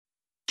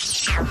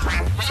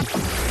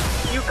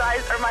You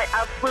guys are my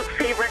absolute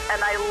favorite,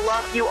 and I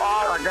love you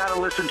all. I gotta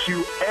listen to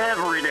you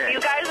every day. You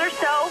guys are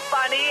so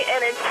funny,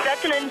 and it's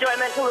such an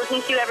enjoyment to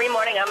listen to you every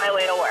morning on my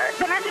way to work.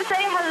 Can I just say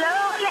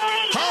hello,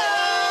 lady?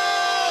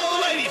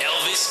 Hello, lady.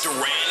 Elvis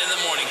Duran in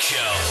the Morning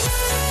Show.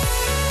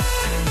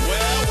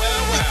 Well.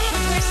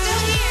 We're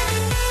still here.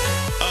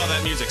 Oh,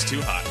 that music's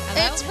too hot.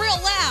 Hello? It's real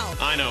loud.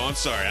 I know, I'm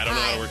sorry. I don't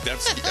know how to work that.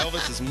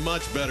 Elvis is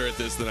much better at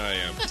this than I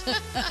am.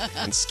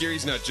 And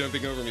Scary's not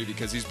jumping over me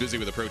because he's busy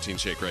with a protein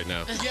shake right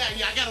now. Yeah,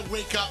 I gotta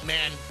wake up,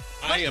 man.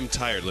 I am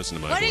tired. Listen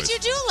to my voice. What did you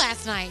do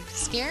last night?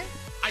 Scared?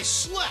 I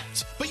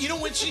slept. But you know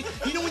when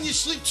you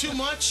sleep too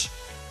much,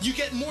 you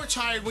get more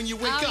tired when you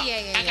wake up.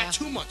 Yeah. I got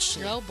too much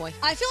sleep. Oh, boy.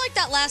 I feel like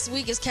that last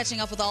week is catching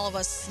up with all of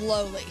us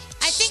slowly.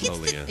 I think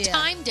Slowly, it's the yeah.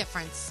 time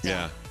difference. Still.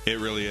 Yeah, it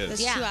really is.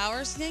 This Yeah. 2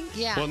 hours thing?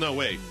 Yeah. Well, no,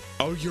 wait.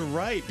 Oh, you're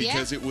right,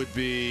 because Yeah. it would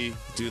be,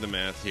 do the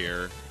math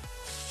here,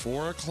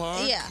 4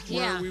 o'clock Yeah.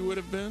 where Yeah. we would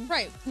have been?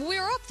 Right. We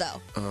were up,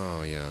 though.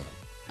 Oh, yeah.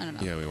 I don't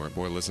know. Yeah, we weren't.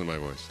 Boy, listen to my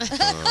voice.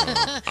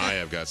 I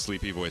have got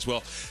sleepy voice.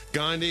 Well,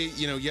 Gandhi,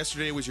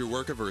 yesterday was your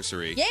work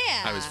anniversary. Yeah.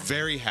 I was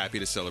very happy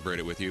to celebrate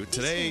it with you.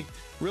 Today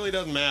really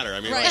doesn't matter. I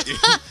mean, Right. you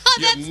have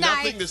That's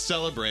nothing nice. to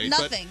celebrate.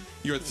 Nothing.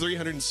 But your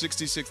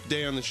 366th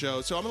day on the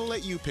show, so I'm going to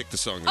let you pick the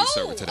song we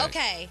start with today.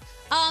 Okay.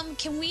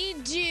 Can we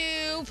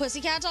do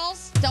Pussycat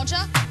Dolls? Don't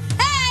ya?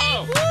 Hey!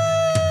 Oh. Woo!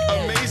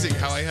 Amazing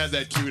how I had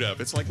that queued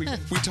up. It's like we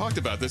talked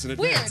about this in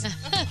Weird. advance.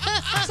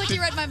 It's like you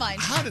read my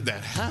mind. How did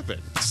that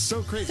happen? It's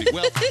so crazy.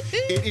 Well,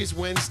 it is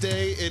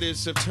Wednesday. It is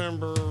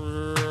September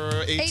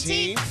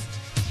 18th.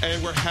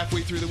 And we're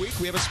halfway through the week.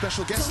 We have a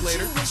special guest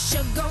later. Don't you wish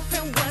your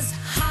girlfriend was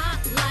hot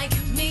like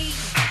me?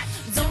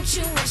 Don't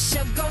you wish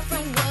your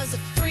girlfriend was a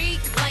freak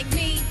like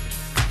me?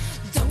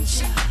 Don't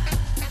you?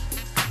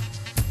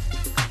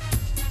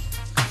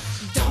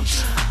 Don't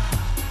you?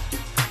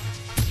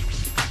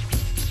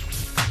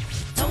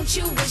 Don't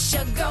you wish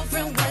your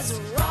girlfriend was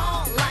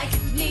raw like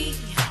me?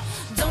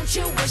 Don't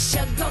you wish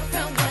your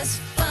girlfriend was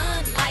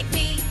fun like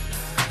me?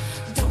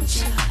 Don't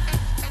you?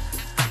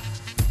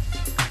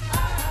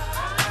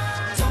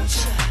 Don't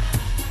you?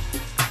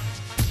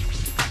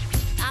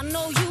 I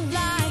know you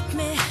like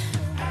me.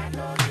 I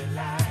know you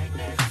like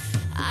me.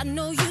 I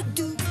know you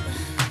do.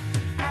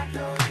 I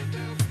know you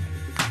do.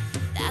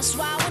 That's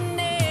why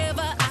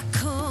whenever I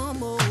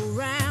come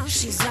around,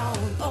 she's all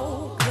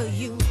over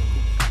you.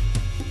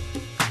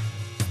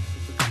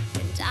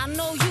 And I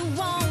know you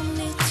want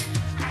it.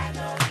 I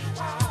know you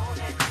want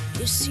it.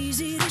 It's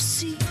easy to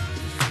see.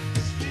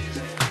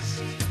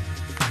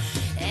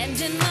 And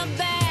in the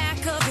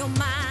back of your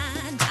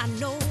mind, I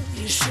know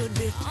you should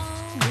be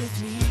on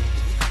with me.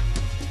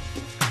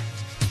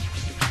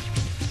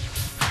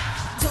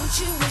 Don't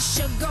you wish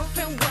your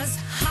girlfriend was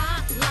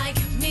hot like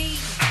me?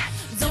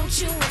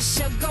 Don't you wish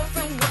your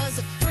girlfriend was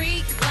a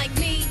freak like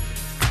me?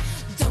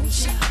 Don't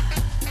you?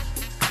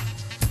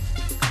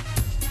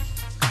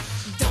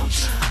 Don't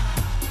you?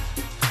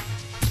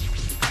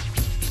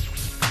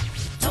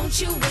 Don't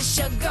you wish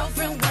your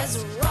girlfriend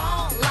was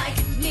raw like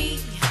me?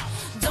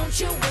 Don't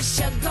you wish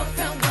your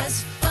girlfriend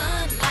was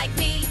fun like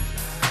me?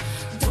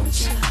 Don't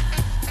you?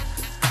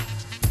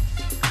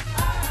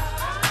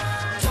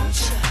 Don't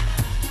you?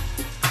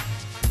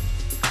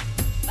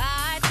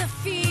 Fight the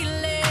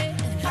feeling.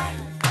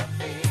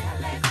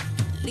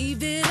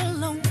 Leave it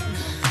alone.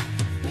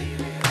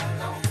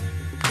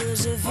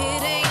 'Cause if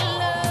it ain't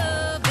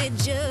love, it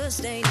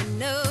just ain't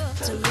enough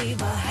to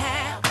leave a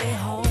happy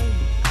home.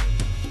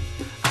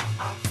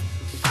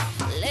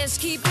 Let's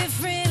keep it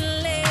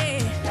friendly.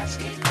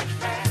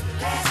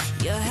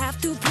 You have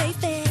to play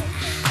fair.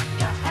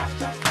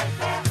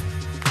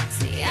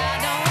 See, I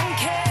don't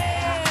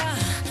care,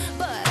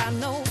 but I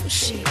know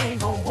she ain't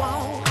gonna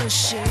want to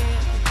share.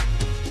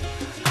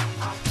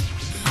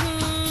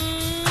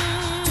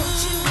 Don't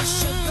you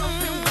wish your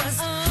girlfriend was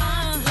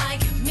hot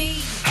like me?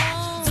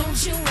 Don't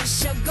you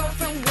wish your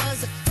girlfriend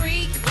was a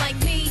freak like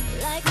me?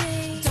 Like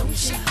me? Don't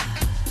you?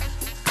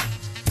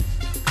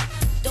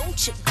 Don't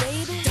you,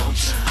 baby?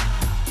 Don't you?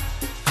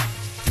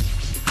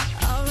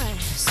 All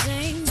right,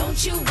 sing. Don't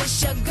you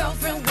wish your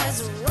girlfriend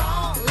was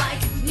raw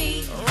like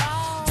me?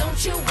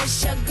 Don't you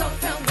wish your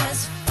girlfriend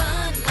was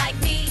fun like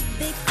me?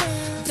 Big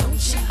fun.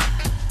 Don't you?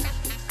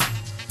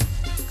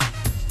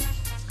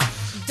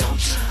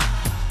 Don't you?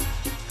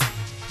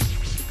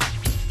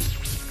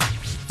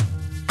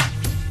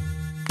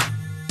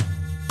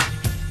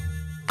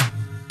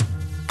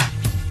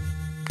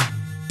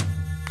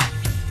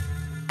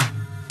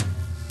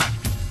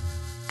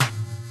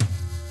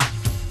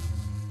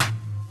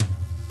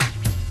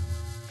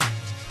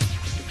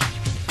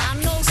 I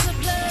know she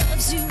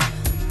loves you.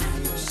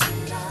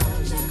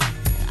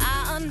 I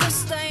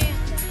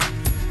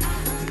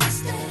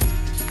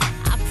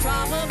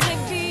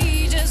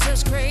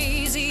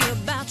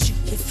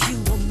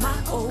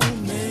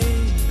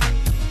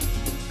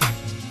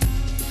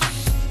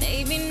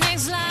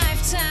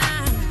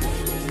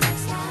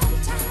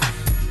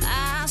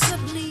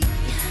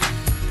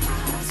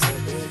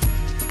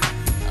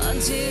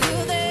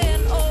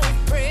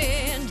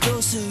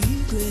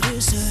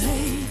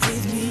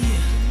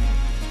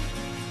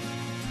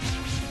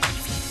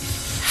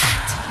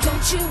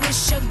Don't you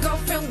wish your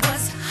girlfriend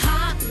was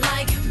hot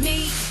like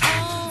me?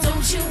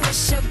 Don't you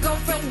wish your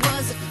girlfriend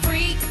was a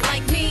freak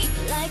like me?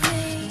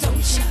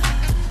 Don't you?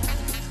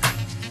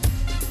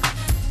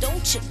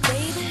 Don't you,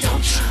 baby?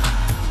 Don't you?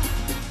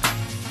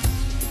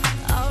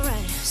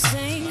 Alright,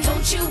 sing.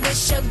 Don't you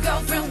wish your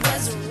girlfriend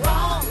was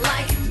wrong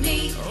like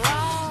me?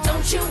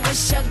 Don't you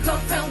wish your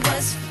girlfriend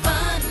was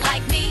fun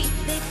like me?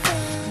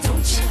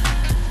 Don't you?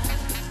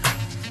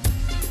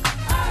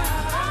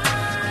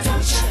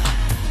 Don't you?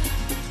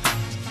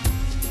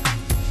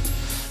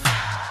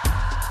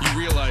 You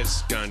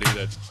realize, Gandhi,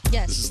 that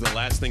Yes. this is the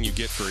last thing you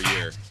get for a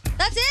year.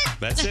 That's it?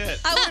 That's it.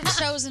 I would have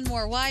chosen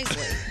more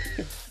wisely.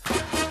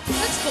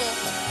 That's cool.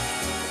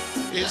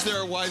 Is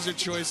there a wiser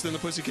choice than the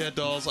Pussycat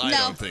Dolls? I No.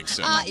 don't think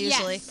so. Not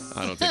usually. Yes.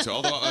 I don't think so.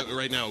 Although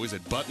right now, was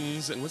it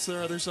Buttons? And what's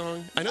their other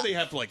song? I know they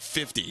have like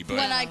 50, but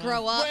When I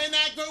grow up. When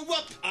I grow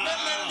up,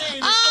 I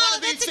Oh,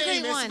 wanna be that's a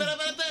great famous. one.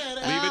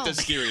 leave it to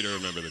Scary to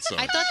remember that song.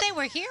 I thought they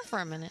were here for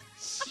a minute.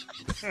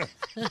 I'm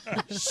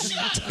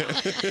sorry.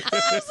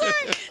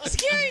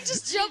 Scary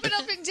just jumping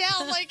up and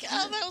down like,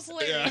 oh, that was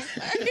hilarious.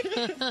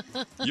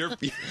 You're. I'm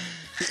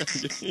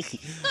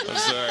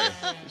sorry.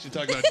 We should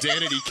talk about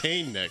Danity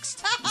Kane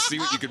next. See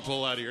what you can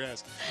pull out of your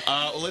ass.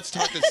 Well, let's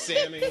talk to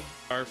Sammy,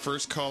 our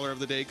first caller of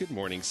the day. Good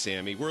morning,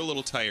 Sammy. We're a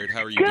little tired.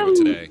 How are you doing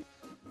today?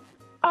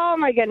 Oh,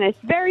 my goodness.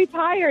 Very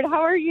tired.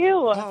 How are you?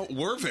 Oh,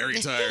 we're very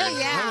tired.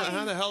 Yeah.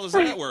 How the hell does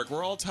that work?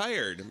 We're all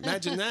tired.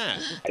 Imagine that.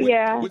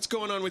 Yeah. What's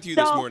going on with you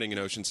this So- morning in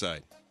Oceanside?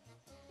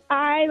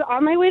 I'm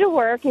on my way to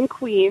work in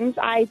Queens.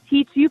 I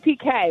teach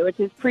UPK, which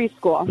is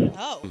preschool.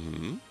 Oh.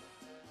 Mm-hmm.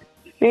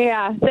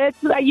 Yeah,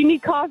 that's you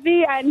need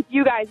coffee and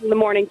you guys in the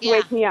morning to Yeah.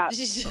 wake me up.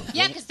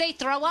 Yeah, because they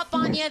throw up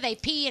on you, they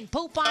pee and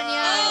poop on you.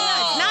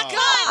 It's not fun.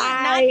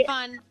 I-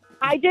 Not fun.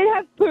 I did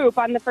have poop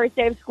on the first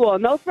day of school.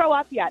 No throw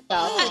up yet, though.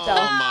 Oh, so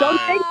don't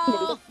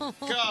my.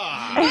 think me.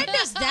 God. When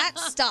does that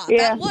stop?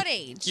 Yeah. At what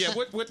age? Yeah,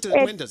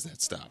 when does that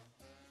stop?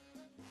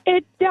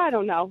 I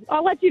don't know.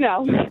 I'll let you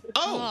know.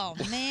 Oh,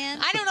 man.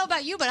 I don't know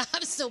about you, but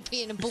I'm still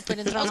peeing and pooping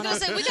and I was throwing going up.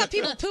 to say, we got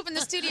people poop in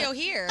the studio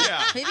here.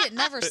 Yeah. Maybe it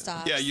never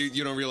stops. Yeah,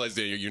 you don't realize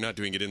that you're not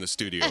doing it in the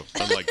studio,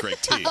 unlike Greg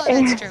T. Oh,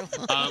 that's true.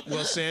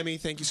 Well, Sammy,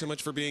 thank you so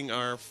much for being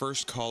our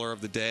first caller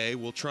of the day.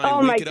 We'll try and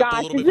Oh, my wake it up a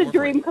gosh. little This bit is a more.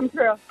 for you. dream come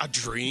true. A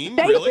dream?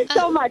 Thank Really? you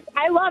so much.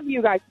 I love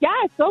you guys. Yeah,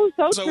 so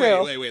So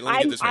true. wait, let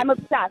me get this right. I'm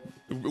obsessed.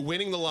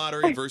 Winning the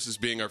lottery versus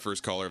being our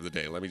first caller of the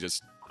day. Let me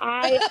just.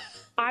 I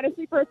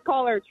honestly, first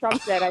caller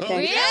trumps it, I think.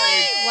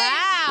 Really?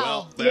 Wow.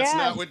 Well, that's Yeah.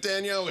 not what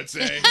Danielle would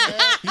say.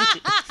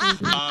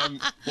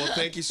 Well,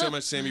 thank you so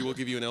much, Sammy. We'll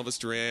give you an Elvis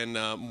Duran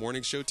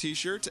morning show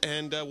T-shirt,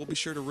 and we'll be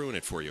sure to ruin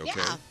it for you. Okay.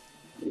 Yeah.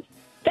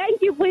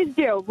 Thank you. Please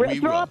do. We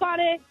Throw will. up on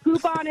it,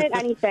 poop on it,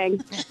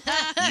 anything.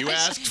 You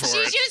asked for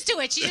She's it. used to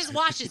it. She just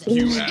washes it.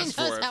 You she asked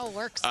knows for it. how it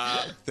works.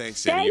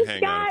 Thanks, Sammy. You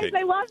Thanks, hang on. guys. Okay.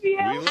 I love you.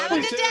 We love Have a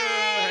you good too.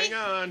 day. Hang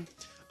on.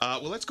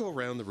 Well, let's go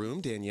around the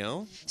room,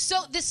 Danielle.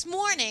 So this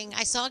morning,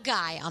 I saw a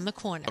guy on the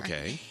corner.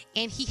 Okay.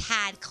 And he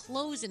had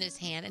clothes in his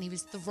hand, and he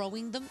was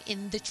throwing them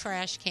in the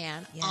trash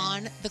can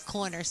on the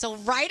corner. So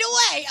right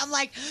away, I'm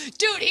like,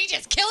 dude, he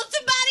just killed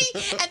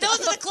somebody, and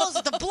those are the clothes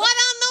with the blood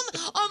on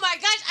them. Oh my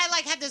gosh, I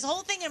like had this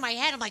whole thing in my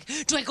head. I'm like,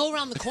 do I go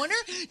around the corner?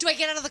 Do I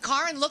get out of the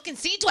car and look and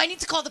see? Do I need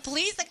to call the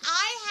police? Like,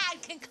 I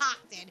had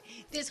concocted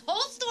this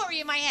whole story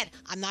in my head.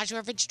 I'm not sure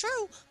if it's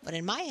true, but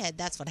in my head,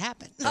 that's what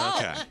happened. Okay. All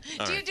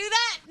Do you right. do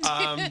that?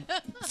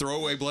 Throw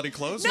away bloody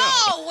clothes?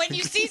 No, when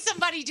you see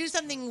somebody do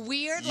something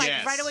weird, like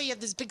Yes. right away you have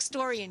this big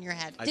story in your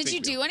head. I Did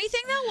think you do anything,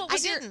 though? What I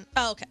was your... didn't.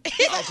 Oh, okay.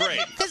 Oh, great.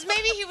 Because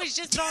maybe he was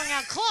just throwing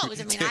out clothes.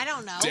 I mean, I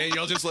don't know.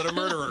 Danielle just let a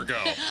murderer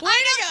go. Way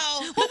to go.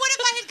 Well, what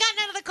if I had gotten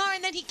out of the car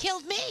and then he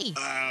killed me?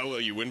 Well,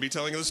 you wouldn't be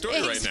telling the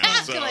story right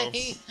Exactly. now.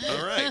 So,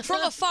 all right.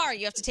 From afar,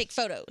 you have to take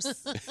photos.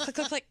 Click,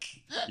 click,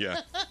 click. Yeah.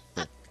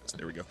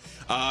 There we go.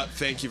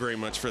 Thank you very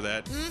much for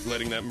that,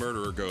 letting that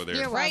murderer go there.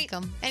 You're Right.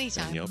 welcome.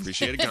 Anytime. Danielle,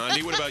 appreciate it.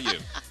 Gandhi, what about you?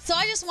 So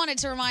I just wanted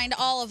to remind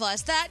all of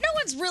us that no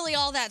one's really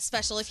all that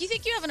special. If you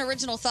think you have an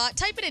original thought,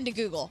 type it into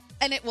Google,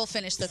 and it will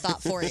finish the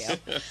thought for you.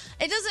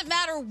 It doesn't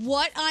matter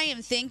what I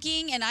am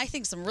thinking, and I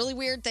think some really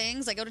weird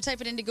things. I go to type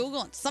it into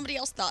Google, and somebody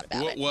else thought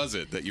about What it. was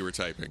it that you were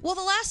typing? Well,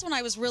 the last one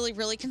I was really,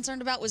 really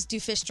concerned about was, do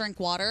fish drink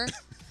water?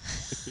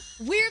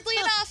 Weirdly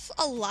enough,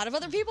 a lot of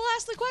other people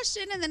ask the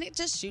question, and then it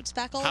just shoots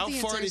back all How of the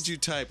far answers. did you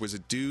type? Was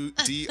it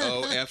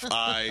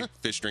D-O-F-I,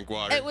 fish drink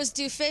water? It was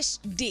do fish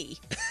D.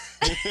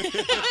 And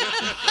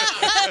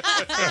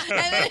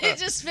then it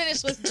just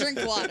finished with drink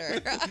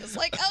water. I was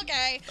like,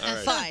 okay, All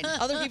right. fine.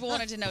 Other people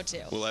wanted to know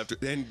too. We'll have to.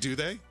 And do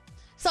they?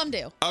 Some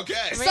do. Okay.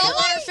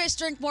 Saltwater fish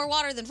drink more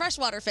water than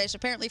freshwater fish.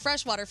 Apparently,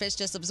 freshwater fish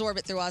just absorb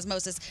it through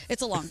osmosis.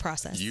 It's a long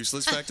process.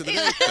 Useless fact of the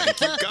day.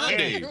 Thank you,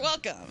 Gandhi. You're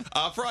welcome.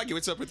 Froggy,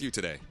 what's up with you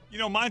today? You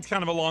know, mine's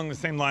kind of along the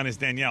same line as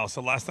Danielle.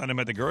 So last night I'm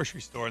at the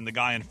grocery store, and the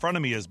guy in front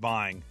of me is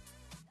buying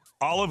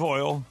olive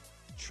oil,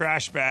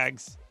 trash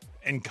bags,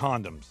 and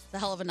condoms. It's a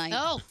hell of a night.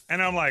 Oh,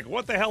 And I'm like,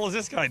 what the hell is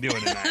this guy doing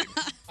tonight?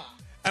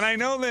 And I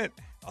know that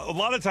a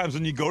lot of times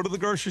when you go to the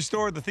grocery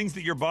store, the things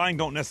that you're buying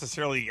don't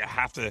necessarily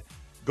have to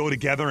go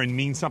together and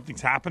mean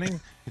something's happening.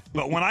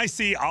 But when I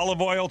see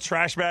olive oil,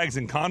 trash bags,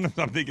 and condoms,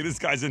 I'm thinking this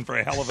guy's in for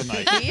a hell of a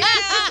night. Yeah.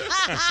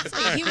 It's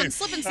like human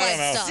slip and slide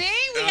stuff. See,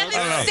 we had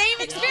the same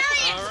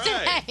experience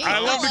today. I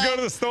love to go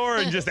to the store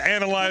and just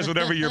analyze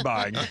whatever you're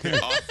buying.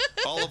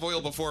 Olive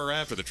oil before or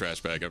after the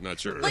trash bag? I'm not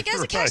sure. Like,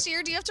 as a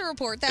cashier, do you have to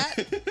report that?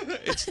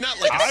 It's not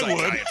like a I would.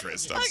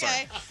 psychiatrist. I'm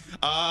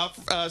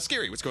sorry.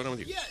 Scary, what's going on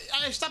with you? Yeah,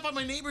 I stopped by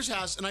my neighbor's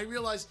house and I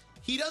realized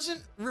he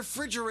doesn't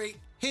refrigerate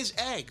his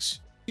eggs.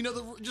 You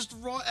know, just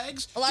raw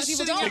eggs. A lot of just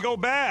people sitting don't. They go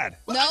bad.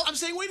 Well, No. I'm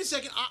saying, wait a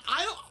second.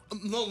 I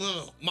don't.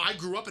 No. I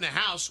grew up in a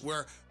house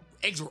where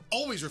eggs were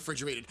always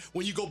refrigerated.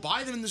 When you go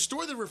buy them in the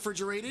store, they're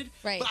refrigerated.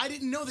 Right. But I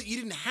didn't know that you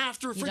didn't have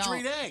to You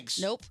refrigerate don't. eggs.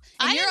 Nope.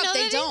 In I Europe, didn't know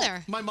they that don't.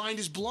 either. My mind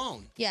is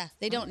blown. Yeah,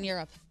 they don't in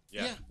Europe.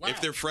 Yeah. Wow. If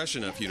they're fresh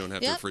enough, you don't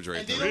have Yep. to refrigerate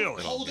And they them. don't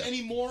Really? hold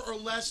any more or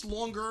less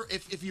longer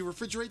if you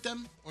refrigerate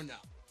them or no?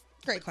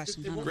 Great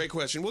question. Hunter. Great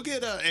question. We'll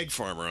get Egg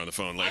Farmer on the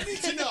phone I later.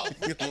 need to know.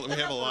 We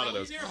have a lot of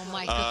those. Oh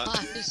my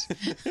gosh.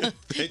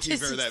 Thank you This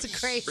for is that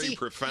crazy. very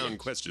profound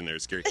question there,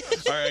 Scary.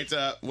 All right,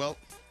 well,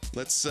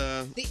 let's,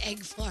 The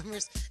egg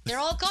farmers. They're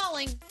all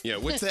calling. yeah,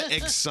 what's that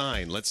egg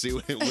sign? Let's see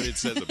what it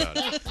says about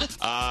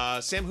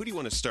it. Sam, who do you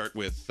want to start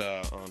with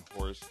on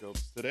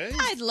horoscopes today?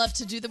 I'd love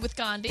to do them with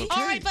Gandhi.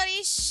 All right,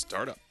 buddy.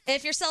 Start up.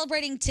 If you're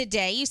celebrating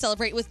today, you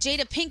celebrate with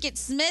Jada Pinkett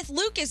Smith,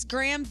 Lucas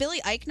Graham, Billy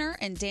Eichner,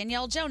 and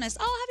Danielle Jonas.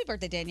 Oh, happy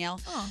birthday,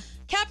 Danielle. Oh.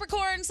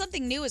 Capricorn,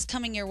 something new is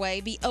coming your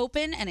way. Be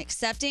open and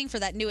accepting for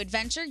that new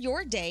adventure.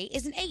 Your day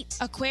is an 8.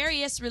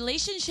 Aquarius,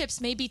 relationships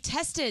may be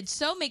tested,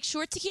 so make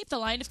sure to keep the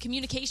line of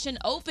communication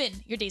open.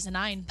 Your day's a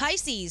 9.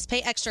 Pisces,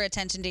 pay extra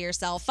attention to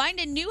yourself. Find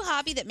a new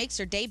hobby that makes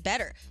your day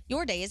better.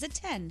 Your day is a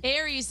 10.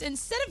 Aries,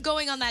 instead of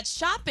going on that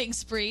shopping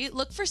spree,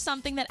 look for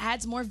something that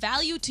adds more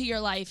value to your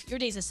life. Your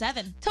day's a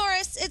 7.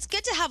 Taurus, it's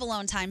good to have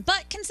alone time,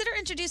 but consider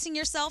introducing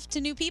yourself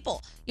to new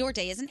people. Your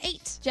day is an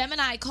 8.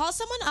 Gemini, call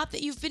someone up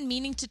that you've been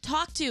meaning to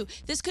talk to.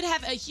 This could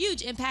have a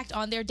huge impact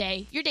on their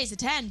day. Your day's a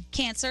 10.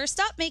 Cancer,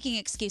 stop making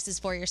excuses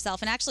for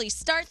yourself and actually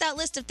start that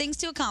list of things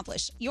to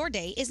accomplish. Your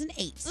day is an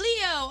 8.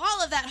 Leo,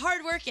 all of that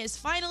hard work is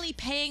finally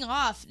paying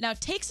off. Now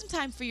take some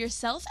time for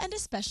yourself and a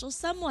special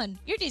someone.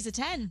 Your day's a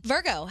 10.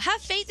 Virgo,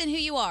 have faith in who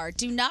you are.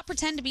 Do not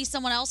pretend to be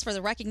someone else for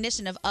the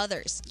recognition of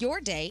others.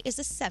 Your day is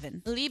a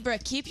 7. Libra,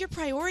 keep your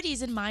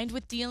priorities in mind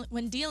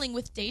when dealing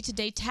with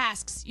day-to-day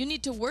tasks. You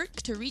need to work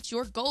to reach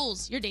your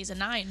goals. Your day's a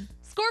 9.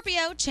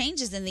 Scorpio, change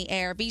is in the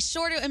air. Be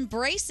sure to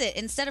embrace it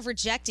instead of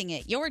rejecting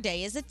it. Your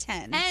day is a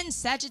 10. And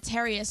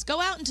Sagittarius,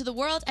 go out into the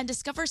world and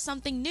discover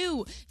something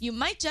new. You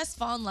might just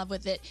fall in love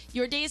with it.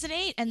 Your day is an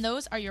 8, and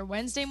those are your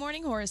Wednesday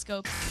morning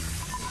horoscopes.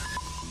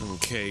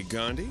 Okay,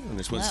 Gandhi, on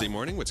this Wednesday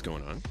morning, what's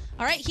going on?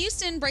 All right,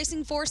 Houston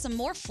bracing for some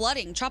more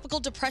flooding. Tropical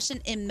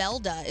depression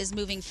Imelda is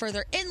moving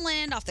further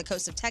inland off the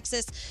coast of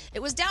Texas. It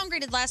was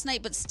downgraded last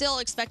night, but still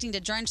expecting to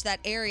drench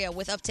that area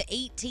with up to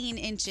 18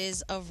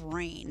 inches of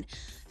rain.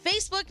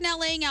 Facebook now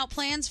laying out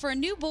plans for a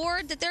new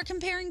board that they're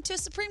comparing to a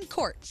Supreme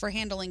Court for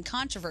handling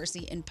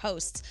controversy in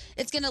posts.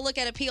 It's going to look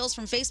at appeals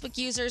from Facebook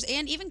users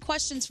and even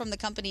questions from the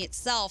company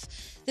itself.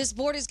 This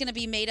board is going to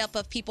be made up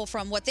of people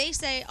from what they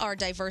say are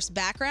diverse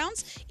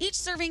backgrounds, each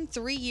serving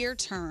 3-year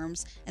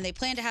terms, and they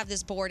plan to have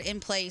this board in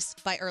place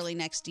by early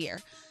next year.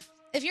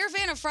 If you're a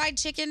fan of fried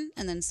chicken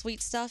and then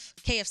sweet stuff,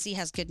 KFC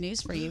has good news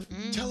for you.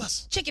 Tell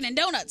us. Chicken and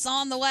donuts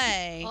on the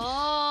way. Oh.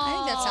 I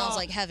think that sounds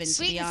like heaven, to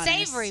Sweet be and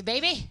honest. savory,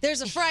 baby.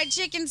 There's a fried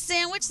chicken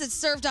sandwich that's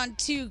served on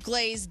 2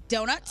 glazed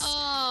donuts.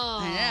 Oh.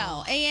 I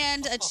know.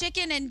 And a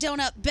chicken and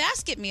donut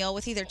basket meal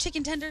with either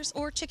chicken tenders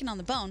or chicken on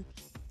the bone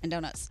and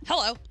donuts.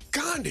 Hello.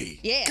 Gandhi!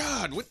 Yeah.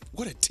 God,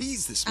 what a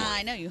tease this morning.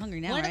 I know you're hungry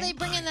now, When right? are they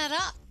bringing that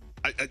up?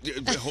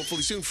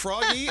 Hopefully soon.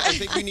 Froggy, I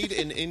think we need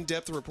an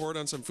in-depth report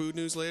on some food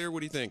news later. What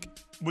do you think?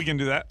 We can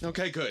do that.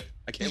 Okay, good.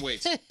 I can't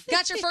wait.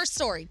 Got your first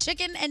story.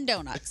 Chicken and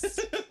donuts.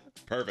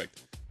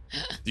 Perfect.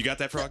 You got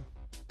that, Frog?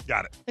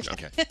 Got it.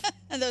 Okay.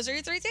 And those are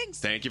your 3 things.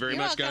 Thank you very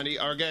You're much, welcome.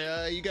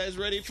 Gandhi. You guys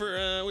ready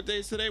for what day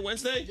is today?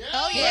 Wednesday?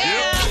 Oh,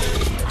 yeah.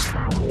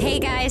 Hey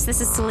guys,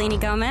 this is Selene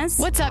Gomez.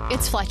 What's up?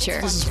 It's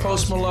Fletcher. This is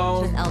Post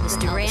Malone. Elvis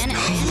Duran.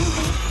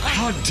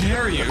 How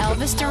dare you?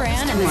 Elvis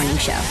Duran The Morning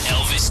Show.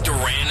 Elvis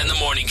Duran in the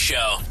Morning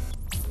Show.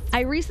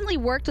 I recently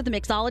worked with a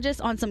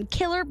mixologist on some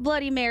killer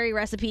Bloody Mary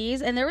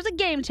recipes, and there was a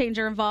game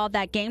changer involved.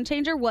 That game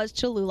changer was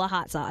Cholula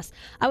hot sauce.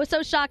 I was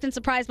so shocked and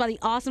surprised by the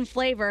awesome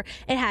flavor.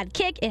 It had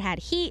kick, it had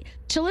heat.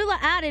 Cholula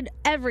added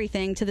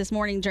everything to this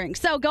morning drink.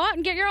 So go out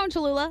and get your own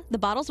Cholula, the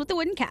bottles with the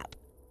wooden cap.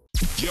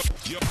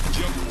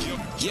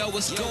 Yo,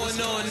 what's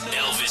going on?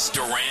 Elvis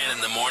Duran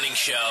in the Morning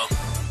Show.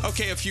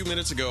 Okay, a few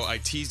minutes ago, I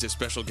teased a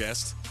special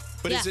guest,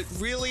 but is Yeah. it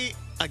really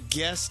a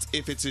guest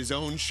if it's his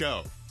own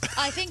show?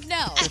 I think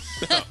no.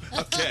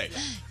 Okay.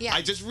 Yeah.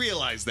 I just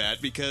realized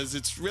that because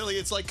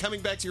it's like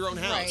coming back to your own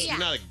house. Right. You're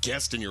not a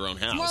guest in your own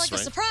house, More like right?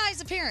 a surprise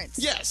appearance.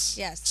 Yes.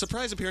 Yes.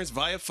 Surprise appearance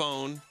via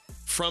phone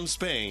from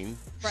Spain.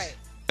 Right.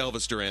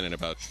 Elvis Duran in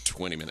about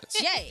 20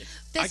 minutes. Yay. I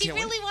Does he can't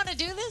wait. really want to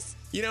do this?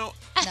 You know,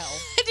 No.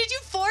 Did you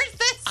force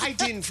this? I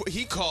didn't.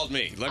 He called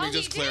me. Let me Oh,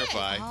 just he did?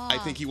 clarify. I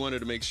think he wanted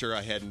to make sure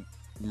I hadn't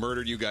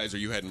murdered you guys or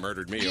you hadn't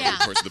murdered me over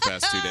the course of the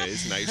past 2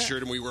 days. And I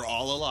assured him we were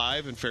all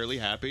alive and fairly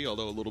happy,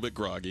 although a little bit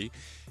groggy.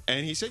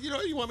 And he said,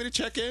 you want me to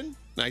check in?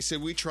 And I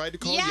said, we tried to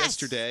call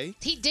yesterday.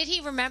 Did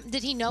he remember?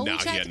 Did he know No, we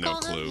tried he had to no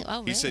call clue. him? Oh,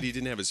 really? He said he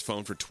didn't have his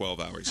phone for 12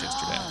 hours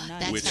yesterday. Oh,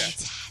 nice.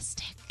 That's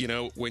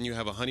fantastic. When you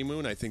have a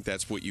honeymoon, I think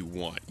that's what you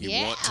want.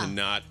 You want to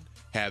not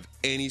have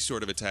any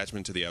sort of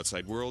attachment to the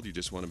outside world. You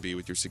just want to be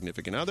with your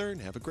significant other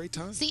and have a great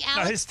time. See,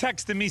 Now, his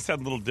text to me said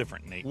a little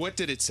different, Nate. What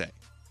did it say?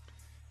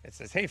 It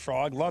says, hey,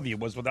 Frog, love you.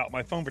 Was without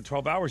my phone for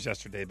 12 hours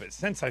yesterday, but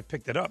since I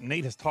picked it up,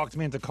 Nate has talked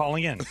me into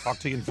calling in. Talk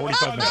to you in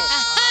 45 minutes.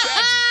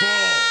 That's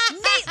bull.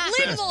 Nate,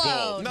 leave him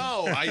alone.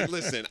 No, I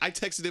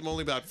texted him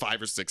only about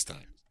 5 or 6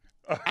 times.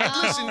 And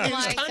listen, it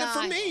was kind of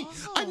for me.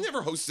 I've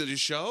never hosted a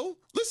show.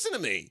 Listen to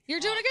me. You're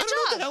doing a good I don't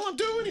know what job. the hell I'm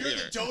doing You're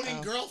here. the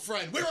doting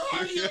girlfriend. Where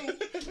are you?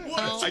 What?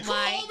 I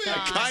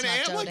kind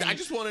of am. Like, I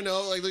just want to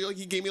know. Like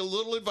he gave me a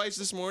little advice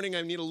this morning.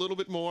 I need a little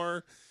bit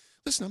more.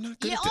 Listen, I'm not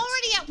good You're at this.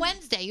 already at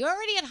Wednesday. You're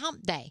already at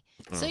hump day.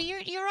 So you're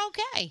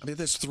okay. I mean,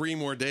 there's 3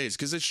 more days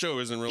because this show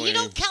isn't really. You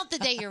don't count the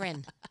day you're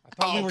in.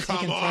 Oh,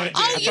 come on.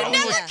 Oh, you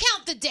never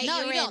count the day No,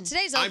 you're you don't. in.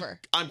 Today's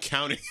over. I'm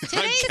counting.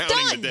 Today's I'm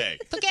counting done. the day.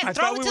 Forget. I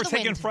Throw thought it we to were the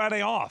taking wind.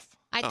 Friday off.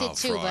 I did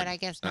too, Frog. but I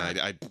guess not.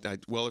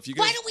 Well, if you guys.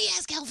 Why don't we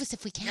ask Elvis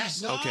if we can?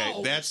 Yes, no.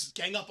 Okay, that's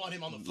gang up on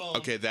him on the phone.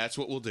 okay. That's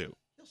what we'll do.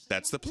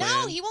 That's the plan.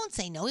 No, he won't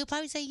say no. He'll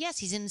probably say yes.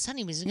 He's in his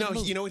honeymoon. He's in a No, good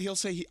mood. you know what he'll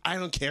say? I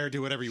don't care.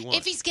 Do whatever you want.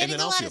 If he's And getting then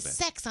a I'll lot feel of bad.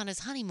 sex on his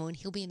honeymoon,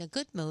 he'll be in a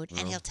good mood,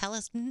 and he'll tell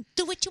us,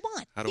 do what you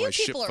want. How do You I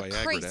ship people are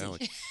Viagra crazy. to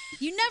Alex?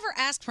 You never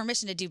ask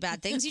permission to do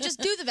bad things. You just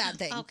do the bad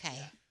thing. Okay.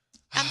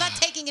 I'm not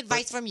taking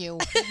advice from you.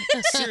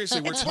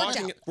 Seriously, It's worked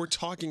out. we're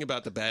talking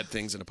about the bad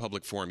things in a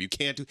public forum. You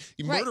can't do.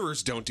 Right.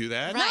 Murderers don't do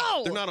that. Right.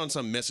 No. They're not on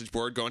some message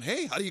board going,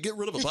 "Hey, how do you get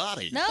rid of a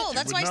body?" No,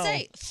 that's why I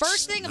say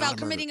first thing Not about a murder.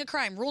 committing a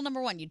crime. Rule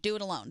number 1: you do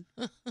it alone.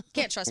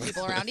 Can't trust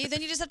people around you. Then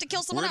you just have to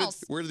kill someone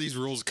else. Where do these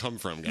rules come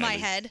from, guys? My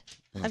head.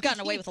 I've gotten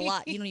away with a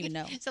lot. You don't even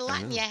know. It's a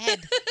lot in your head.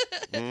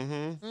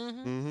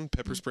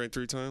 Pepper spray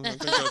 3 times. I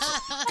think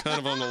that's kind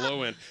of on the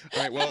low end.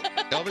 All right, well,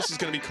 Elvis is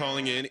going to be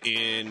calling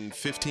in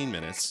 15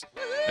 minutes.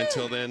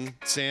 Until then,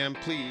 Sam,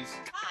 please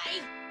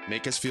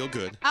make us feel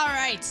good. All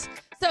right.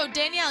 So,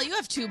 Danielle, you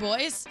have 2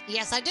 boys.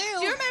 Yes, I do.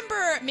 Do you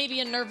remember maybe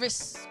a nervous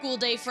school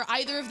day for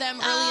either of them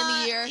early in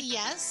the year?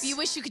 Yes. You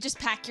wish you could just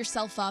pack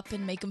yourself up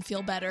and make them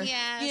feel better.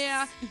 Yes.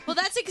 Yeah. Well,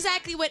 that's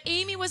exactly what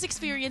Amy was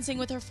experiencing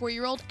with her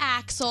 4-year-old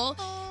Axel.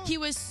 Oh. He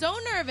was so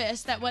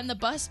nervous that when the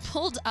bus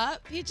pulled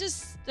up, he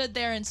just stood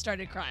there and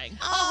started crying.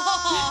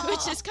 Oh.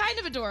 Which is kind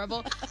of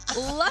adorable.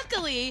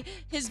 Luckily,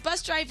 his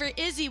bus driver,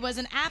 Izzy, was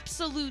an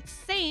absolute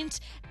saint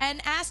and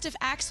asked if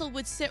Axel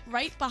would sit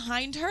right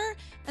behind her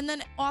and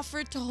then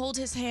offered to hold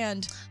his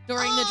hand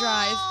during the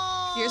drive.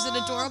 Here's an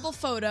adorable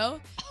photo,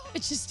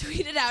 which is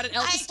tweeted out at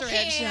Elvis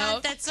Duran Show.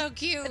 That's so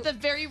cute. With a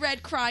very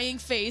red crying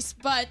face,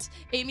 but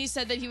Amy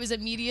said that he was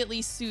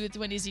immediately soothed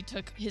when Izzy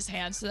took his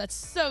hand, so that's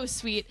so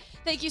sweet.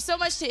 Thank you so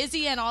much to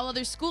Izzy and all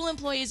other school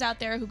employees out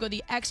there who go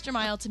the extra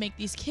mile to make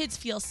these kids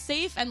feel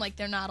safe and like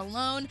they're not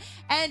alone.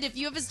 And if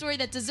you have a story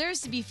that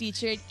deserves to be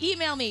featured,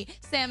 email me,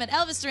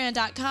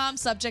 sam@elvisduran.com,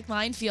 subject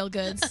line feel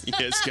goods.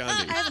 Yes,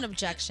 Gandhi. I have an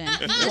objection.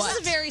 This is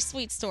a very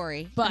sweet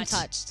story. I'm But-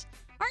 touched.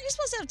 Aren't you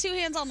supposed to have 2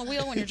 hands on the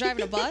wheel when you're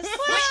driving a bus?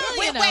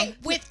 Wait,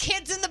 with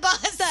kids in the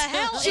bus? the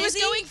hell? She was Izzy?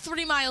 going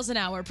 3 miles an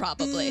hour,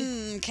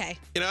 probably. Okay.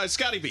 You know, it's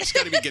got to be. It's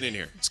got to be. Get in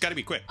here. It's got to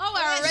be quick. Oh, our You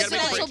gotta make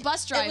residential quick.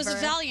 bus driver. It was a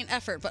valiant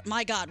effort, but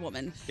my God,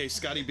 woman. Okay,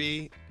 Scotty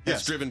B Yes.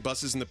 has driven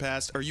buses in the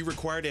past. Are you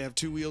required to have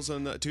 2 hands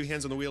on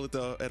the wheel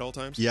at all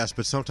times? Yes,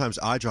 but sometimes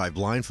I drive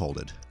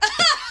blindfolded.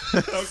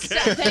 Okay.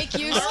 Thank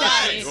you, All right.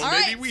 Scotty. Well, All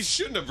maybe right. we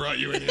shouldn't have brought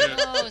you in here.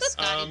 Oh,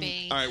 Scotty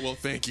B. All right. Well,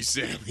 thank you,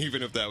 Sam.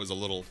 Even if that was a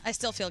little. I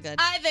still feel good.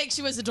 I think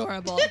she was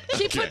adorable.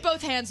 She Okay. put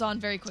both hands on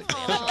very quickly.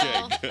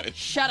 Okay. Good.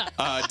 Shut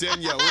up.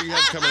 Danielle, what do you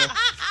have coming up?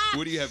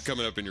 What do you have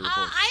coming up in your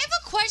report? I have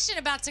a question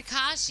about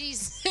Takashi's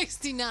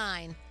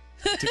 69.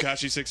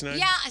 Tekashi 6ix9ine?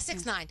 Yeah,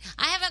 6'9".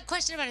 I have a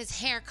question about his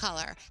hair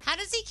color. How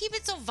does he keep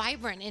it so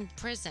vibrant in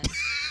prison?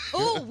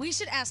 Oh, we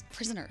should ask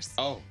prisoners.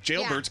 Oh,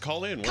 jailbirds,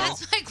 call in. Well,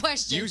 That's my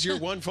question. use your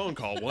one phone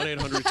call,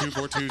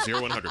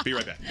 1-800-242-0100. Be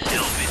right back.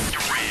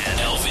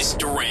 Elvis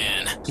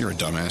Duran. You're a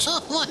dumbass. Oh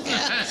my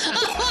god!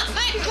 Oh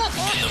my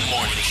god! In the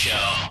morning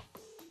show.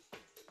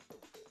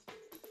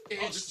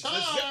 It's the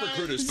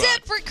ZipRecruiter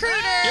spot.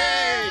 ZipRecruiter!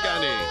 Yay,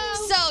 Gandhi.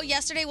 So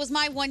yesterday was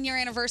my 1-year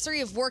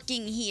anniversary of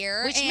working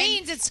here. Which and-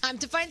 means it's time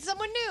to find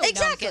someone new. No, I'm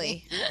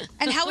Exactly. kidding.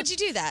 And how would you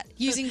do that?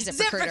 Using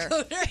ZipRecruiter.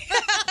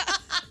 ZipRecruiter.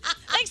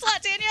 Thanks a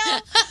lot,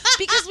 Danielle.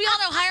 Because we all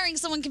know hiring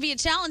someone can be a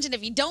challenge, and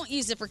if you don't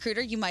use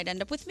ZipRecruiter, you might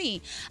end up with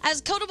me.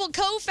 As Codable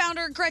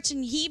co-founder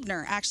Gretchen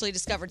Hebner actually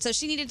discovered. So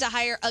she needed to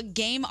hire a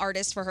game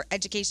artist for her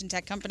education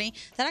tech company.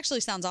 That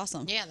actually sounds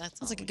awesome. Yeah, that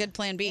sounds like a good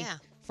plan B. Yeah.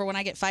 for when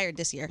I get fired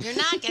this year. You're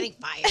not getting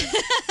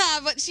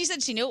fired. But she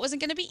said she knew it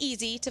wasn't going to be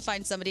easy to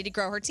find somebody to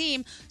grow her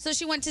team, so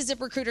she went to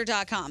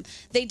ZipRecruiter.com.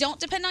 They don't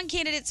depend on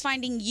candidates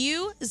finding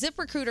you.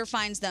 ZipRecruiter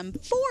finds them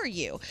for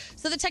you.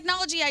 So the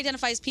technology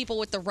identifies people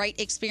with the right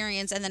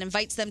experience and then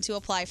invites them to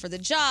apply for the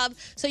job.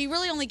 So you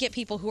really only get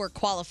people who are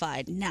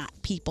qualified, not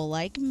people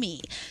like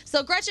me.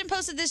 So Gretchen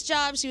posted this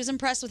job. She was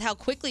impressed with how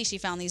quickly she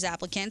found these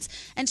applicants.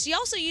 And she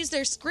also used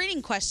their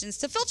screening questions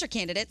to filter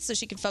candidates so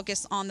she could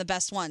focus on the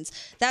best ones.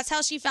 That's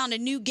how she found a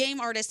new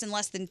game artist in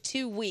less than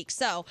 2 weeks.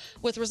 So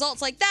with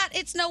results like that,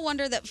 it's no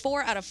wonder that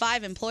 4 out of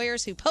 5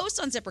 employers who post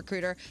on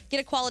ZipRecruiter get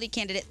a quality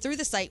candidate through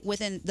the site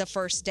within the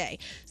first day.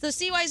 So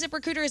see why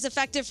ZipRecruiter is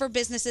effective for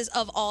businesses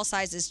of all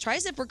sizes. Try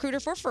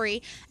ZipRecruiter for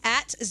free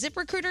at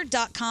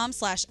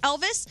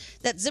ZipRecruiter.com/Elvis.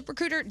 That's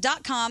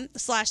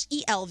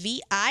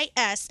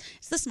ZipRecruiter.com/ELVIS.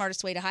 It's the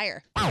smartest way to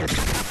hire.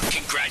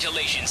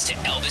 Congratulations to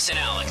Elvis and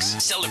Alex,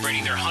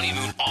 celebrating their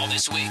honeymoon all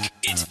this week.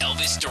 It's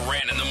Elvis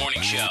Duran in the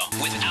Morning Show.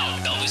 Without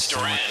Elvis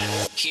Duran,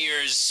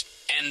 here's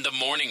End the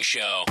Morning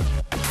Show.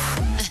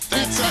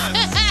 That's us.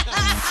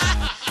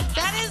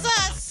 That is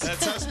us.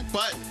 That's us.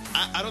 But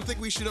I don't think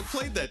we should have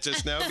played that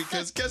just now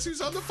because guess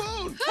who's on the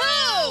phone?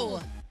 Who?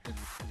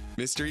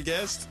 Mystery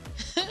guest?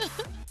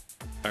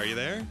 Are you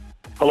there?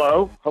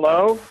 Hello?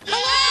 Hello?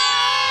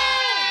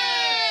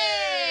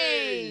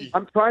 Hey!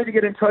 I'm trying to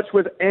get in touch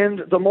with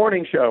End the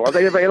Morning Show. Are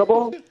they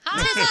available?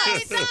 Hi,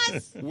 it's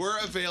us. We're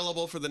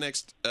available for the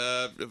next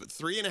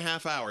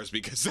 3.5 hours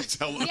because that's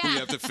how long we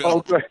have to Oh,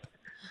 film. good.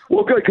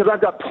 Well, good, because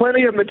I've got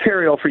plenty of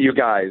material for you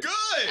guys.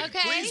 Good. Okay.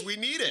 Please, we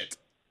need it.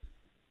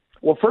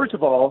 Well, first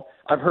of all,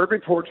 I've heard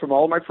reports from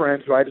all my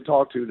friends who I had to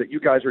talk to that you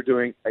guys are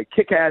doing a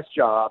kick-ass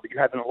job.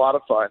 You're having a lot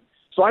of fun.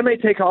 So I may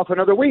take off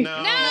another week.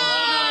 No.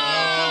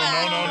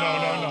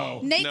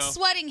 Nate's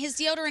sweating. His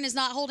deodorant is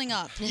not holding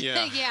up.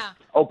 Yeah. Yeah.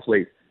 Oh,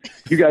 please.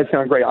 You guys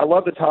sound great. I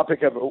love the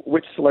topic of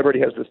which celebrity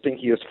has the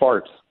stinkiest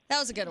farts. That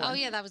was a good one. Oh,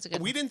 yeah, that was a good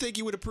one. We didn't think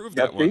you would approve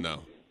Yeah, that one, see?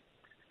 though.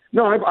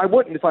 No, I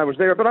wouldn't if I was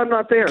there, but I'm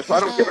not there, so I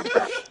don't give a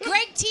crap.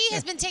 Greg T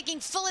has been taking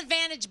full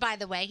advantage, by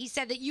the way. He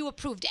said that you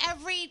approved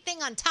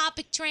everything on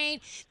Topic Train,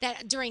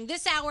 that during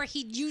this hour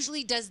he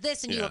usually does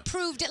this, and you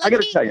approved it. I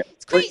got to tell you,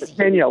 it's crazy.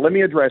 Danielle, let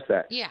me address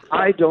that. Yeah.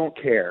 I don't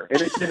care,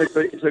 and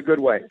it's a good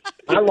way.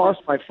 I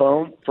lost my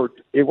phone for,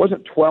 it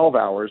wasn't 12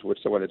 hours, which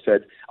someone had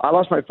said. I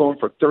lost my phone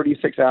for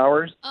 36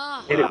 hours,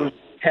 and it was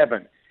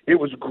heaven. It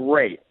was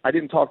great. I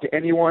didn't talk to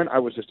anyone. I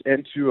was just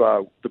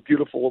into the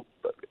beautiful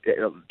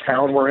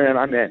town we're in.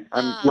 I'm in.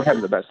 We're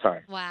having the best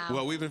time. Wow.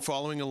 Well, we've been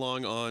following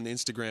along on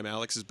Instagram.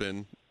 Alex has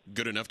been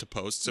good enough to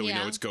post, so we know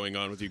Yeah. what's going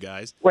on with you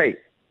guys. Wait,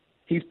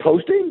 he's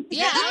posting?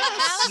 Yeah,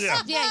 Alex, Yeah.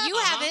 yeah, you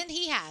haven't.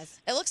 He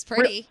has. It looks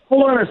pretty.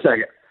 Hold on a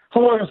second.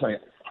 Hold on.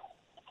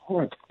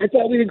 I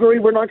thought we agreed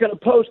we're not going to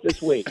post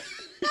this week.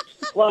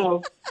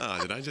 Hello?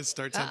 Oh, did I just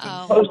start something?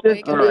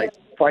 Posted? All right.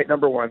 Fight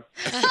number one.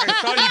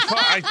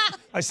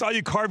 I saw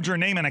you carved your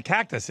name in a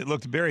cactus. It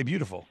looked very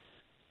beautiful.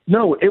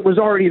 No, it was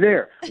already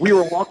there. We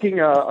were walking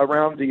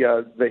around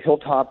the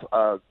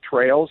hilltop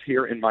trails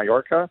here in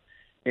Mallorca,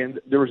 and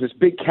there was this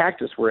big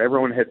cactus where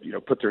everyone had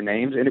put their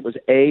names, and it was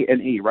A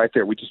and E right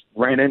there. We just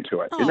ran into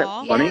it. Isn't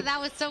that funny? Yeah,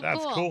 that was so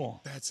That's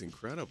cool. That's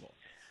incredible.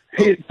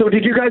 Hey, so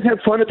did you guys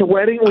have fun at the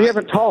wedding? We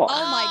haven't talked.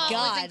 Oh, my It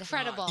God. was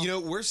incredible. You know,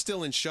 we're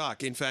still in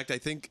shock. In fact, I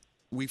think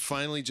we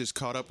finally just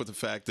caught up with the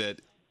fact that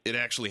it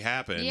actually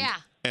happened. Yeah.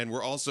 And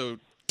we're also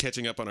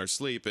catching up on our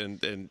sleep, and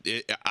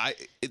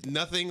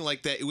nothing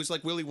like that. It was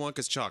like Willy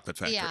Wonka's chocolate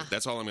factory. Yeah.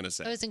 That's all I'm going to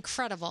say. It was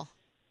incredible.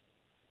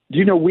 Do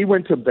you know, we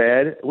went to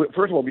bed.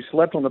 First of all, we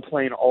slept on the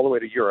plane all the way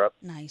to Europe.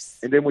 Nice.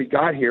 And then we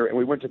got here, and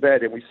we went to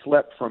bed, and we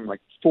slept from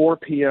like 4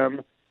 p.m.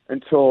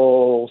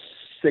 until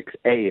 6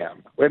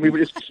 a.m. And we were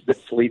just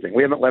sleeping.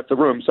 We haven't left the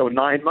room. So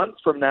 9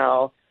 months from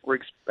now, we're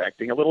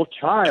expecting a little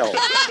child.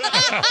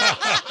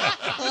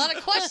 A lot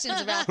of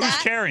questions about Who's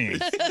that. carrying?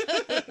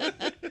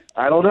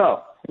 I don't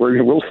know.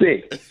 We'll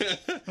see.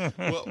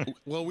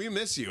 well, we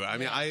miss you. I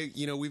mean,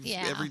 we've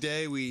Yeah. every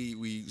day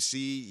we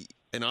see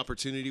an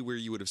opportunity where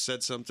you would have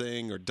said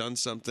something or done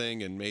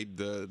something and made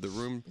the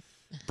room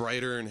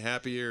brighter and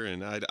happier.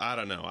 And I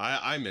don't know.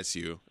 I miss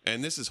you.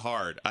 And this is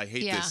hard. I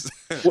hate this.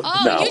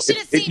 Oh, No, you should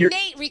have if seen you're-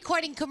 Nate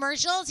recording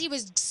commercials. He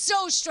was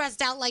so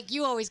stressed out like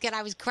you always get.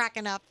 I was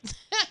cracking up.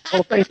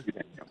 Oh, thank you.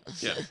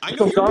 Yeah. I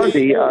So know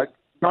you're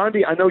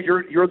Gandhi, I know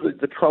you're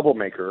the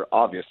troublemaker,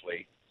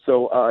 obviously.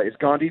 So is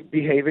Gandhi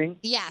behaving?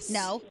 Yes.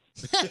 No.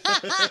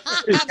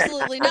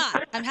 Absolutely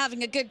not. I'm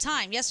having a good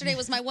time. Yesterday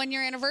was my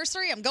 1-year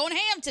anniversary. I'm going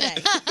ham today.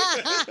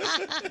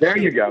 There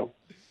you go.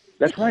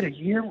 That's right, a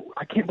year.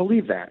 I can't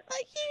believe that. A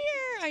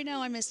year. I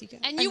know. I miss you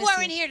guys. And I you miss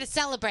weren't here to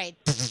celebrate.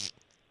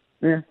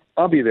 Yeah,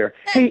 I'll be there.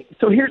 Hey,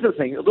 so here's the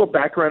thing, a little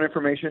background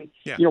information.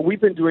 Yeah. You know,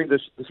 we've been doing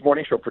this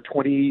morning show for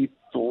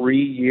 23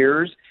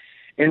 years,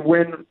 and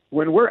when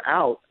we're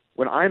out,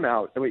 when I'm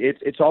out, I mean,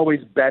 it's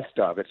always best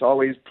of. It's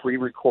always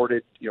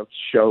pre-recorded,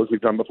 shows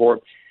we've done before.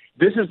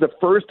 This is the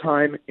first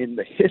time in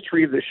the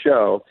history of the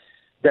show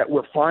that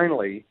we're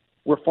finally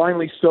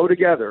so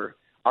together.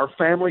 Our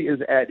family is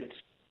at its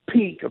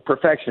peak of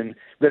perfection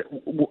that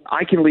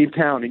I can leave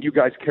town and you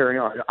guys carry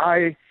on.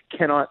 I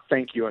cannot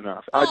thank you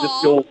enough. I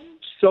just feel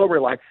so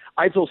relaxed.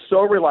 I feel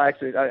so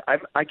relaxed.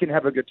 I can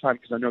have a good time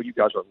because I know you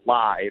guys are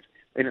live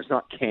and it's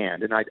not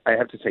canned. And I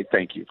have to say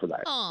thank you for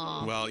that.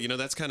 Well,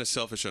 that's kind of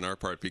selfish on our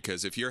part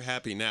because if you're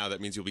happy now,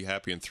 that means you'll be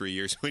happy in 3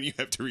 years when you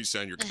have to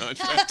re-sign your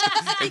contract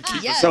and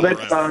keep us So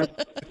around.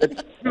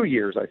 that's 2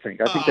 years, I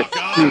think. I think that's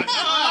God. 2 years.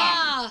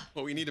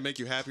 Well, we need to make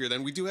you happier.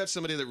 Then we do have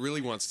somebody that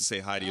really wants to say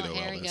hi to you, though,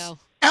 Elvis.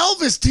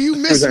 Elvis, do you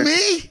miss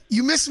me?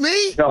 You miss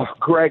me? No,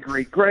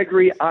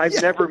 Gregory, I've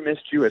never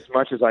missed you as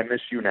much as I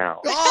miss you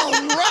now. All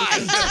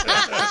right.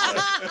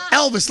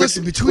 Elvis,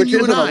 listen, between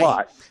you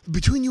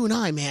and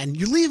I, man,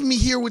 you're leaving me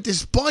here with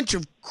this bunch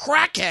of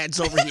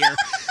crackheads over here.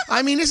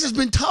 I mean, this has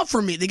been tough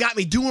for me. They got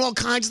me doing all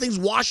kinds of things,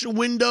 washing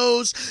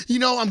windows.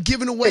 I'm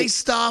giving away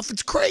stuff.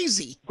 It's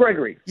crazy.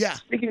 Gregory. Yeah.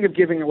 Speaking of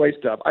giving away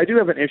stuff, I do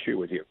have an issue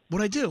with you.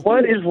 What'd I do?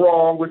 What is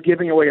wrong with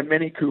giving away a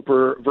Mini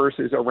Cooper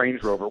versus a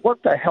Range Rover?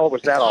 What the hell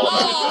was that all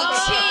about?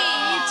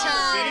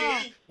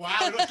 Wow,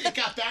 it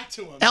got back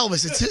to him.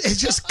 Elvis,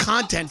 it's just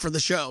content for the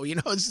show.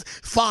 It's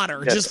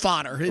fodder, just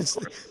fodder. It's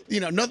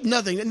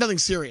nothing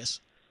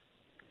serious.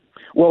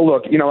 Well,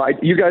 look,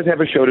 you guys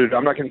have a show to do.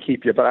 I'm not going to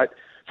keep you, but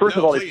first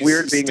of all, it's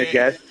weird being a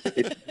guest.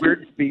 It's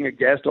weird being a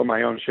guest on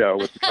my own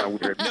show. It's kind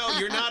of weird. No,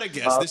 you're not a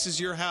guest. This is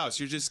your house.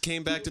 You just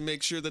came back to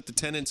make sure that the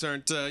tenants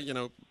aren't,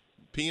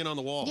 peeing on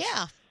the walls.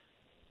 Yeah.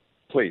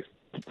 Please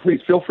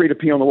feel free to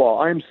pee on the wall.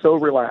 I am so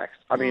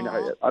relaxed. I mean,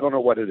 I don't know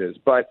what it is,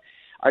 but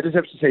I just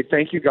have to say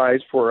thank you guys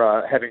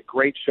for having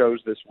great shows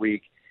this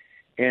week.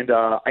 And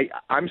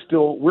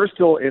we're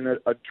still in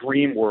a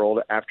dream world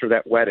after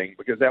that wedding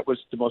because that was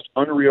the most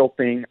unreal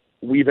thing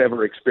we've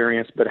ever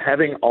experienced. But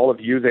having all of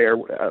you there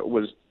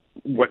was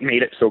what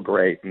made it so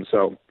great. And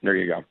so there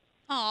you go.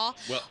 Aw.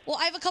 Well,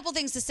 I have a couple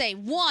things to say.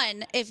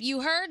 One, if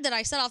you heard that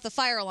I set off the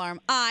fire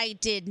alarm, I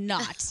did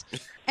not.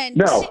 And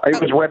No,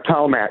 it was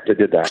Reptile Matt that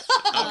did that.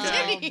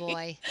 Oh,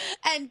 boy.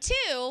 And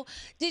two,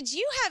 did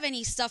you have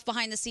any stuff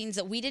behind the scenes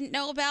that we didn't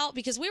know about?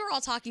 Because we were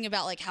all talking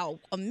about like how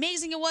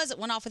amazing it was. It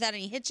went off without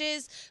any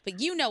hitches.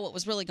 But you know what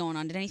was really going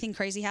on. Did anything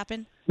crazy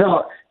happen?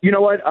 No, you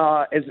know what?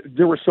 As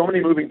there were so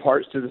many moving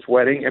parts to this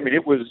wedding. I mean,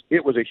 it was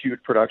a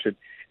huge production.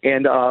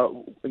 And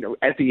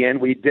at the end,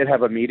 we did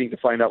have a meeting to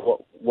find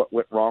out what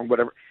went wrong.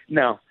 Whatever.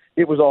 No,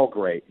 it was all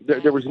great.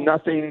 There was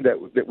nothing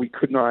that we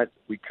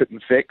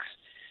couldn't fix,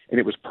 and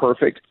it was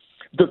perfect.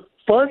 The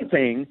fun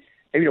thing,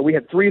 we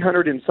had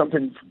 300 and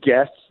something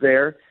guests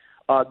there.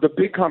 The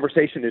big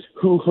conversation is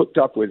who hooked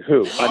up with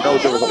who. I know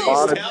there was a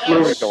lot of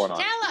screwing going on.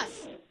 Tell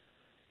us.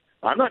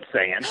 I'm not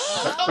saying.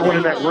 Someone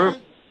in that room.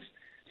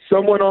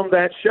 Someone on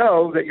that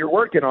show that you're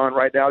working on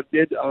right now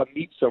did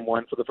meet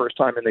someone for the first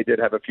time, and they did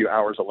have a few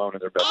hours alone in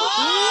their bedroom.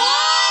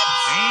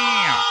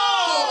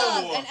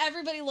 And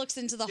everybody looks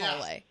into the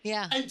hallway.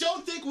 Yeah. And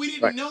don't think we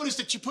didn't notice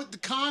that you put the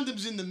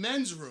condoms in the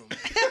men's room.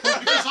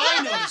 Because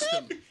I noticed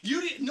them. You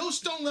didn't. No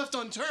stone left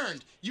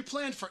unturned. You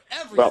planned for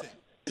everything. Well,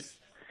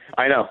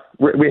 I know.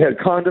 We had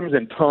condoms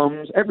and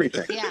Tums,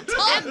 everything. Yeah. And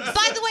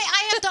by the way,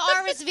 I have to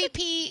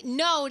RSVP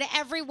no to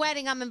every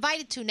wedding I'm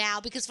invited to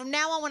now because from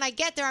now on when I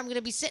get there, I'm going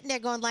to be sitting there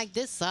going like,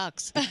 this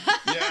sucks. This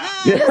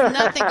is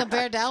nothing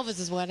compared to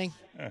Elvis's wedding.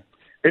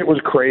 It was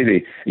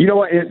crazy. You know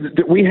what?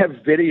 We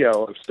have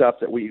video of stuff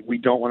that we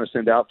don't want to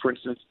send out. For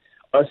instance,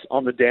 us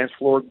on the dance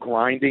floor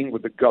grinding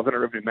with the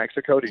governor of New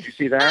Mexico. Did you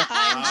see that?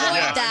 I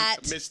enjoyed that.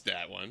 I missed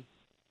that one.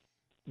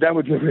 That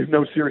was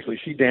no, seriously.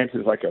 She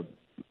dances like a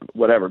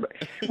whatever. But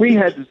we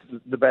had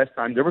the best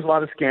time. There was a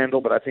lot of scandal,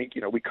 but I think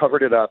we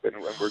covered it up and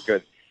we're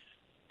good.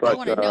 But, I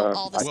want to know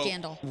all the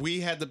scandal. We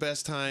had the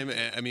best time.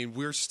 I mean,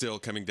 we're still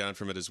coming down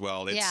from it as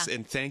well.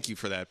 And thank you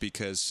for that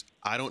because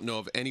I don't know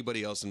of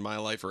anybody else in my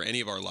life or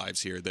any of our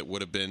lives here that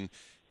would have been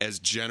as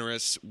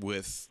generous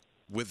with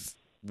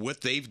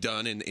what they've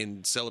done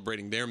in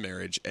celebrating their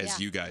marriage as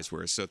you guys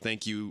were. So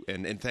thank you,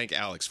 and thank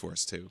Alex for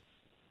us, too.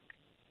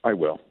 I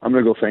will. I'm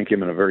going to go thank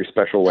him in a very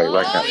special way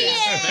right now.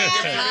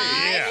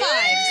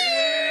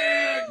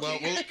 Well,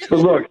 but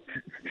look,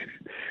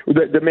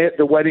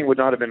 the wedding would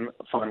not have been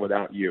fun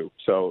without you.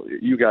 So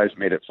you guys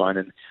made it fun,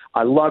 and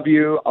I love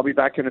you. I'll be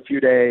back in a few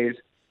days,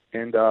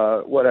 and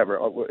whatever.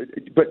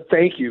 But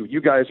thank you.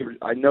 You guys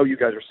I know you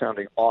guys are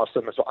sounding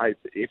awesome. So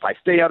if I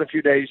stay out a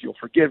few days, you'll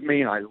forgive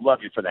me, and I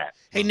love you for that.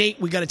 Hey, Nate,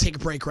 we got to take a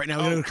break right now.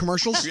 We got to go to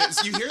commercials.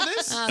 You hear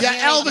this?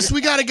 Yeah, Elvis,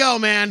 we got to go,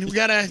 man. We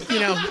got to,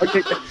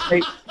 Okay,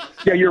 hey,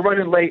 yeah, you're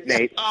running late,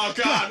 Nate. Oh,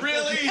 God,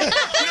 really?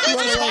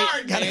 It's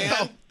hard,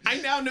 man. I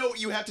now know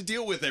what you have to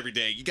deal with every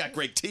day. You got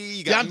Greg T.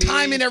 You got I'm me.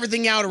 timing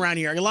everything out around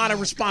here. A lot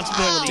of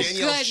responsibilities.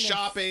 Danielle's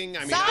shopping.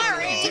 I mean,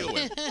 Sorry. I don't know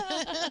what to deal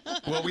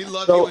with. Well, we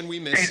love you and we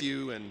miss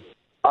you. And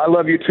I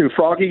love you too.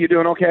 Froggy, you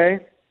doing okay?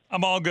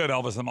 I'm all good,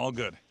 Elvis. I'm all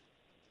good.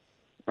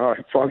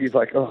 Froggy's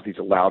like, oh, these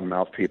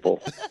loudmouth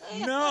people.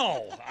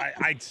 No,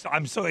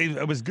 I'm so.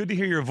 It was good to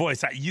hear your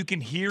voice. You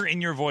can hear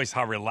in your voice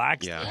how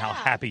relaxed and how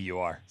happy you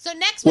are. So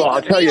next week Well,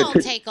 I'll when tell we you,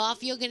 don't take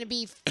off, you're going to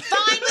be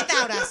fine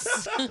without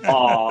us.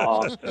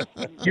 Aw.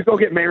 You go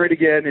get married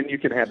again, and you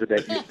can have the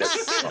day.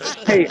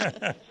 Hey,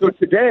 so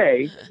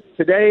today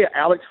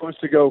Alex wants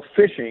to go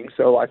fishing,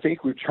 so I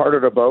think we've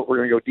chartered a boat. We're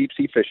going to go deep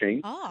sea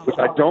fishing, which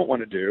I don't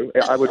want to do.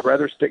 I would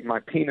rather stick my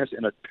penis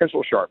in a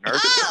pencil sharpener.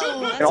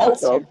 And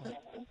also,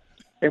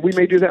 and we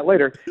may do that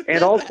later.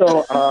 And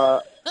also,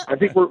 I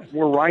think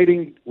we're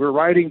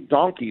riding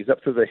donkeys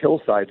up to the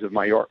hillsides of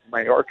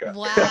Mallorca.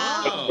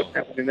 Wow. What's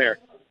happening there?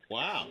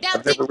 Wow. Now,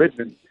 I've never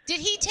ridden. Did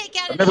he take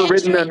out I've any never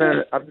extra? ridden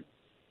in a.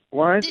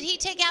 What? Did he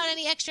take out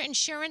any extra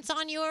insurance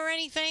on you or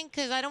anything?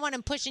 Because I don't want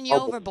him pushing you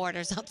overboard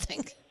or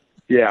something.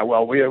 Yeah,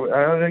 well,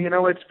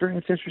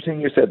 it's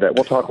interesting you said that.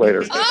 We'll talk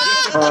later.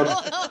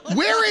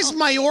 Where is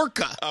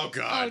Mallorca? Oh,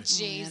 God. Oh,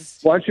 jeez.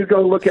 Why don't you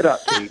go look it up,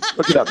 Pete?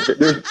 Look it up.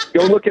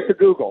 Go look at the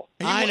Google.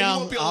 I know. He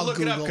won't be able to look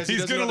it up because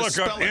He's going to look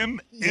up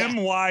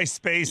M-Y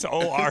space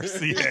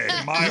O-R-C-A.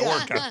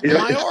 Mallorca.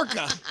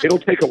 Mallorca. It'll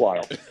take a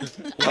while.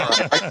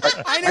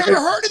 I never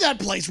heard of that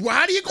place. Well,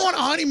 how do you go on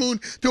a honeymoon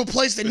to a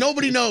place that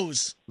nobody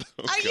knows?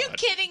 Are you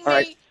kidding me? All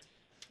right.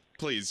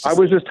 Please. I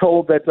was just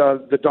told that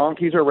the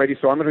donkeys are ready,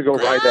 so I'm going to go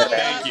ride that.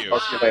 Thank you.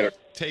 Talk to you later.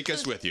 Take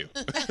us with you.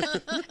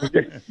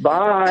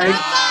 Bye. Bye.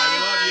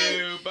 Love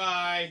you.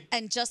 Bye.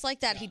 And just like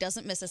that, he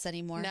doesn't miss us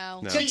anymore.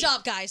 No. Good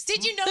job, guys.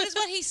 Did you notice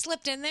what he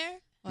slipped in there?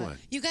 What?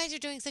 You guys are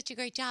doing such a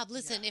great job.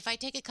 Listen, if I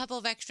take a couple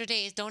of extra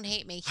days, don't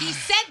hate me. He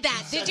said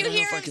that. Did you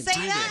hear him say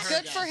that?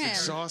 Good for him.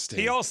 Exhausting.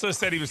 He also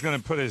said he was going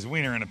to put his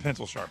wiener in a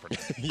pencil sharpener.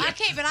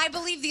 Okay, but I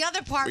believe the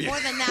other part more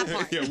than that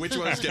part. Yeah, which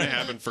one's going to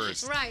happen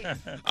first? Right.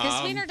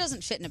 His wiener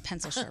doesn't fit in a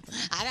pencil sharpener.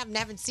 I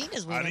haven't seen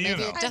his How wiener. do you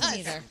Maybe know? it I does. haven't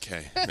either.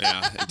 Okay.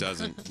 Yeah, it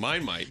doesn't.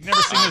 Mine might. You've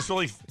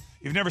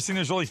never seen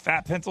those really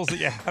fat pencils that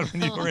you had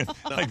when you were in?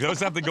 Like, those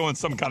have to go in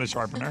some kind of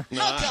sharpener.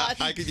 No,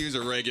 I could use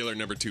a regular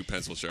number 2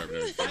 pencil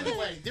sharpener. By the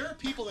way, there are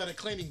people that are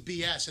claiming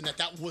BS and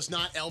that was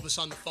not Elvis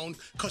on the phone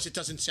because it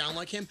doesn't sound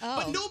like him. Oh.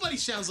 But nobody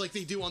sounds like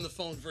they do on the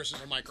phone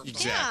versus a microphone.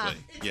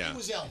 Exactly. Yeah. It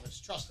was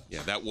Elvis. Trust us.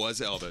 Yeah, that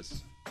was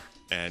Elvis.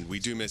 And we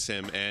do miss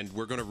him, and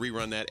we're going to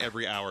rerun that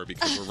every hour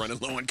because we're running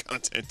low on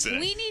content today.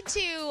 We need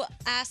to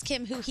ask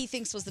him who he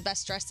thinks was the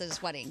best dressed at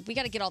his wedding. We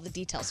got to get all the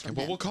details from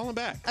Well, him. we'll call him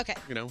back. Okay.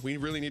 We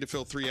really need to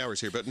fill 3 hours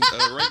here. But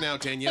right now,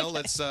 Danielle,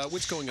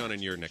 what's going on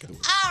in your neck of the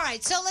woods? All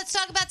right, so let's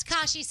talk about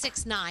Tekashi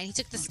 6ix9ine. He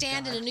took the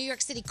stand in a New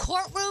York City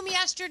courtroom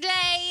yesterday.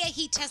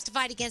 He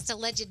testified against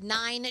alleged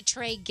 9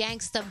 Trey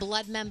Gangsta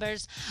Blood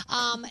members.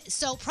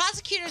 So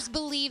prosecutors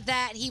believe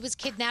that he was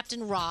kidnapped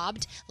and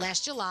robbed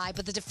last July,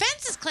 but the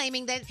defense is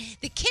claiming that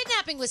the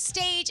kidnapping was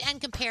staged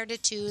and compared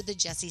it to the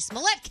Jussie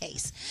Smollett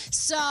case.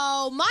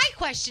 So my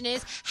question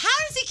is, how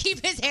does he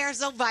keep his hair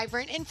so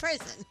vibrant in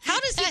prison? How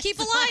does he keep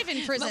alive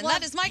in prison? Well,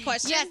 That is my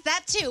question. Yes,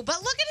 that too.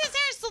 But look at his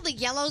hair. Still the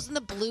yellows and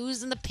the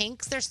blues and the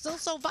pinks. They're still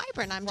so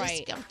vibrant. I'm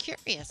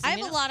curious. I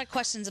have a lot of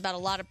questions about a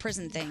lot of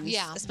prison things.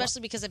 Yeah.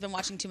 Especially because I've been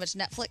watching too much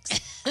Netflix.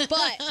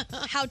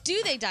 But how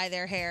do they dye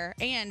their hair?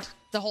 And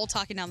the whole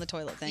talking down the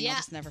toilet thing. Yeah. I'll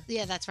just never.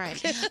 Yeah, that's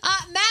right.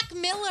 Mac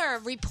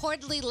Miller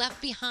reportedly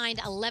left behind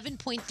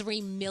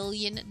 $11.3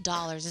 million.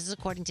 This is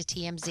according to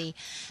TMZ.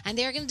 And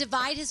they're going to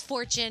divide his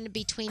fortune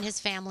between his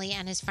family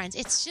and his friends.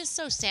 It's just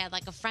so sad.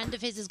 Like, a friend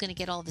of his is going to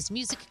get all of his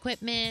music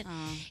equipment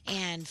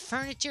and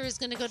furniture is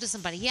going to go to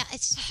somebody. Yeah,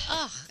 it's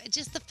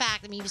just the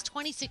fact. I mean, he was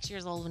 26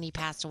 years old when he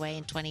passed away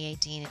in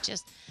 2018. It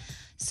just...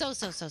 So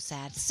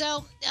sad.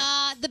 So,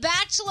 The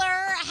Bachelor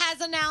has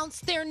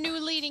announced their new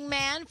leading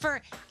man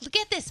for, look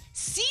at this,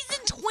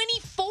 season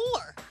 24.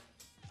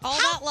 All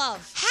that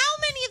love. How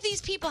many of these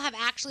people have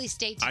actually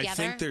stayed together? I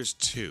think there's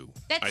 2.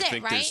 That's I it,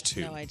 think right? there's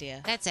 2. No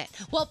idea. That's it.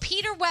 Well,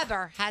 Peter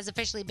Weber has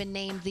officially been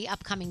named the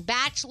upcoming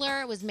Bachelor.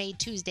 It was made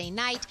Tuesday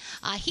night.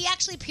 He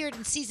actually appeared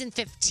in season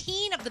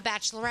 15 of The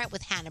Bachelorette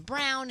with Hannah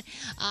Brown.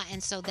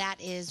 And so that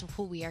is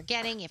who we are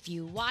getting if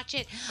you watch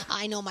it.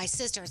 I know my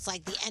sister, it's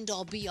like the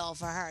end-all be-all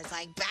for her. It's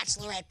like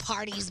Bachelorette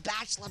parties,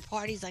 Bachelor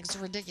parties. Like, it's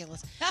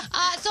ridiculous.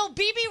 So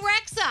BB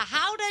Rexa,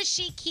 how does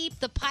she keep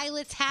the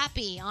pilots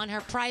happy on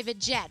her private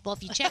jet? Well,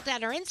 if you check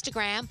out her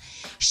Instagram,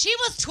 she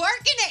was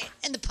twerking it,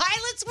 and the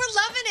pilots were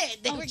loving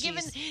it.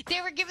 They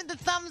were giving the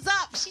thumbs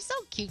up. She's so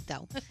cute,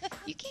 though.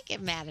 You can't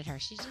get mad at her.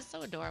 She's just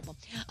so adorable.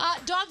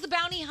 Dog the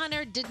Bounty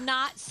Hunter did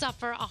not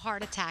suffer a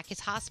heart attack. His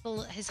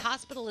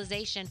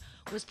hospitalization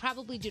was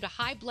probably due to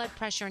high blood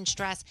pressure and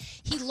stress.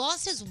 He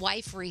lost his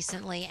wife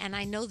recently, and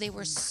I know they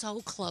were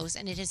so close,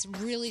 and it has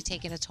really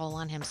taken a toll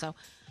on him. So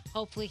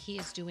hopefully he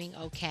is doing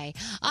okay.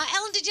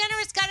 Ellen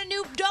DeGeneres got a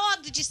new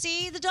dog. Did you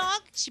see the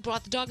dog? She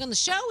brought the dog on the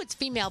show. It's a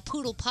female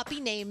poodle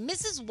puppy named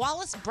Mrs.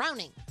 Wallace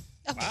Browning.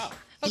 Wow.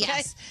 Okay.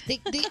 Yes.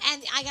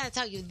 And I got to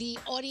tell you, the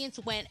audience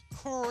went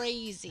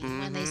crazy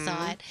when they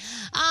saw it.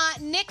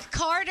 Nick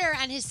Carter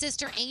and his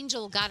sister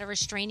Angel got a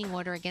restraining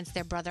order against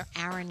their brother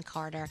Aaron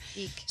Carter.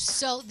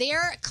 So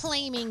they're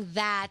claiming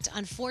that,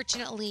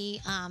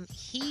 unfortunately,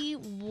 he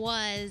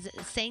was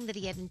saying that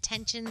he had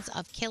intentions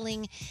of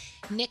killing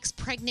Nick's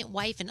pregnant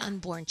wife and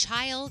unborn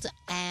child,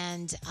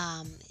 and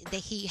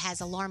that he has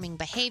alarming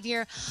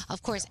behavior.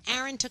 Of course,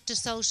 Aaron took to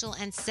social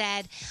and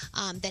said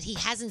that he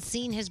hasn't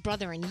seen his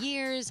brother in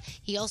years.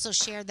 He also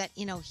shared that,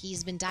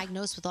 he's been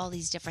diagnosed with all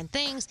these different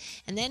things.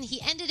 And then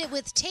he ended it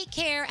with, "Take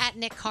care at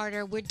Nick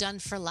Carter. We're done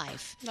for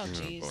life." Oh,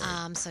 jeez.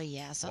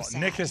 Well, sad.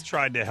 Nick has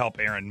tried to help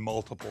Aaron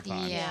multiple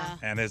times. Yeah.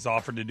 And has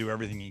offered to do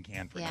everything he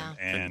can for him.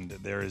 And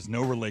there is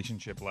no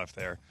relationship left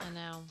there. I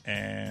know.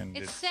 And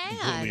It's sad.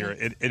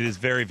 completely- it is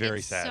very, very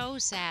It's sad. so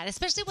sad,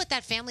 especially what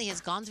that family has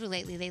gone through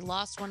lately. They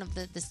lost one of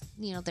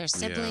their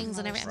siblings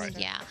and everything. Right.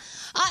 Yeah.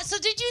 So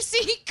did you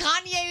see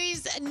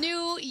Kanye's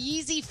new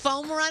Yeezy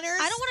foam runners?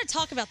 I don't want to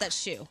talk about that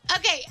shoe.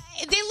 Okay,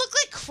 they look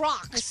like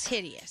Crocs. It's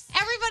hideous.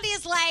 Everybody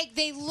is like,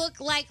 they look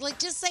like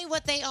just say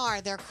what they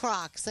are. They're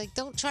Crocs. Like,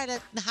 don't try to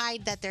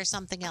hide that they're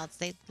something else.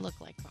 They look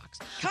like Crocs.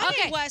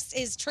 Kanye West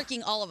is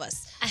tricking all of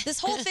us. This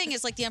whole thing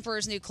is like the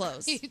Emperor's New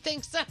Clothes. You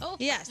think so?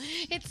 Yes.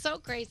 It's so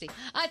crazy.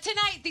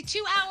 Tonight, the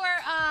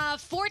 2-hour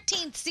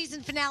 14th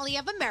season finale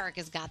of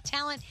America's Got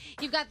Talent.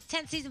 You've got the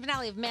 10th season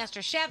finale of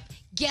Master Chef.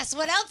 Guess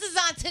what else is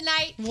on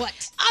tonight?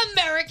 What?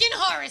 American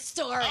Horror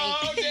Story.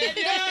 Oh, the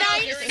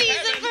Danielle, you're 9th in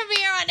season heaven.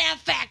 premiere on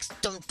FX.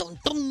 Dun, dun,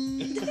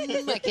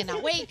 dun. I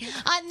cannot wait.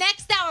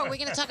 Next hour, we're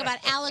going to talk about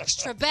Alex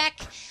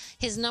Trebek.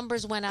 His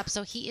numbers went up,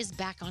 so he is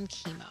back on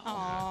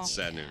chemo.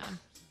 Sad news.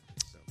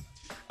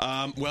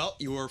 Well,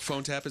 your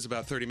phone tap is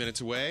about 30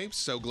 minutes away.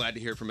 So glad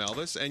to hear from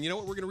Elvis. And you know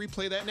what? We're going to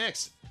replay that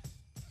next.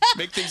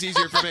 Make things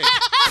easier for me.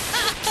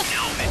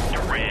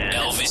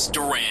 Elvis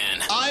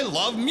Duran. I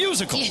love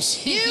musicals.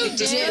 You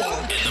do. In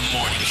the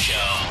morning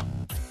show.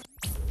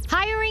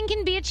 Hiring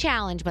can be a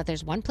challenge, but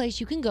there's one place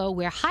you can go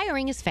where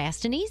hiring is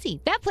fast and easy.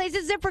 That place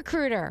is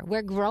ZipRecruiter,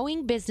 where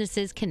growing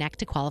businesses connect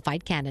to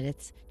qualified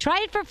candidates.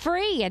 Try it for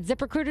free at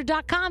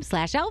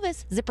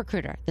ZipRecruiter.com/Elvis.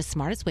 ZipRecruiter, the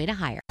smartest way to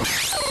hire.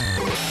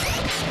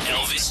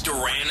 Elvis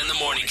Duran in the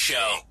morning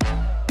show.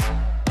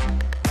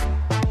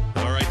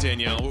 All right,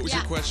 Danielle, what was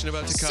your question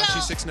about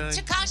Tekashi So,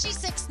 6ix9ine? Tekashi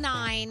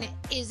 6ix9ine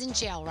is in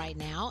jail right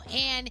now,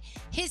 and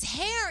his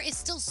hair is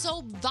still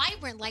so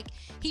vibrant. Like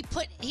he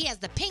has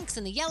the pinks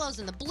and the yellows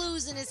and the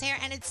blues in his hair,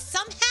 and it's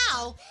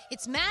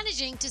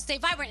managing to stay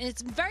vibrant, and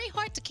it's very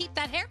hard to keep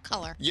that hair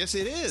color. Yes,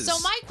 it is. So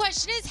my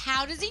question is,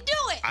 how does he do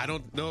it? I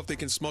don't know if they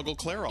can smuggle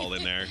Clairol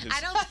in there. I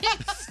don't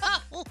think so.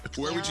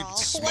 Where would you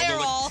smuggle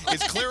Clairol.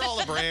 Is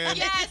Clairol a brand?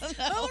 Yes.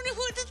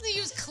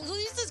 Who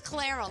uses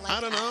Clairol? Like,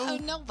 I don't know.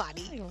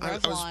 Nobody. I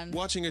was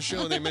watching a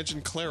show and they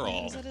mentioned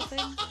Clairol. Is that a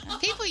thing?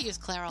 People use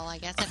Clairol, I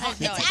guess.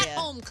 have no It's idea.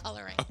 at-home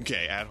coloring.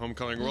 Okay, at-home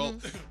coloring. Well,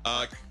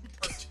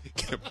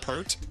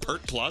 Pert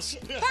Plus.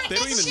 They don't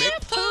That's even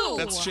shampoo. make.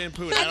 That's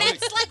shampoo. And I don't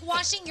that's like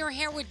washing your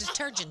hair with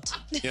detergent.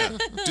 Yeah.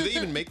 Do they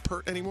even make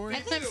Pert anymore? I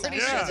think so.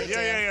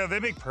 Yeah. They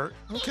make Pert.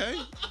 Okay.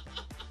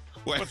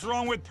 What's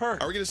wrong with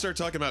Pert? Are we going to start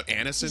talking about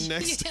Anacin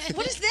next?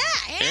 What is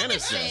that?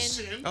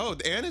 Anacin. Oh,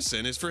 the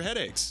Anacin is for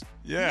headaches.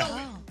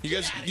 Yeah. You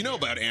guys, you know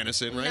about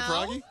Anacin, right, No.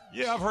 Froggy?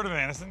 Yeah, I've heard of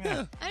Anacin,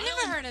 yeah. I've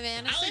never heard of I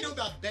only Anacin. know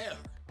about Bear.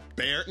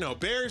 Bear? No,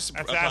 Bear's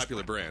That's a aspirin.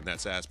 popular brand.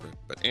 That's aspirin.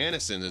 But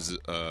Anacin is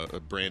a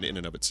brand in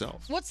and of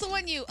itself. What's the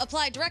one you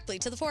apply directly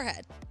to the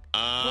forehead?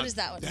 What is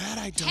that one? That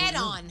I don't Head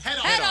know. on. Head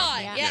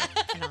on. Yeah.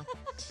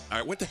 All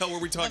right, what the hell were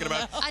we talking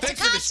about?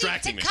 Thanks for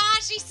distracting me.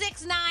 Tekashi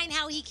 6ix9ine,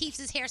 how he keeps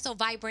his hair so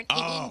vibrant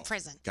in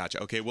prison.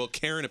 Gotcha. Okay, well,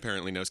 Karen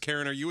apparently knows.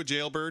 Karen, are you a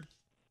jailbird?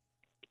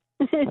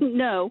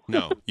 No.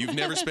 No. You've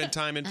never spent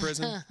time in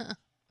prison?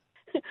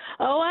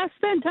 Oh, I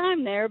spent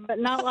time there, but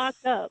not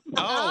locked up.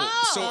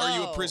 Oh, so are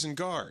you a prison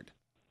guard?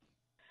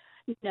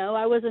 No,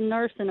 I was a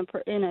nurse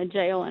in a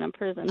jail and a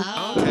prison.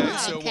 Okay,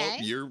 so well,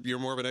 you're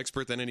more of an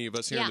expert than any of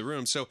us here in the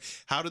room. So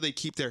how do they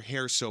keep their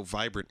hair so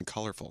vibrant and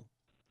colorful?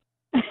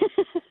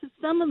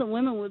 Some of the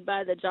women would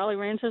buy the Jolly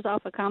Ranchers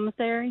off a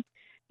commissary,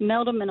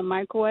 melt them in a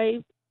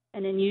microwave,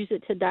 and then use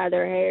it to dye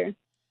their hair.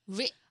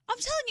 I'm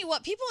telling you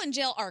what, people in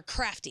jail are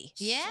crafty.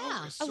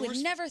 Yeah. I would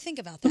never think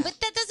about that. But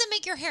that doesn't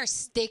make your hair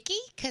sticky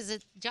because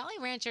Jolly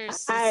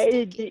Ranchers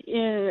is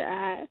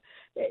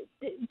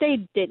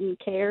they didn't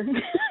care.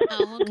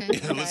 Oh, okay.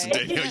 Yeah, listen,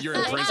 Danielle, you're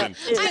in prison.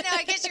 I know.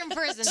 I guess you're in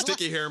prison.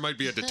 Sticky hair might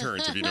be a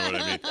deterrent, if you know what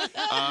I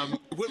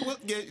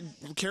mean.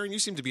 Karen, you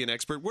seem to be an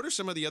expert. What are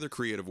some of the other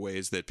creative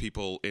ways that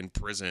people in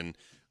prison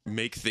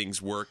make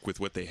things work with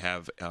what they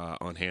have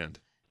on hand?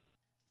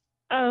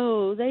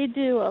 Oh, they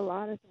do a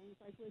lot of things.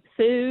 Like with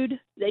food,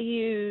 they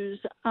use,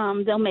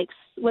 they'll make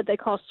what they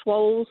call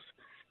swoles.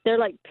 They're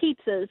like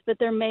pizzas, but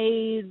they're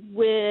made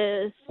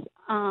with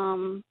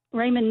ramen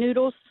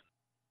noodles.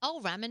 Oh,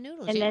 ramen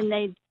noodles. And then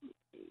they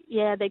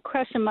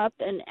crush them up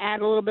and add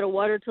a little bit of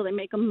water till they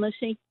make them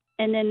mushy.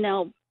 And then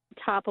they'll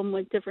top them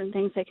with different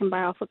things they can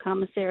buy off a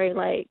commissary,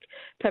 like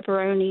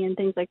pepperoni and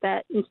things like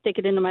that, and stick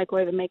it in the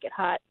microwave and make it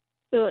hot.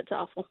 Oh, it's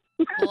awful.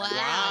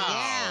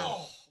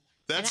 Wow.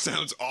 That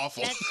sounds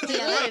awful.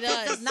 That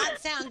does not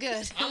sound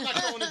good. I'm not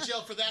going to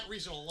jail for that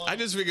reason alone. I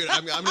just figured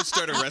I'm going to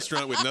start a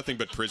restaurant with nothing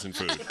but prison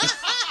food.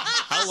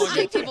 How long?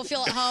 Make people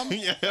feel at home.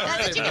 Yeah,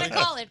 That's what you're going to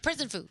call it,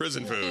 prison food.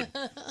 Prison food.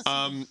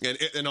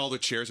 And all the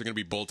chairs are going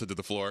to be bolted to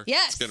the floor.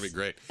 Yes. It's going to be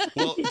great.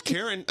 Well,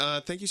 Karen,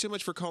 thank you so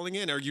much for calling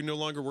in. Are you no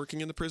longer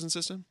working in the prison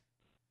system?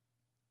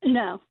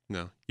 No.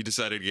 No. You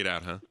decided to get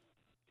out, huh?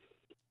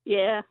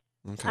 Yeah.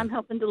 Okay. I'm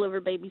helping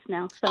deliver babies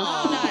now. So.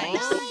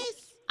 Nice.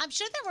 I'm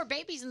sure there were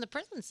babies in the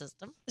prison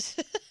system.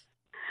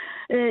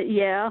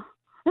 Yeah.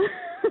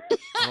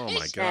 Oh,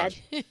 my God.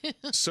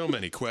 So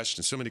many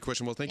questions.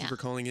 Well, thank you for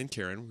calling in,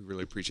 Karen. We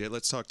really appreciate it.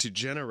 Let's talk to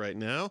Jenna right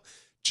now.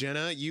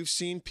 Jenna, you've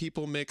seen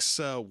people mix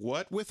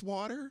what with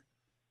water?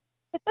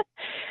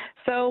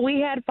 So we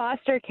had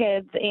foster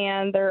kids,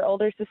 and their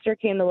older sister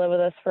came to live with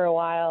us for a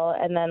while,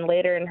 and then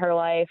later in her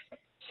life,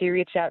 she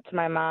reached out to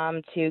my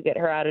mom to get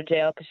her out of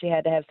jail because she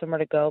had to have somewhere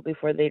to go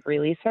before they'd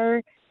release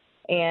her.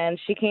 And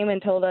she came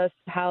and told us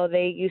how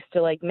they used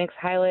to like mix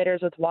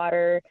highlighters with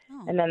water,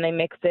 and then they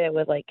mixed it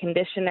with like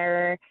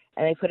conditioner,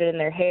 and they put it in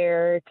their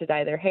hair to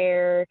dye their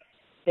hair.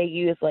 They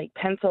use like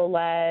pencil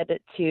lead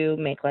to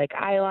make like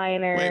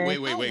eyeliner.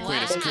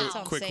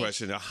 Wait. Quick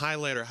question. A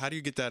highlighter, how do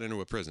you get that into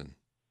a prison?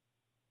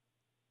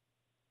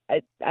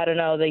 I don't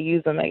know. They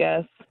use them, I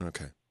guess.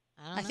 Okay.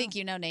 I think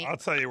you know, Nate. I'll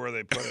tell you where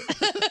they put it.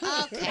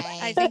 Okay.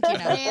 I think you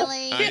know.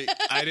 Really?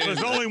 I didn't.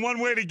 There's only one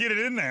way to get it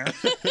in there.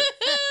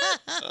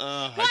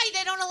 Why?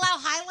 They don't allow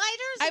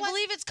highlighters? I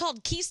believe it's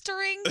called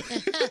keistering.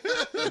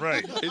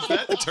 Right. Is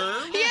that the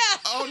term? Yeah.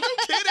 Oh, no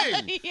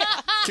kidding. Yeah.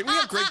 Can we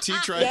have Greg T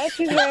try? Yeah,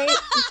 she's right.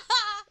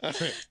 All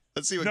right.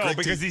 Let's see what No, Greg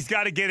because T... he's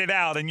got to get it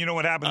out, and you know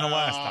what happened the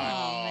last time.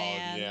 Oh,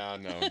 man. Yeah,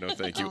 no,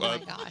 thank you. Oh, my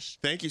gosh.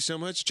 Thank you so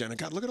much, Jenna.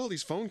 God, look at all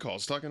these phone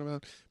calls talking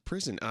about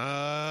prison.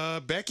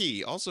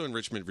 Becky, also in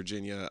Richmond,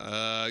 Virginia.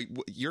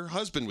 Your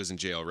husband was in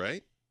jail,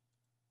 right?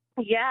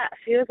 Yeah,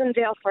 she was in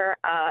jail for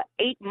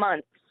 8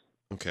 months.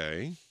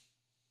 Okay.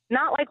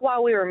 Not like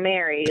while we were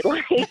married,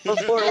 like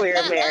before we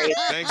were married.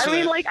 Thanks for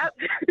that.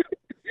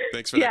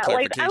 Thanks for that yeah,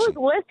 like clarification. I was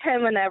with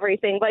him and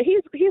everything, but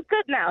he's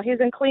good now. He's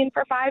been clean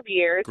for 5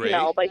 years, Great.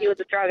 but he was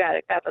a drug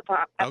addict at the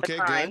time. Okay,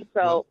 time, good.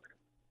 So,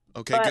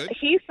 Okay, but good.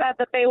 he said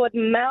that they would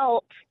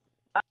melt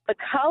the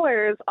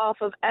colors off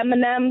of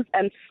M&Ms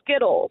and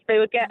Skittles. They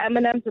would get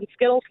M&Ms and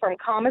Skittles from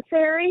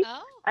commissary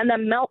and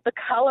then melt the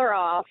color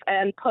off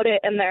and put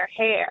it in their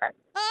hair.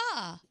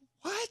 Ah.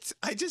 What?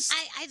 I just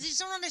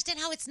don't understand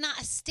how it's not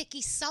a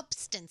sticky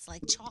substance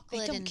like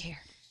chocolate. I don't and care.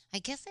 I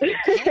guess I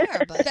don't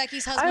care, but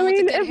Becky's husband I with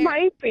mean, the good it hair.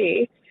 might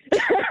be.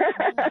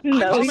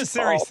 No,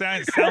 Commissary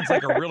sounds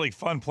like a really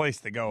fun place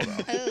to go,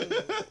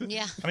 though.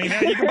 yeah. I mean,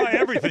 you can buy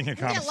everything at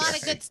You get a commissary. lot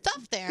of good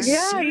stuff there.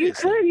 Yeah, you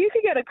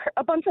could get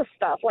a bunch of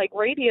stuff like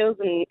radios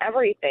and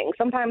everything.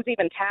 Sometimes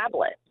even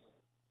tablets.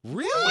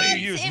 Really?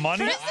 You use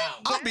money?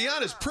 I'll be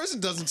honest, prison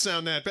doesn't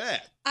sound that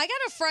bad. I got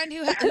a friend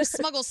who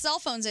smuggles cell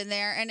phones in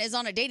there and is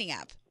on a dating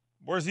app.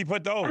 Where's he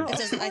put those? It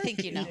says, I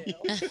think you know. Up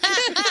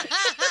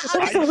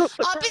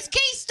his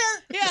keister.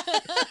 Yeah.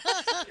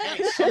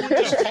 Someone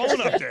just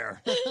phone up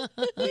there.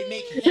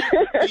 They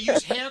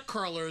use hair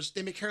curlers.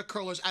 They make hair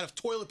curlers out of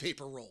toilet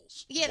paper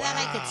rolls. Yeah, that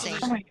I could see.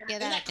 Oh Yeah,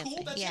 that I could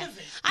see. Yeah.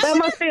 That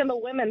must be in the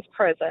women's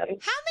prison. How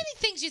many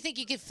things do you think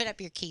you could fit up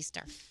your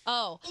keister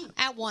Oh.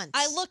 at once?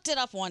 I looked it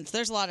up once.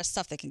 There's a lot of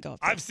stuff that can go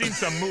up there. I've seen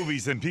some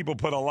movies and people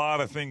put a lot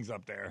of things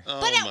up there.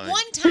 Oh, But at my.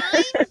 one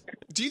time,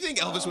 Do you think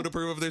Elvis would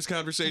approve of this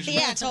conversation?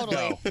 Yeah, totally.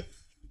 No.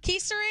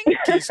 Keystering?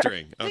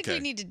 Keystering. I think Okay. we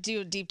need to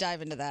do a deep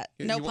dive into that.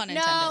 Yeah, No you pun want-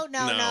 intended.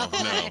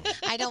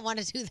 No. I don't want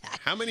to do that.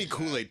 How many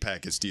Kool-Aid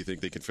packets do you think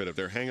they can fit up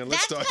there? Hang on,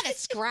 let's That's talk. got a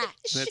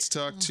scratch. Let's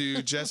talk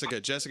to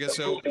Jessica. Jessica,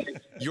 so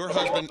your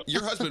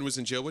husband was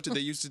in jail. What did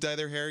they use to dye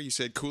their hair? You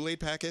said Kool-Aid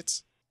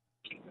packets?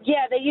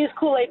 Yeah, they use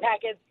Kool-Aid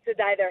packets to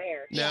dye their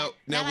hair. Now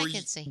that I were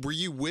can see. were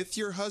you with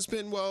your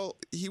husband while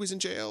he was in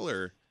jail,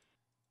 or?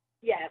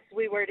 Yes,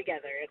 we were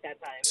together at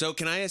that time. So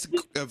can I ask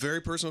a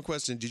very personal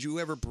question? Did you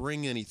ever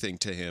bring anything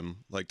to him?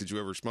 Like, did you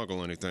ever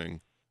smuggle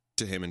anything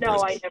to him in No,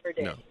 prison? I never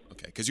did. No.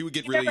 Okay, because you would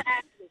get He really. never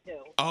asked me to.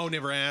 Oh,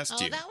 never asked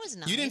Oh, you. that was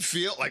You didn't nice.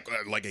 feel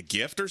like a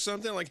gift or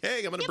something? Like,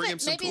 hey, I'm going to bring him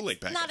some maybe Kool-Aid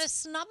it's packets. not a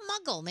snub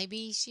muggle.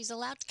 Maybe she's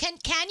allowed to.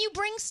 Can you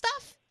bring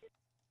stuff?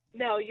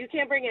 No, you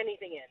can't bring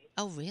anything in.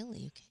 Oh, really?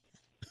 You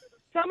can.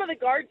 Some of the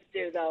guards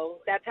do, though.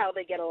 That's how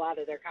they get a lot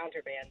of their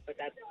contraband, but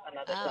that's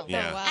another Oh, subject.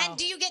 Yeah. wow. And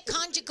do you get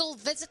conjugal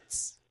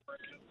visits?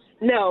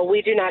 No,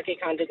 we do not get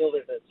conjugal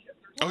visits.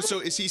 Oh, so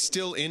is he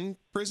still in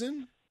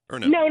prison or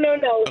no?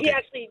 No. Okay.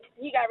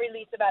 He got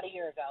released about a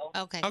year ago.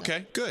 Okay.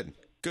 Good. Okay,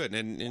 good.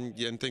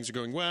 And things are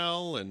going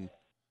well and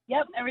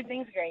Yep,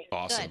 everything's great.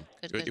 awesome.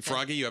 Good.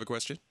 Froggy, you have a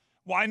question?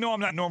 Well, I know I'm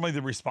not normally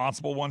the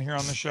responsible one here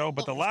on the show,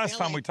 but the last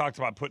time we talked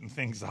about putting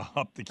things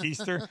up the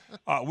keister,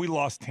 we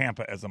lost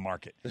Tampa as a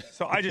market.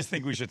 So I just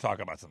think we should talk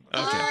about something.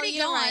 Okay. Already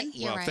You're gone. right.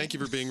 You're Well, right. thank you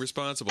for being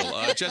responsible.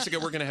 Jessica,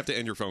 we're going to have to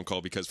end your phone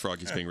call because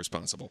Froggy's being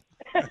responsible.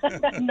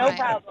 No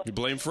problem. You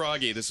blame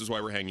Froggy. This is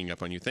why we're hanging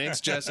up on you.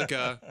 Thanks,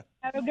 Jessica.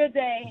 Have a good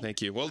day.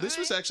 Thank you. Well, this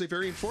was actually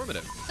very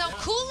informative. So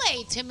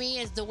Kool-Aid to me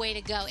is the way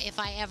to go if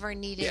I ever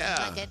needed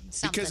like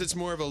something. Because it's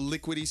more of a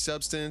liquidy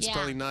substance, Yeah.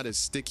 probably not as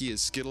sticky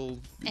as Skittle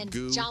and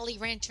goo. Jolly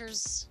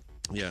Ranchers.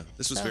 Yeah,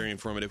 this was So, very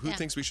informative. Who yeah.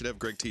 thinks we should have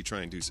Greg T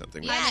try and do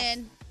something? I'm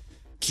in.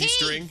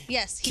 Keystring?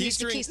 Yes, he needs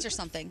to keister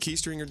something.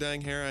 Keystring or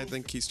dyeing hair? I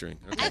think keystring.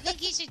 Okay. I think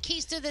he should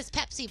keister this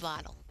Pepsi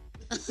bottle.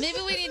 Maybe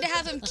we need to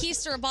have him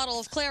keister a bottle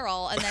of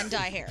Clairol and then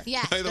dye hair.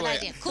 Yeah, By the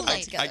way,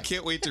 Kool-Aid. I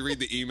can't wait to read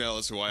the email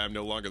as to why I'm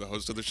no longer the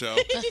host of the show.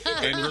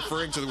 And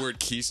referring to the word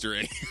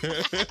keystering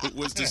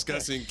was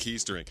discussing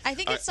keystering. I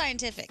think it's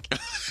scientific.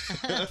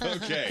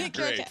 Okay,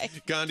 great. Okay.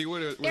 Gandhi,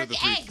 what are They're the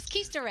three? eggs,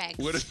 keister eggs.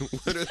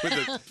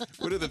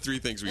 What are the three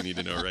things we need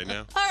to know right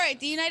now? All right,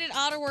 the United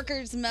Auto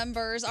Workers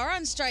members are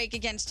on strike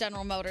against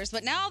General Motors,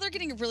 but now they're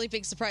getting a really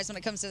big surprise when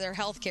it comes to their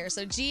health care.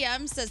 So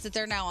GM says that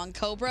they're now on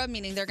COBRA,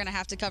 meaning they're going to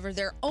have to cover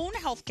their own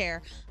health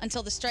care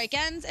until the strike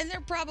ends, and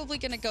they're probably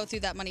going to go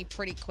through that money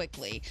pretty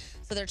quickly.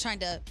 So they're trying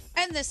to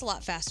end this a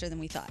lot faster than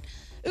we thought.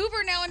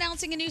 Uber now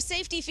announcing a new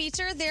safety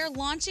feature. They're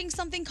launching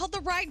something called the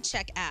Ride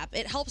Check app.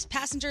 It helps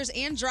passengers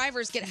and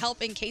drivers get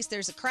help in case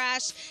there's a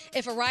crash.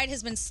 If a ride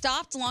has been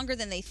stopped longer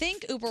than they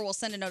think, Uber will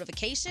send a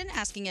notification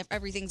asking if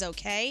everything's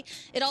okay.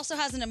 It also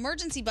has an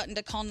emergency button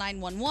to call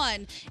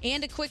 911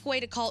 and a quick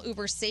way to call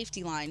Uber's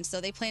safety line. So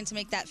they plan to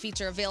make that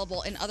feature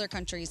available in other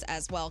countries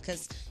as well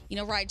because,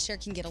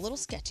 rideshare can get a little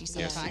sketchy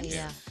sometimes.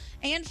 Yeah.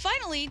 And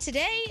finally,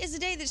 today is a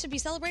day that should be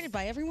celebrated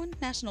by everyone,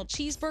 National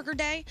Cheeseburger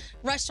Day.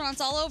 Restaurants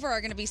all over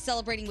are going to be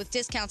celebrating with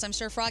discounts. I'm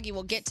sure Froggy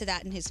will get to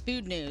that in his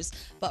food news.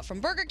 But from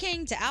Burger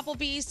King to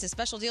Applebee's to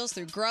special deals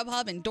through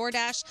Grubhub and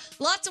DoorDash,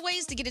 lots of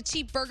ways to get a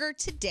cheap burger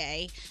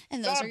today.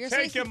 And those Stop are your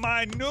taking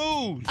my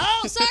news.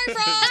 Oh, sorry,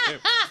 Frog.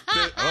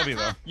 I love you,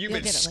 though. You've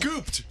been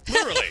scooped,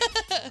 literally.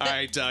 All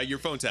right, your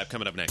phone tap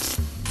coming up next.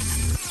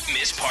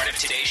 Miss part of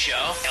today's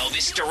show?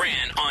 Elvis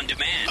Duran on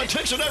demand.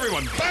 Attention,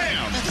 everyone!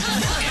 Bam!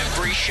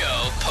 Every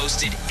show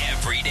posted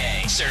every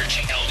day. Search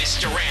Elvis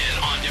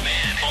Duran on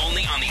demand.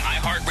 Only on the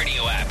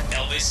iHeartRadio app.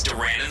 Elvis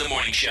Duran in the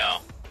Morning Show.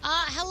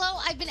 Hello,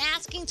 I've been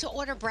asking to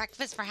order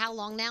breakfast for how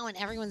long now, and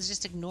everyone's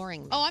just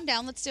ignoring me. Oh, I'm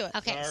down. Let's do it.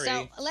 Okay, Sorry.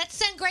 so let's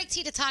send Greg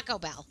T to Taco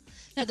Bell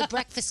for the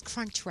breakfast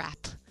crunch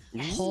wrap.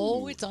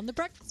 Oh, it's on the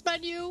breakfast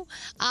menu.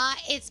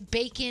 It's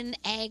bacon,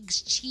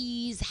 eggs,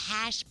 cheese,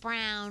 hash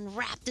brown,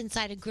 wrapped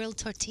inside a grilled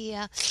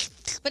tortilla.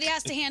 But he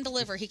has to hand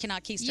deliver. He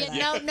cannot keister that.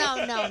 No.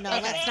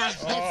 Let's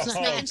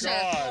not. Making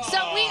sure.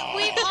 So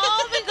we've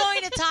all been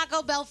going to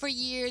Taco Bell for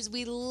years.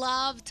 We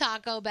love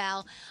Taco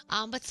Bell.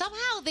 But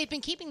somehow they've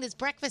been keeping this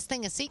breakfast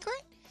thing a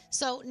secret.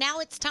 So now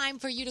it's time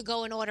for you to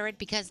go and order it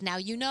because now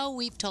you know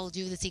we've told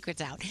you the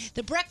secret's out.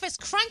 The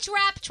breakfast crunch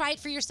wrap. Try it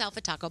for yourself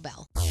at Taco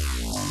Bell.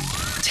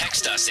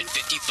 Text us at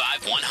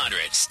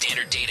 55100.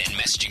 Standard data and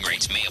messaging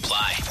rates may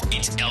apply.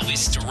 It's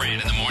Elvis Duran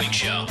in the Morning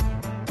Show.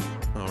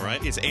 All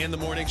right, it's And the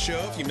Morning Show.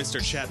 If you missed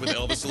our chat with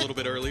Elvis a little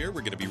bit earlier,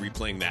 we're going to be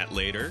replaying that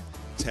later.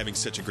 He's having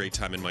such a great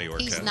time in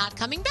Mallorca. He's not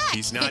coming back.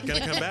 He's not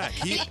going to come back.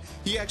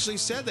 He actually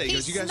said that. He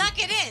goes, you guys snuck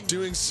are it in.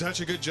 doing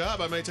such a good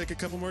job. I might take a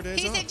couple more days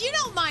He off. said, you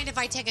don't mind if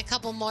I take a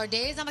couple more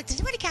days. I'm like, did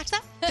anybody catch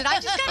that? Did I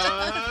just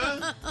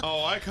catch it?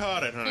 Oh, I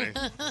caught it,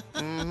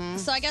 honey.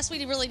 So I guess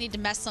we really need to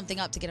mess something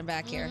up to get him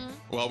back here.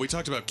 Well, we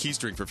talked about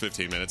keystring for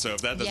 15 minutes, so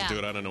if that doesn't Yeah. do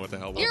it, I don't know what the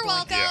hell will. You're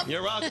welcome. Yeah.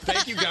 You're welcome.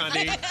 Thank you, Gandhi.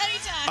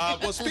 Anytime.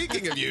 Well,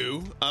 speaking of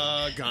you,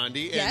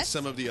 Gandhi, and Yes?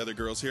 some of the other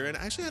girls here, and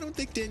actually, I don't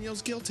think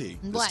Danielle's guilty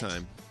What?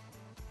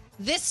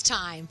 this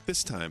time.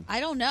 This time.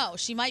 I don't know.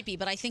 She might be,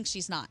 but I think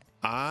she's not.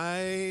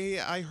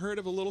 I heard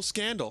of a little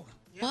scandal.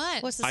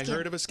 What? What's the I scandal?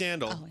 heard of a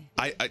scandal.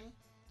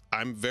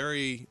 I'm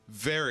very,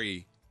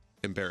 very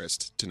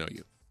embarrassed to know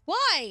you.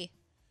 Why?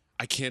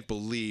 I can't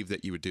believe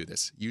that you would do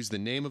this. Use the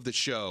name of the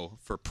show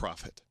for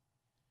profit.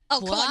 Oh,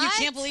 come on. You What?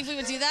 can't believe we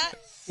would do that?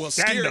 Well,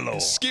 Scandalo.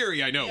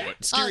 scary, I know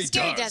what. Scary,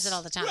 does it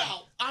all the time.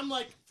 Well, I'm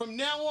like, from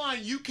now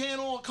on, you can't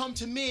all come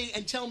to me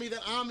and tell me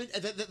that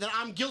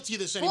I'm guilty of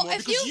this Well, anymore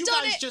if because you've you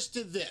done guys it- just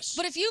did this.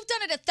 But if you've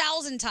done it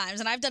 1,000 times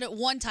and I've done it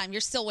one time,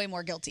 you're still way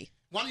more guilty.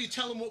 Why don't you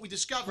tell them what we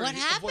discovered? What of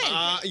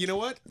happened? You know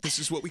what? This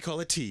is what we call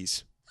a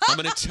tease. I'm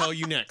going to tell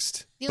you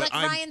next. You but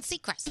like I'm, Ryan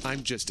Seacrest.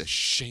 I'm just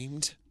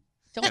ashamed.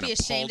 Don't and be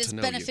ashamed. appalled It's to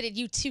know benefited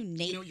you too,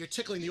 Nate. You know, you're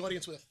tickling the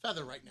audience with a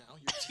feather right now.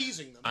 You're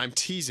teasing them. I'm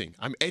teasing.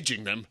 I'm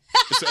edging them.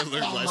 As I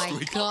learned last my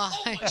week. gosh.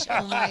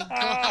 Oh, my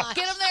gosh.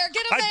 Get him there.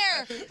 Get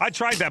him there. I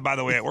tried that, by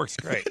the way. It works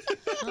great.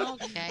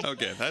 Okay.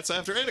 Okay, that's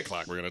after 8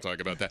 o'clock. We're going to talk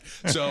about that.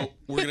 So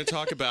we're going to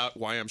talk about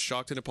why I'm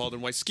shocked and appalled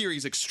and why Scary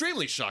is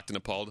extremely shocked and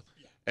appalled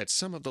at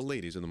some of the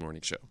ladies in the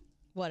morning show.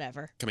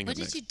 Whatever. Coming What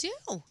up did next. you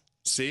do?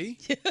 See?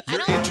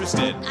 You're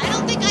interested. I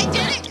don't think I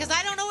did it because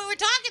I don't know what we're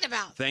talking talking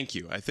about? Thank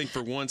you. I think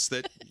for once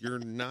that you're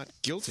not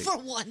guilty. For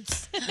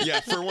once. Yeah,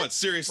 for once.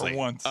 Seriously. For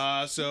once.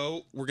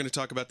 So we're going to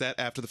talk about that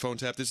after the phone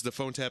tap. This is the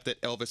phone tap that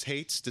Elvis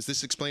hates. Does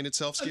this explain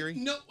itself, Scary?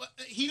 No,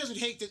 he doesn't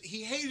hate it.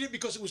 He hated it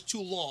because it was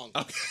too long.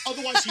 Okay.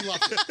 Otherwise, he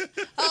loved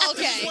it. Oh,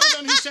 This is okay. one of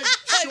them he said,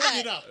 shorten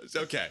it up.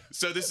 Okay.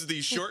 So this is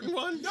the shortened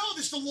one? No,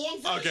 this is the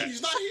long version. Okay.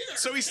 He's not here.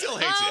 So he still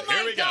hates it.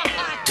 Here we go.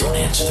 Don't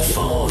answer the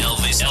phone.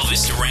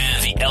 Elvis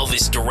Duran, the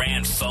Elvis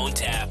Duran phone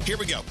tap. Here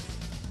we go.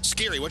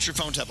 Scary, what's your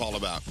phone tap all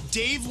about?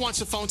 Dave wants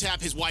to phone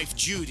tap his wife,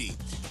 Judy.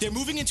 They're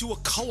moving into a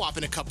co-op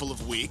in a couple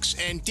of weeks,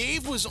 and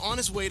Dave was on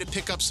his way to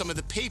pick up some of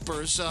the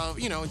papers,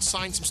 and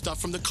sign some stuff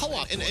from the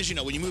co-op. And as you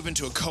know, when you move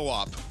into a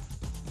co-op,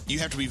 you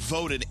have to be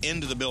voted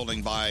into the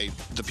building by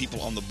the people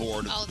on the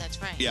board. Oh,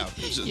 that's right. Yeah.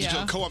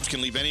 So co-ops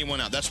can leave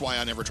anyone out. That's why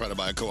I never try to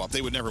buy a co-op.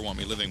 They would never want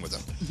me living with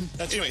them.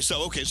 Anyway,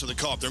 so the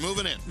co-op, they're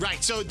moving in.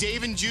 Right, so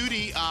Dave and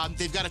Judy,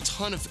 they've got a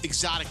ton of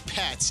exotic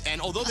pets, and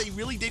although they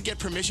really did get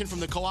permission from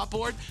the co-op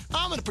board,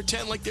 I'm going to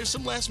pretend like there's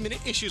some last-minute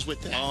issues with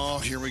that. Oh,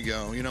 here we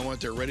go. You know what?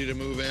 They're ready to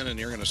move in, and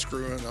you're going to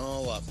screw it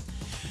all up.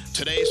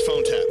 Today's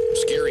phone tap.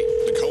 Scary,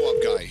 the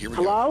co-op guy. Here we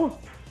go. Hello?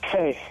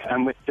 Hey,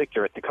 I'm with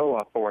Victor at the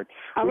co-op board.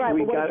 All right,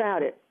 well, what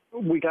about it?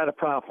 We got a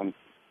problem.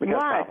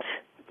 What?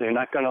 They're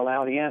not going to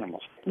allow the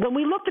animals. When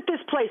we looked at this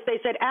place,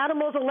 they said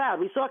animals allowed.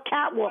 We saw a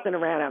cat walking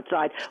around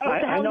outside. What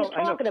the hell are you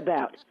talking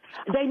about?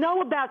 They know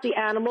about the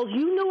animals.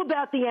 You knew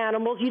about the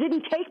animals. You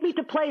didn't take me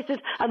to places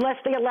unless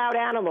they allowed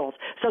animals.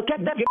 So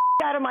get that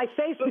out of my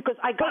face because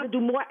I got to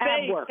do more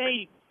ad work.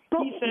 He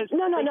says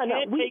no.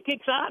 Can't take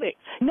exotics.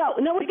 No,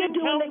 what they're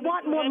doing, they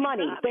want more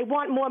money. They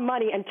want more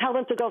money and tell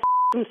them to go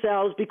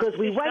themselves because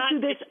we went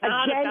through this It's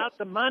not again. about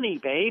the money,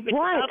 babe. It's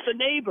What? about the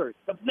neighbors.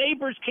 The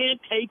neighbors can't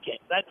take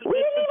it. We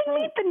didn't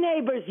even meet the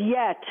neighbors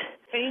yet.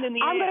 Pain in the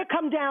I'm ass. going to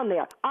come down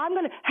there. How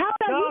about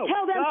you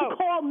tell them to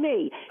call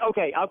me?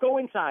 Okay, I'll go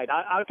inside.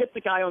 I'll get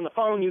the guy on the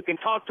phone. You can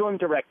talk to him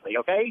directly,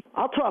 okay?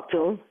 I'll talk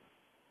to him.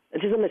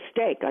 This is a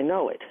mistake. I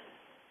know it.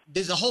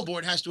 The whole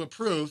board has to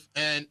approve,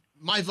 and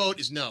my vote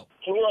is no.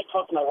 Can you,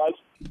 talk to my wife?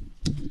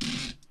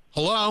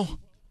 Hello?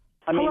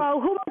 Hello,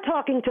 who am I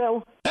talking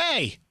to?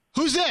 Hey,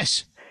 who's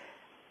this?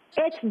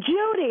 It's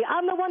Judy.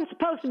 I'm the one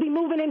supposed to be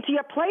moving into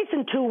your place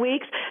in 2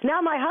 weeks. Now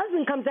my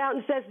husband comes out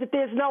and says that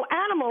there's no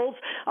animals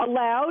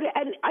allowed,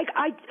 and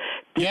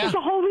this is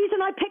the whole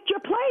reason I picked your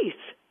place.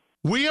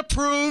 We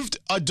approved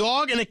a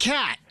dog and a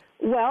cat.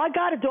 Well, I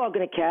got a dog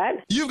and a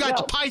cat. You've got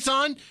a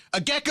python, a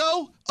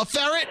gecko, a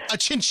ferret, a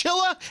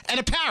chinchilla, and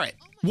a parrot.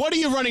 What are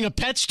you running, a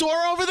pet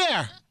store over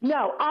there?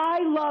 No, I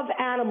love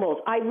animals.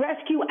 I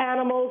rescue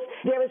animals.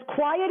 They're as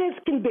quiet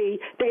as can be.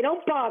 They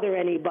don't bother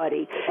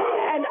anybody.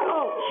 And,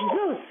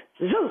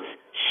 Zeus.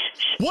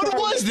 What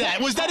was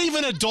that? Was that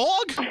even a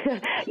dog?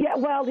 Yeah,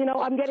 well,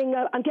 I'm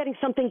getting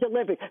something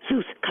delivered.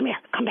 Zeus, come here.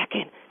 Come back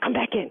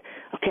in.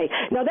 Okay.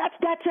 Now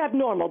that's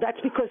abnormal. That's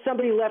because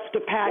somebody left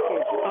a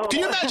package. Oh. Can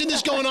you imagine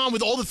this going on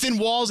with all the thin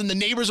walls and the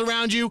neighbors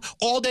around you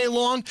all day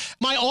long?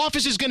 My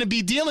office is going to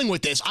be dealing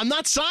with this. I'm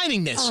not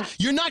signing this.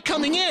 You're not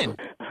coming in.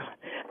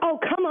 Oh,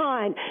 come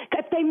on.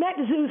 If they met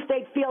Zeus,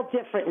 they'd feel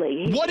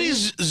differently. What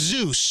is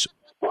Zeus?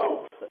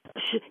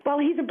 Well,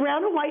 he's a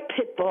brown and white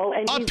pit bull,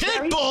 and he's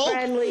very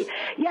friendly.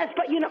 Yes,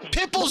 but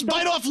pit bulls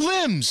bite off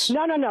limbs.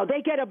 No,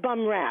 they get a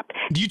bum rap.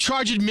 Do you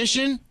charge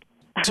admission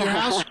to your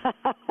house?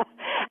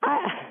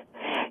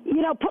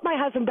 Put my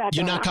husband back.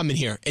 You're not coming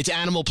here. It's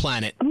Animal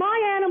Planet.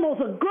 My animals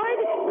are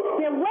good.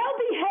 They're well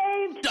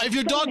behaved. If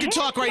your dog could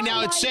talk right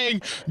now, it's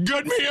saying,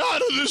 "Get me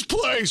out of this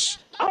place.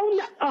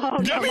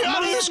 Get me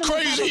out of this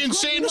crazy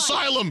insane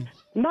asylum."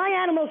 My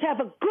animals have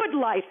a good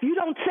life. You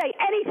don't say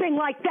anything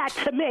like that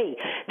to me.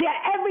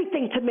 They're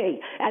everything to me,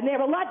 and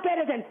they're a lot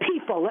better than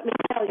people, let me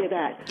tell you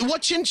that.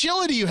 What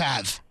chinchilla do you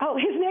have? Oh,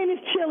 his name is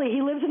Chili.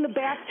 He lives in the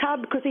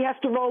bathtub because he has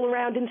to roll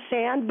around in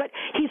sand, but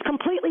he's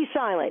completely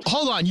silent.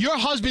 Hold on. Your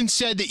husband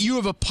said that you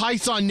have a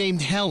python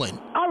named Helen.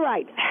 All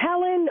right.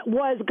 Helen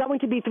was going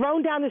to be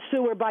thrown down the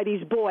sewer by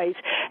these boys,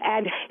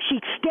 and she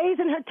stays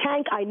in her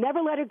tank. I never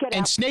let her get out.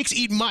 And snakes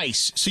eat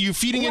mice, so you're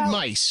feeding it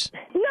mice.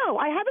 No,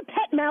 I have a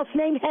pet mouse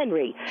named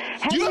Henry.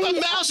 You have a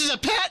mouse as a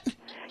pet?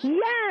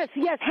 Yes.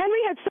 Henry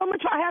had so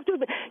much. I have to.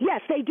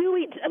 Yes, they do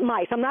eat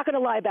mice. I'm not going to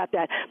lie about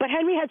that. But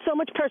Henry had so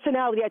much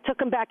personality. I took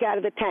him back out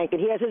of the tank,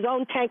 and he has his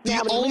own tank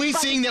now. The only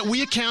thing that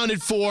we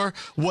accounted for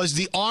was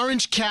the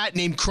orange cat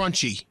named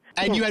Crunchy.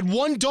 And you had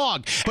one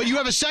dog, but you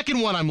have a second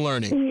one, I'm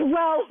learning.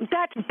 Well,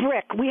 that's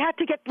Brick. We had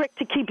to get Brick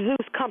to keep Zeus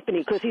company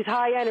because he's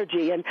high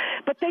energy.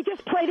 But they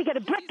just play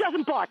together. Brick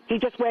doesn't bark. He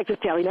just wags his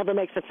tail. He never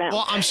makes a sound.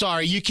 Well, I'm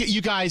sorry.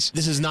 You guys,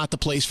 this is not the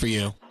place for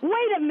you.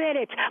 Wait a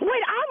minute. I'm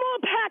all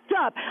packed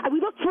up. We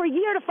looked for a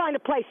year to find a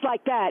place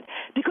like that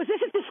because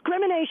this is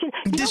discrimination.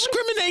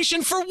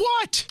 Discrimination for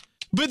what?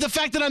 But the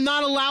fact that I'm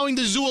not allowing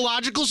the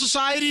Zoological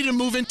Society to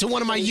move into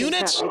one of my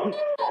units?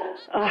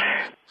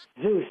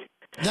 Zeus.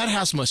 That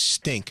house must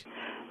stink.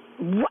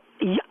 What?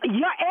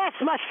 Your ass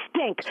must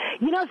stink.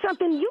 You know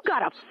something? You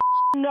got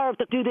a nerve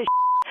to do this.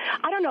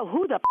 I don't know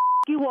who the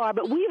you are,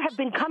 but we have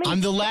been coming.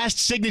 I'm the last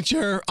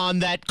signature on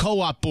that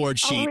co-op board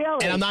sheet,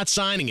 really? and I'm not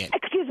signing it.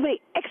 Excuse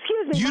me.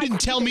 me. You didn't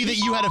tell me that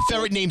you had a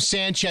ferret named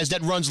Sanchez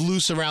that runs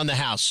loose around the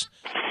house.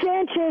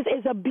 Sanchez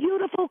is a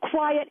beautiful,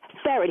 quiet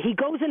ferret. He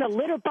goes in a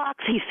litter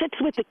box. He sits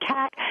with the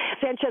cat.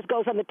 Sanchez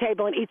goes on the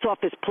table and eats off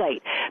his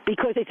plate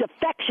because it's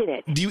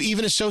affectionate. Do you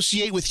even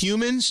associate with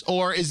humans,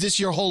 or is this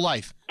your whole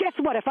life? Guess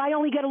what? If I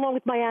only get along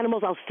with my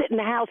animals, I'll sit in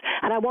the house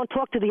and I won't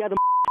talk to the other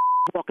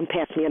walking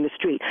past me on the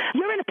street.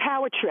 You're in a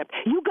power trip.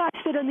 You guys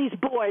sit on these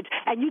boards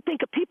and you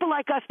think of people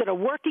like us that are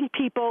working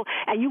people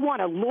and you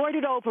want to lord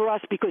it over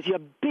us because you're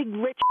big,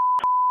 rich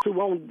who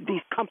own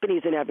these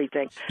companies and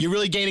everything. You're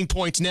really gaining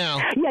points now.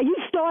 Yeah, you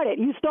start it.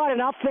 You start it,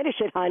 and I'll finish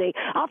it, honey.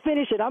 I'll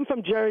finish it. I'm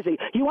from Jersey.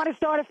 You want to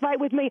start a fight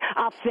with me?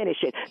 I'll finish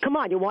it. Come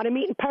on. You want to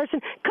meet in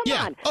person? Come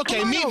on. Okay,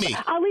 Come on meet over. me.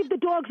 I'll leave the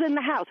dogs in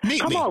the house.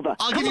 Meet Come me. over.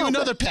 I'll Come give you over.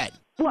 another pet.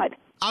 What?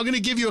 I'm going to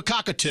give you a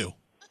cockatoo.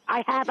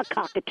 I have a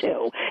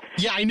cockatoo.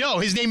 Yeah, I know.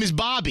 His name is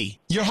Bobby.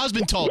 Your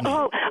husband told me.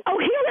 Oh,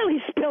 he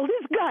really spilled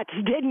his guts,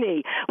 didn't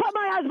he? Put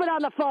my husband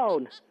on the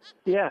phone.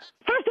 Yeah.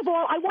 First of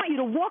all, I want you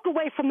to walk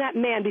away from that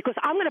man because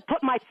I'm going to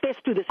put my fist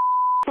through this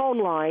phone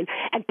line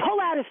and pull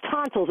out his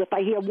tonsils if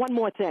I hear one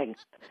more thing.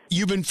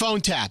 You've been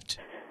phone tapped.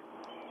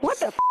 What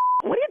the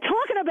What are you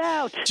talking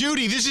about?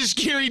 Judy, this is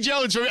Scary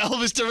Jones from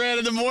Elvis Duran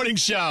in the Morning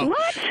Show.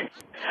 What?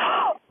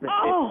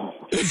 Oh,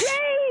 Dave!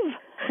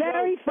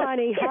 Very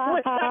funny. Ha,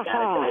 ha,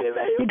 ha.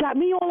 You got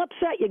me all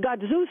upset. You got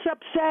Zeus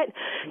upset.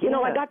 You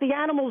know, I got the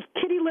animals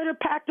kitty litter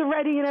packed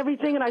already and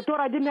everything, and I thought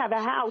I didn't have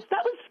a house. That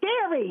was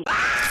scary.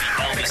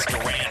 Elvis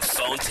Duran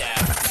phone tap.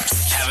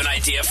 Have an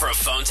idea for a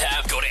phone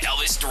tap? Go to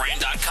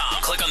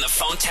ElvisDuran.com. Click on the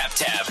phone tap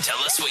tab. Tell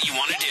us what you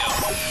want to do.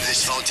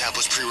 This phone tap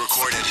was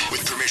pre-recorded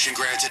with permission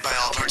granted by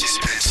all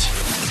participants.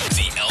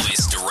 The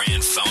Elvis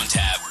Duran phone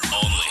tap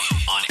only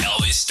on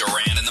Elvis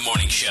Duran in the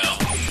Morning Show.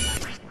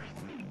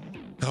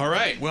 All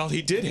right. Well,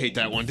 he did hate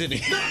that one, didn't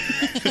he?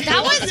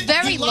 That was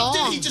very He loved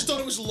long. it. He just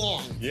thought it was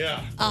long. Yeah.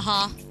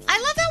 Uh-huh. I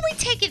love how we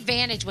take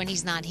advantage when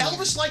he's not here.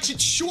 Elvis likes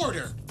it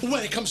shorter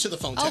when it comes to the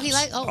phone taps. Oh, he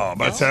like. Oh,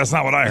 but that's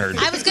not what I heard.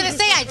 I was gonna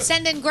say I'd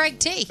send in Greg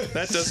T.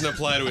 That doesn't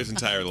apply to his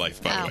entire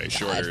life, by the way.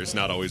 Shorter is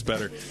not always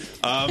better.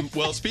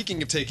 Well,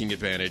 speaking of taking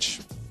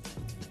advantage,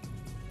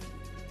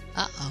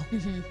 Uh-oh.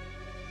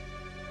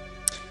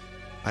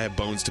 I have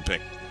bones to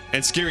pick.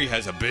 And Scary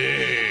has a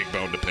big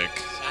bone to pick.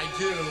 I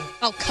do.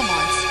 Oh, come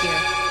on,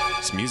 Scary.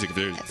 It's music.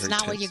 That's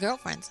not what your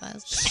girlfriend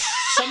says.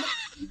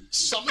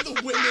 Some of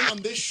the women on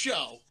this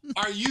show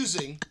are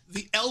using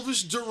the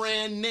Elvis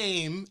Duran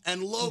name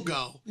and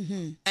logo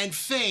and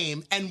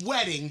fame and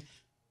wedding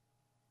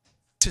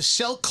to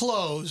sell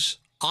clothes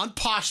on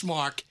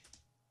Poshmark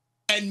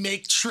and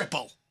make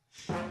triple.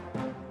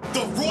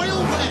 The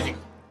royal wedding.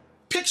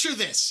 Picture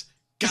this.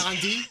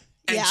 Gandhi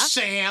and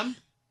Sam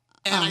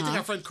and I think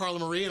our friend Carla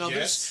Marie and others.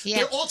 Yes. Yeah.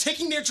 They're all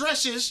taking their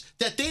dresses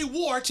that they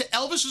wore to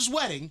Elvis's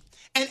wedding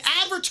and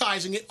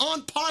advertising it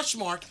on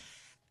Poshmark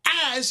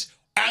as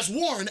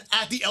worn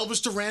at the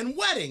Elvis Duran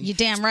wedding. You're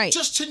damn right.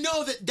 Just to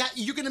know that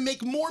you're going to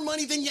make more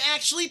money than you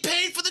actually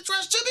paid for the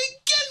dress to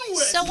begin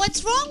with. So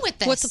what's wrong with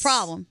this? What's the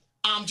problem?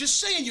 I'm just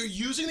saying you're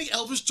using the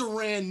Elvis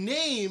Duran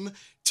name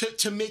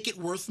to make it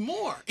worth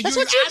more. That's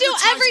You're what you do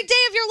advertising- every day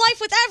of your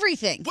life with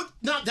everything. What?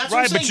 No, that's what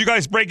I'm Right, saying. but you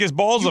guys break his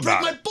balls You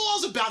about break it. my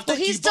balls about Well,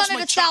 that. he's You bust done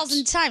my it chops.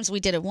 1,000 times.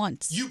 We did it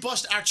once. You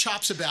bust our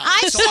chops about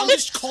I've it. So I'm sold-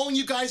 just calling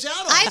you guys out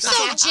on I've it.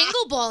 sold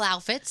Jingle Ball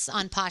outfits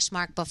on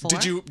Poshmark before.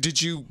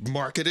 Did you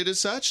market it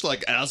as such,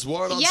 like as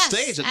worn on yes,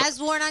 stage?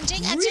 as worn on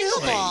Jingle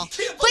Really? Ball. But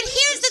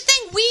here's the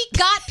thing: we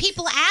got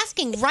people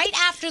asking right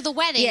after the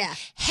wedding. Yeah.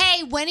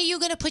 Hey, when are you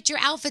going to put your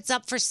outfits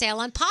up for sale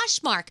on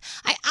Poshmark?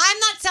 I'm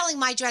not selling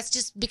my dress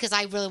just because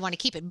I really want to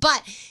keep it,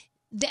 but.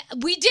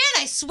 We did.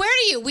 I swear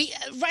to you. We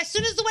as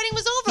soon as the wedding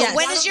was over. Yes.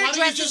 When is your Why don't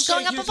you dress just is say,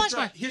 going up on here's a Poshmark?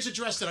 dress- Here's a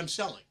dress that I'm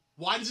selling.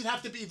 Why does it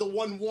have to be the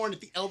one worn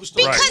at the Elvis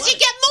Because Duran you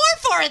get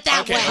more for it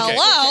that way.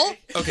 Hello?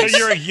 Okay,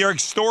 so you're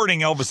extorting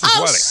Elvis's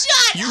Oh, wedding.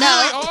 shut You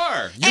up. really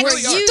are. You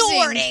really are.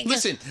 Extorting.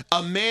 Listen,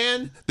 a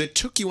man that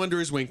took you under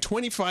his wing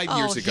 25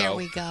 years ago. Here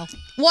we go.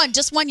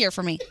 Just 1 year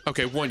for me.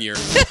 Okay, 1 year.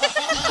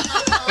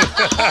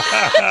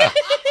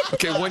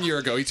 Okay, 1 year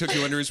ago, he took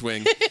you under his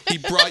wing. He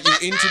brought you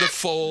into the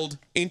fold,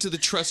 into the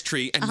trust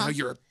tree, and now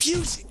you're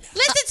abusing him.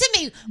 Listen to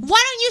me.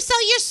 Why don't you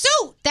sell your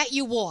suit that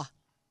you wore?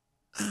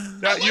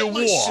 That you wore.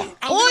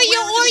 Or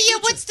your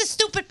what's the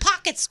stupid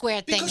pocket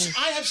square thing?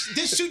 Because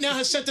this suit now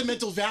has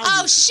sentimental value.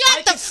 Oh,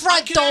 shut the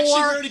front I can actually door.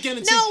 wear it again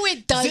and No, say,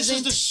 it doesn't. This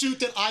is the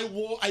suit that I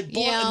bought and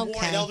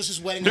wore at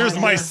Elvis's wedding. There's I'll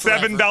my wear it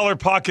forever. $7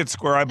 pocket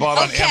square I bought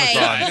on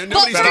Amazon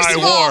Nobody's that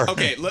I wore.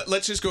 Okay,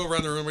 let's just go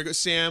around the room. We go,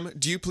 Sam,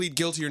 do you plead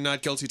guilty or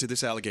not guilty to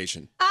this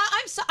allegation?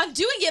 I'm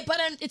doing it, but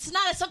it's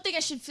not something I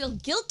should feel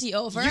guilty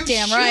over. You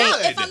Damn right.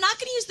 should. If I'm not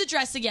going to use the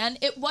dress again,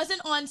 it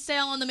wasn't on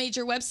sale on the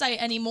major website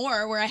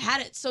anymore where I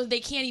had it, so they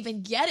can't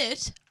even get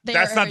it. there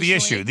That's not the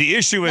originally. issue. The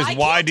issue is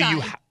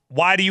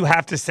why do you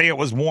have to say it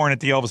was worn at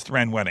the Elvis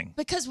Duran wedding?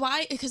 Because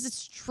why? Because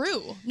it's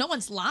true. No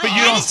one's lying. But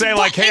you don't say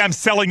like, "Hey, I'm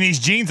selling these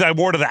jeans I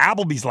wore to the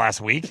Applebee's last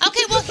week."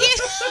 Okay, well, let me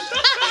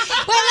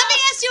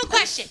ask you a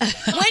question.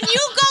 When you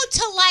go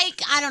to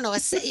I don't know.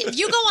 If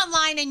you go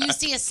online and you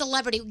see a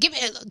celebrity, give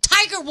it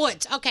Tiger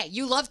Woods. Okay,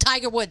 you love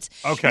Tiger Woods.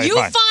 Okay, you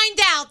fine. find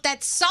out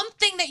that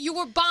something that you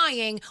were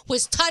buying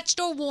was touched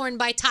or worn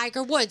by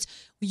Tiger Woods.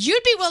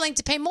 You'd be willing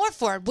to pay more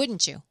for it,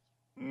 wouldn't you?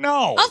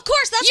 No. Of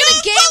course, that's You what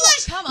a game.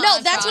 Come on,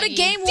 No, that's what a Froggy.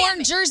 game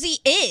worn jersey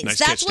is. Nice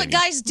That's catch, what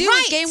Danielle. guys do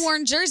Right. with game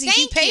worn jerseys. Thank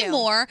you pay you.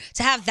 more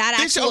to have that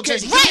actual Okay,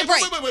 jersey. wait, Give me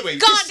a break. wait.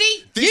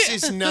 Gandhi. This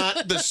is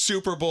not the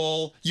Super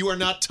Bowl. You are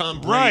not Tom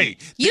Brady. Right.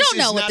 You This don't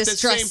know is what not this the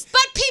dress- same-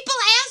 But people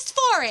asked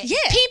for it. Yeah.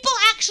 People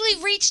actually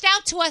reached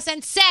out to us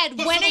and said,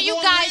 But when for are the you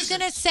wrong guys reasons.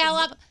 going to sell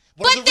up?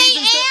 What are But the they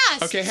reasons that-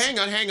 asked. Okay,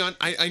 hang on.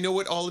 I know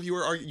what all of you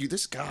are arguing.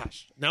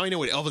 Gosh, now I know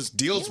what Elvis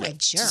deals You're a with.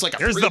 jerk. It's like a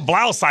Here's the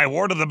blouse I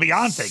wore to the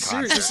Beyonce Seriously,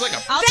 concert. it's like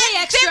a I'll pay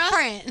extra.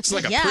 Different. It's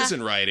like a Yeah.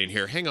 prison riot in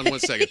here. Hang on one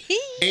second.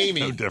 Amy.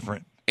 No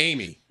different.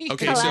 Amy.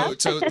 Okay, Hello?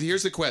 so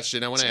here's the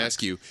question I want to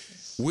ask you.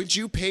 Would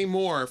you pay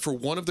more for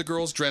one of the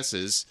girls'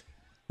 dresses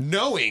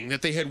knowing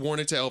that they had worn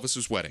it to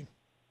Elvis's wedding?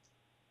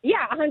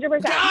 Yeah, 100%.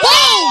 Boom!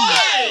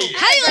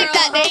 How do you like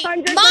that, Nate?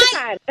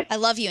 100%. I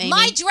love you, Amy.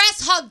 My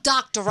dress hugged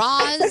Dr.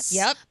 Oz.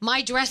 Yep.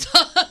 My dress.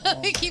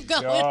 Keep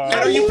going. And I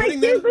are you mean,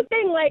 putting here's them? the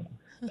thing,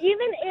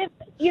 even if,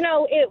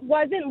 it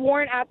wasn't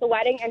worn at the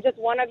wedding and just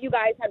one of you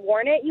guys had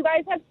worn it, you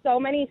guys have so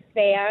many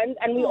fans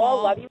and we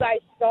all love you guys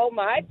so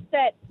much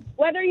that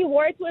whether you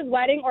wore it to his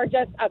wedding or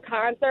just a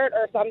concert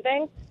or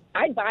something,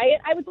 I'd buy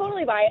it. I would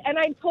totally buy it, and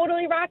I'd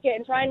totally rock it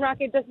and try and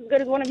rock it just as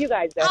good as one of you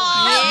guys did.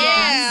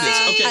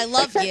 Yeah. Okay. I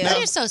love you.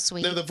 You're so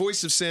sweet. Now, the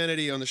voice of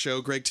sanity on the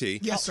show, Greg T.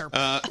 Yes, sir.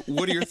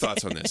 What are your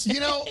thoughts on this?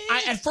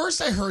 At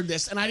first I heard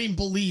this and I didn't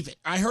believe it.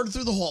 I heard it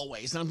through the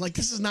hallways and I'm like,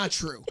 this is not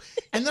true.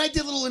 And then I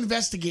did a little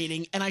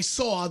investigating and I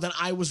saw that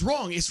I was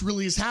wrong. It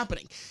really is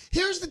happening.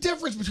 Here's the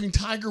difference between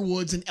Tiger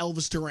Woods and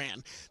Elvis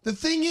Duran. The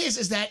thing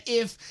is that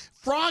if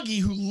Froggy,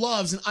 who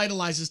loves and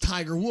idolizes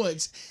Tiger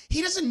Woods,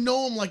 he doesn't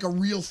know him like a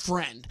real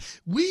friend.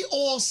 We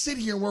all sit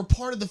here, we're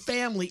part of the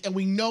family, and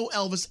we know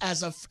Elvis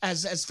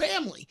as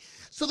family.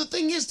 So the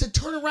thing is to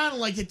turn around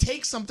and to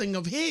take something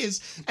of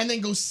his and then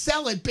go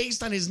sell it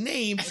based on his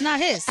name. It's not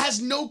his.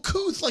 Has no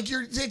couth.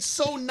 It's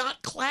so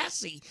not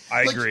classy.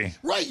 I agree.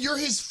 Right, you're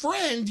his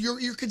friend.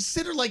 You're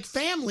considered like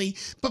family,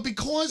 but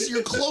because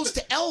you're close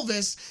to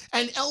Elvis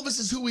and Elvis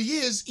is who he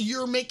is,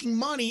 you're making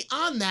money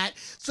on that.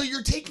 So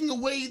you're taking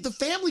away the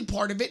family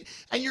part of it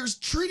and you're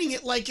treating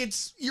it like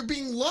you're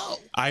being low.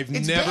 I've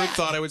never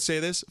thought I would say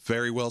this.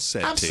 Very well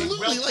said, T.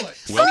 Absolutely.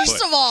 First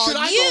of all, should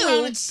I go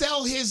around and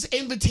sell his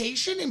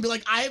invitation and be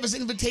like, I have his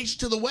invitation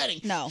to the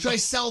wedding? No. Should I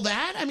sell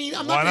that? I mean,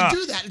 I'm Why not going not? to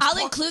do that. I'll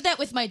include that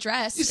with my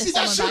dress. You see, if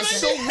that's someone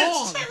just buys it. so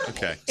wrong.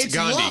 Okay. It's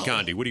low.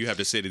 Gandhi, what do you have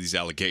to say to these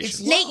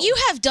allegations? Nate, you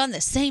have done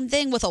the same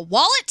thing with a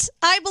wallet,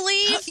 I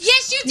believe.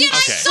 Yes, you did. Okay. I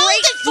sold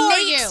it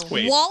for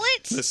Wait. you.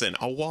 Wallet? Listen,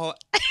 a wallet.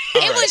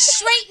 It was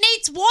straight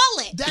Nate's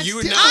wallet. You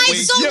would not I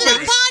waste- sold Yeah, it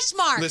but- at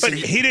Poshmark. Listen, But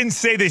he didn't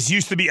say this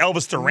used to be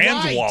Elvis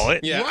Duran's Right.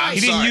 wallet. Yeah, I'm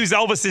he didn't sorry. use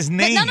Elvis's But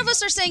name. none of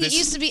us are saying This- it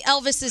used to be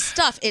Elvis's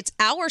stuff. It's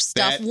our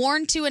stuff That-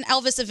 worn to an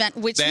Elvis event,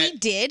 which we that-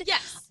 did.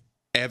 Yes.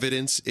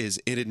 Evidence is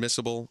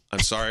inadmissible. I'm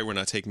sorry, we're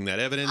not taking that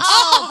evidence.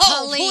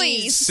 Oh,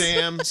 please.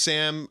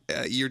 Sam,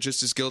 you're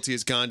just as guilty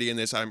as Gandhi in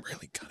this. I'm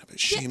really kind of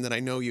ashamed that I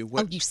know you.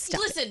 What? Oh, you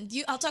stop. Listen,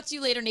 I'll talk to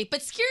you later, Nate.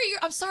 But Scary,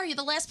 I'm sorry, you're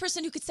the last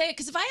person who could say it.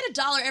 Because if I had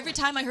 $1 every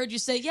time I heard you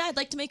say, "Yeah, I'd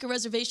like to make a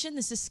reservation,"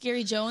 this is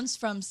Scary Jones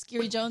from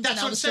Scary Jones and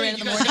That's what I'm Elvis saying.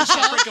 Duran in You the guys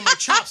Morning are Show. breaking my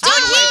chops. By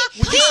the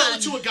way, would you Come sell on.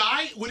 it to a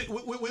guy?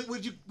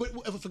 Would you?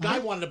 If a guy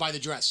wanted to buy the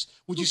dress,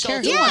 would you sell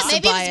cares it to who a wants guy? to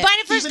maybe he buy was it? buying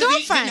it for his Even if he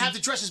girlfriend. didn't have the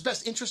dress's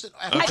best interest in.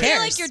 I feel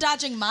like you're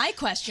dodging my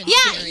question.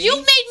 Yeah, Scary. you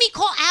made me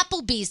call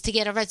Applebee's to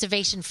get a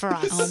reservation for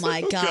us. Oh,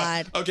 my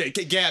God. Okay,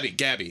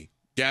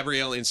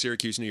 Gabrielle in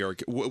Syracuse, New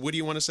York. What do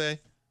you want to say?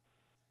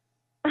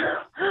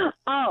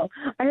 Oh,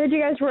 I heard you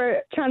guys were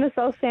trying to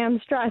sell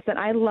Sam's dress, and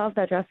I love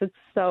that dress. It's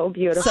so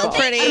beautiful. So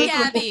pretty. I don't know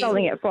what Gabby. you're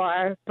selling it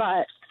for,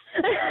 but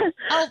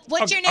Oh,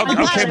 what's your name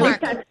Okay, on okay,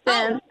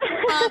 Poshmark?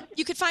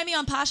 You could find me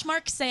on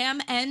Poshmark,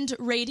 Sam and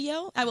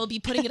Radio. I will be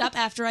putting it up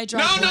after I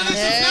drive. No, home. this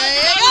is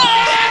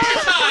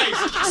not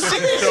advertised.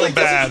 This is so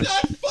bad. This is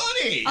not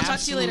funny. I'll talk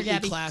to you later, Absolutely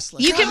Gabby. classless.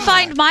 You can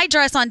find my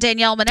dress on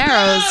Danielle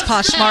Monero's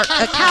Poshmark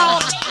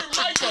account.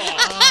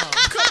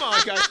 Come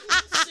on, guys.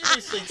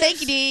 Seriously.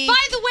 Thank you, Dee. By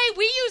the way,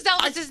 we used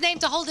Elvis's name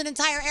to hold an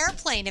entire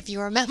airplane, if you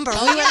remember. We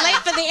were late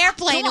for the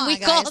airplane Come and we on,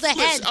 guys. called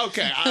ahead. Listen,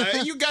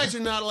 okay, you guys are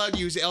not allowed to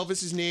use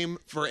Elvis's name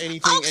for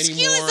anything Oh, anymore.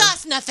 excuse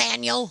us,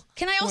 Nathaniel.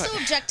 Can I also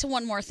object to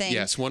one more thing?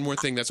 Yes, one more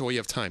thing. That's all you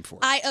have time for.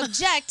 I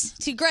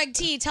object to Greg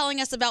T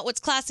telling us about what's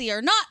classy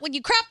or not when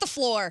you crap the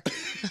floor.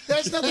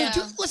 That's nothing to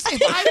do. Listen,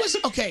 if I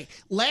was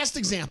last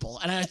example,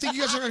 and I think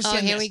you guys are understand.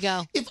 Oh, here this. we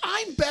go. If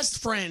I'm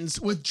best friends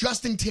with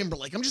Justin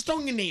Timberlake, I'm just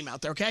throwing a name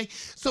out there, okay?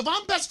 So if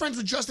I'm best friends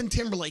with Justin Timberlake,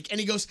 Timberlake, and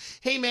he goes,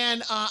 "Hey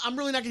man, I'm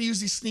really not going to use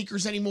these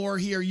sneakers anymore.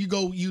 Here, you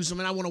go use them,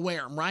 and I want to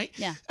wear them, right?"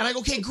 Yeah. And I go,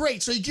 "Okay,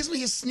 great." So he gives me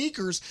his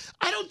sneakers.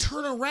 I don't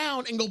turn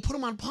around and go put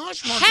them on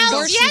Poshmark. Hell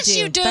and go, yes,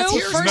 you do. That's the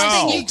Here's first No.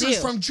 thing you you do. do.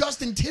 From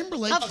Justin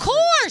Timberlake. Of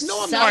course. No,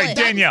 I'm All not. right,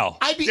 Danielle.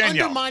 I'd be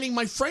Danielle. undermining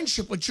my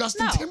friendship with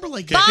Justin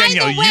Timberlake. Okay, By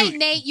Danielle, the way, you-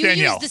 Nate, you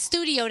Danielle. used the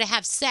studio to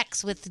have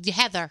sex with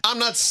Heather. I'm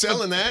not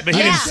selling that. But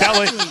he didn't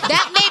sell it.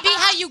 That may be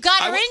how you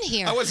got her in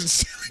here. I wasn't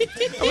selling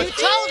it. You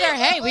told her,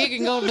 "Hey, we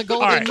can go to the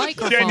golden All right,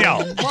 microphone."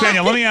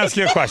 Danielle, let me ask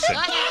you a question.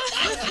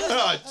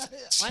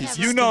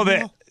 You know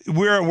that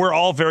we're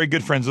all very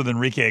good friends with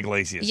Enrique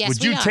Iglesias. Yes, Would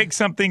we you are. take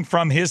something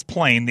from his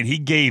plane that he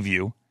gave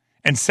you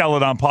and sell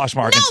it on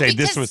Poshmark and say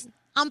this was?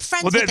 I'm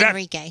friends Well, with that-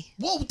 Enrique.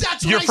 Well,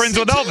 that's You're what I friends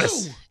said with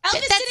Elvis. too.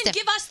 Elvis didn't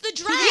give us the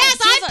dress. Yes,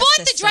 I Give us bought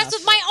this the dress stuff.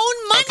 with my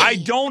own money. I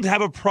don't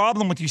have a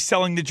problem with you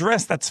selling the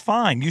dress. That's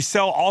fine. You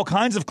sell all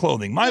kinds of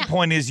clothing. My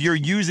point is you're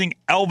using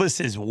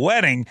Elvis's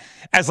wedding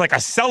as like a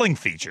selling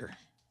feature.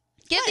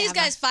 Give these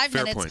guys 5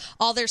 Fair minutes. point.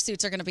 All their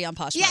suits are going to be on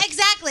Poshmark. Yeah,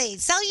 exactly.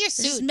 Sell your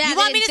Just suit. mad You they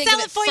want me to didn't sell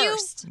think it for of it you?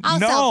 first. I'll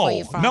sell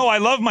it for you. No, I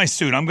love my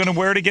suit. I'm going to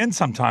wear it again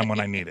sometime when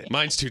I need it.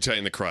 Mine's too tight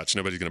in the crotch.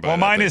 Nobody's going to buy Well, that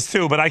mine thing. is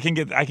too, but I can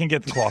get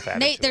the cloth added.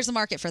 Nate, there's a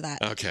market for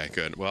that. Okay,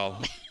 good.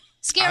 Well,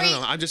 Scary. I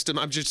don't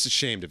know. I'm just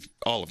ashamed of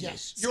all of you.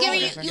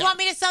 Scary, you want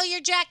me to sell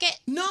your jacket?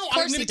 No, Of I'm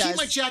course going he to keep does.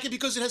 my jacket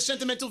because it has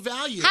sentimental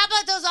value. How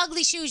about those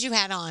ugly shoes you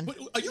had on?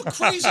 Are you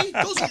crazy?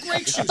 Those are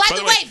great shoes. By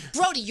the way,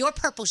 Brody, your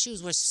purple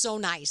shoes were so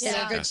nice. Yeah,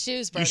 they're good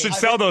shoes, You Brody. should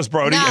sell those,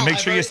 Brody, No. and make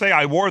sure you say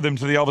I wore them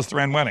to the Elvis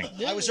Duran wedding.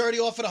 I was already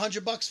offered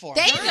 $100 for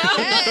There it.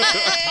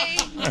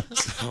 you go.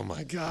 Oh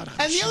my God.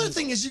 And the other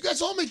thing is, you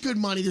guys all make good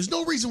money. There's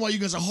no reason why you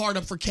guys are hard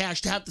up for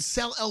cash to have to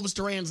sell Elvis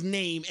Duran's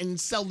name and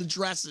sell the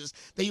dresses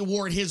that you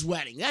wore at his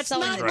wedding. That's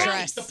Selling not the right.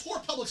 dress. The poor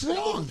public's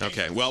wrong.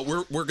 Okay, well,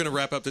 we're going to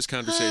wrap up this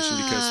conversation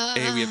because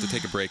A, we have to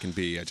take a break, and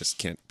B, I just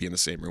can't be in the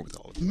same room with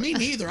all of you. Me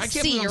neither. I can't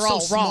See, believe you're I'm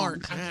all so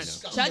wrong. smart.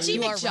 Judgy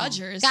You are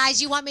McJudgers.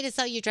 Guys, you want me to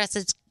sell your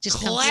dresses? Just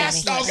come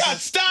Class- see me. Oh God,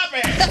 stop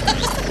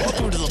it!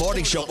 Welcome to the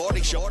morning show.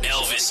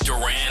 Elvis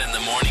Duran in the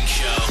morning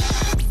show.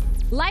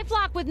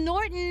 LifeLock with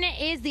Norton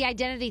is the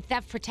identity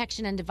theft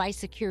protection and device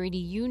security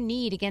you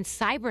need against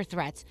cyber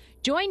threats.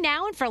 Join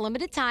now and for a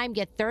limited time,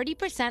 get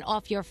 30%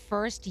 off your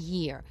first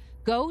year.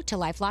 Go to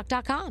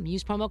LifeLock.com.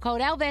 Use promo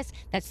code Elvis.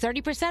 That's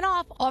 30%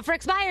 off. Offer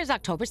expires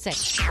October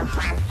 6th.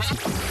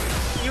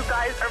 You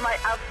guys are my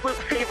absolute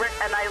favorite,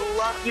 and I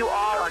love you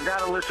all. I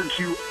gotta listen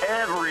to you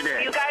every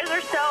day. You guys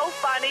are so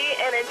funny,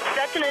 and it's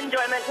such an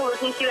enjoyment to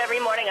listen to you every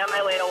morning on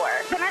my way to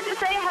work. Can I just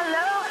say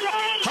hello,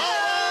 Nate?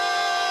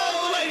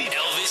 Hello, lady.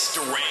 Elvis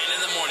Duran in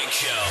the morning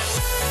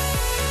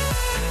show.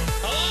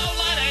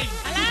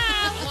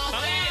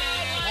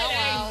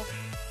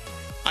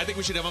 I think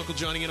we should have Uncle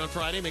Johnny in on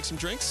Friday, make some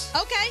drinks.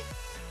 Okay.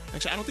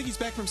 Actually, I don't think he's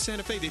back from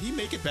Santa Fe. Did he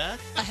make it back?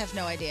 I have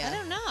no idea. I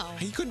don't know.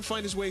 He couldn't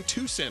find his way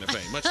to Santa Fe,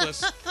 much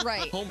less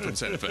Right. home from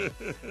Santa Fe.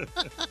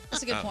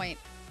 That's a good point.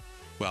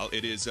 Well,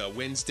 it is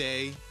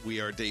Wednesday. We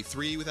are day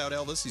 3 without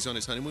Elvis. He's on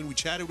his honeymoon. We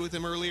chatted with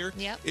him earlier.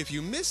 Yep. If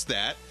you missed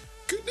that,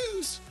 good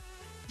news.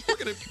 We're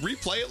going to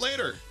replay it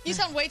later. You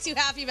sound way too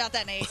happy about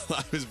that, Nate.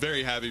 I was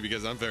very happy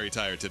because I'm very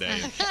tired today.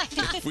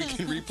 If we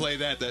can replay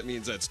that, that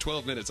means that's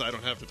 12 minutes I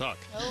don't have to talk.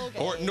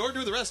 Okay. Nor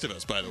do the rest of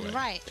us, by the way.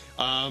 Right.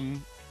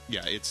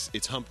 Yeah,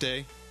 it's hump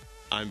day.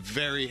 I'm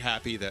very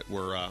happy that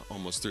we're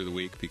almost through the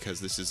week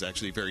because this is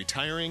actually very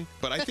tiring,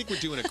 but I think we're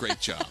doing a great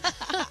job.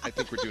 I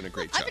think we're doing a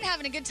great job. I've been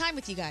having a good time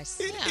with you guys.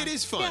 It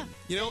is fun. Yeah.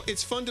 You know,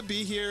 it's fun to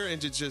be here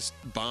and to just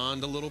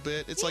bond a little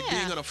bit. It's like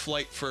being on a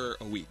flight for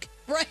a week.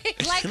 Right.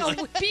 Like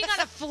being on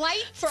a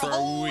flight for For a a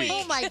whole week.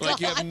 Oh, my God. Like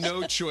you have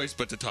no choice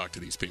but to talk to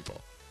these people.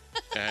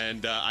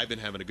 And I've been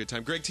having a good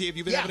time. Greg T, have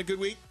you been having a good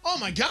week? Oh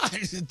my God,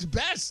 it's the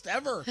best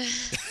ever.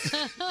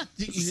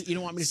 you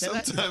don't want me to say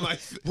that?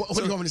 What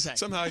do you want me to say?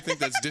 Somehow I think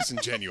that's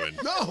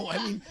disingenuous. No, I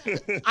mean,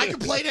 I can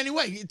play it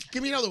anyway.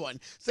 Give me another one.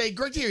 Say,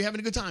 Greg T, are you having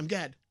a good time? Go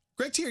ahead.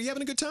 Greg T, are you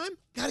having a good time?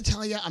 Gotta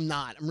tell you, I'm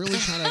not. I'm really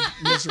kind of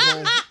miserable.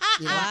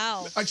 You know? Wow.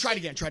 All right, try it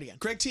again.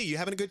 Greg T, you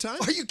having a good time?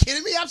 Are you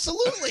kidding me?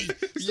 Absolutely.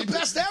 It's the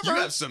best ever.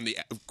 You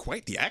have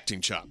quite the acting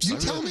chops. You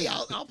tell me.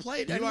 I'll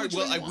play it. You any are, which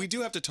way you well, want. we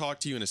do have to talk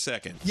to you in a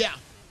second. Yeah.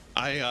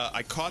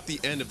 I caught the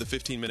end of the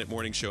 15-minute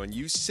morning show, and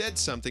you said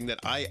something that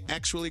I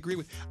actually agree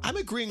with. I'm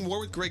agreeing more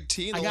with Greg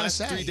T in the last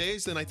 3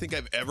 days than I think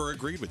I've ever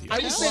agreed with you. I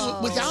would say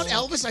without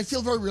Elvis, I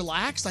feel very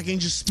relaxed. I can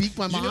just speak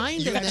my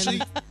mind. You and actually,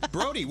 then,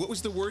 Brody, what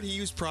was the word he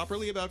used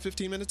properly about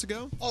 15 minutes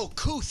ago? Oh,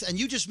 couth, and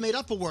you just made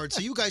up a word,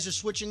 so you guys are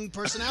switching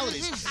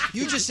personalities.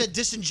 You just said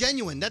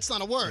disingenuine. That's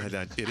not a word.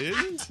 It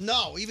isn't?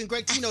 No, even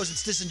Greg T knows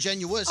it's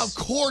disingenuous. of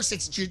course,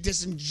 it's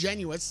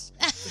disingenuous.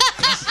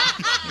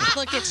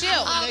 Look at you.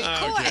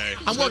 Okay.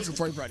 I'm working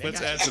for you, Brody.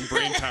 Let's add some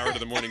brain power to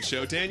the morning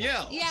show.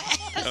 Danielle. Yeah.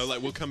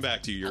 We'll come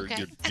back to you.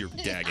 You're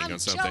gagging I'm on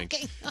something.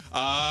 joking.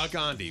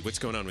 Gandhi, what's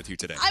going on with you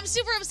today? I'm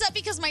super upset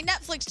because my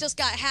Netflix just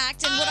got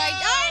hacked, and what I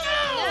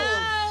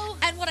know.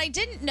 And what I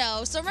didn't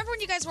know. So remember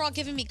when you guys were all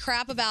giving me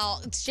crap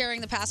about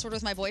sharing the password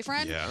with my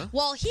boyfriend? Yeah.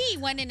 Well, he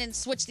went in and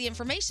switched the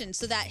information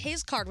so that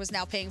his card was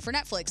now paying for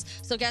Netflix.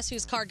 So guess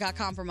whose card got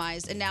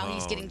compromised, and now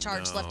he's getting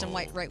charged left and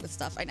right with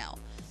stuff. I know.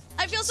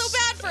 I feel so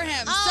bad for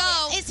him.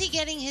 Oh, so is he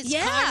getting his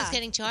yeah. card? Is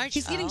getting charged?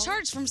 He's getting Oh.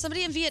 charged from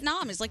somebody in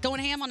Vietnam. He's like going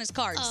ham on his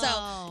card.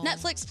 Oh. So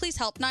Netflix, please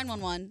help.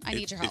 911. I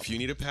need your help. If you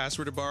need a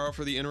password to borrow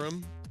for the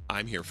interim,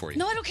 I'm here for you.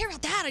 No, I don't care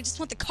about that. I just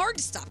want the card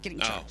to stop getting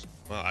charged.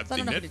 Well, I I don't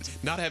think know what to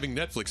not having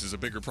Netflix is a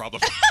bigger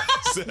problem.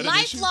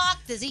 LifeLock.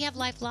 Does he have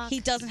LifeLock? He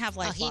doesn't have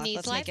LifeLock. He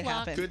needs Let's make it LifeLock.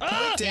 happen. Good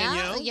point,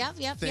 Danielle.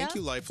 Yep. Thank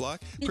you, LifeLock.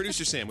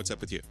 Producer Sam, what's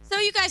up with you? So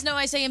you guys know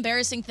I say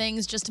embarrassing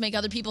things just to make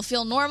other people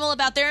feel normal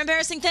about their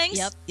embarrassing things?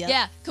 Yep.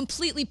 Yeah,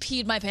 completely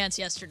peed my pants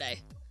yesterday.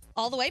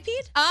 All the way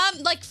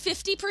peed? Like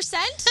 50%.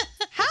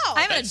 How?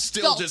 I'm an That's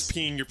still adult. just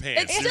peeing your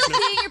pants. It's still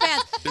peeing your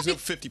pants. There's no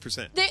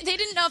 50%. They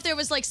didn't know if there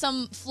was like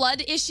some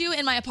flood issue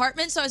in my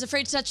apartment, so I was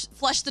afraid to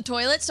flush the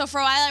toilet. So for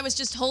a while I was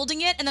just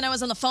holding it, and then I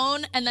was on the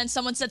phone, and then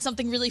someone said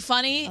something really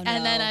funny, Oh,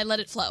 and then no. I let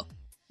it flow.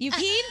 You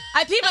peed?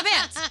 I peed my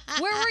pants.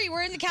 Where were you?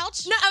 Were you in the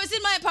couch? No, I was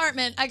in my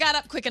apartment. I got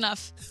up quick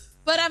enough.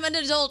 But I'm an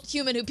adult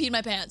human who peed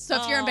my pants. So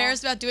if you're Aw.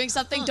 embarrassed about doing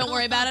something, don't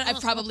worry about it.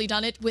 I've probably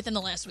done it within the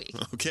last week.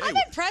 Okay. I'm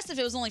impressed if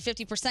it was only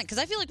 50% because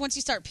I feel like once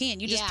you start peeing,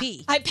 you just Yeah.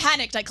 pee. I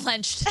panicked. I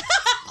clenched.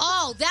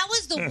 Oh, that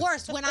was the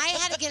worst. When I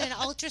had to get an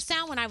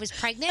ultrasound when I was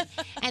pregnant,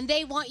 and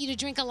they want you to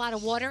drink a lot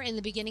of water in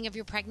the beginning of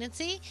your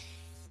pregnancy.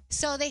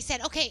 So they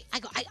said, okay,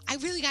 I go, I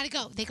really got to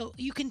go. They go,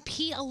 you can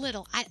pee a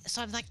little.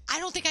 So I'm like, I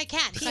don't think I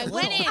can. So I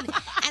went in and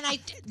I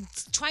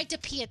tried to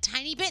pee a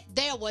tiny bit.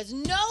 There was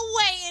no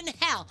way in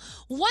hell.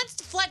 Once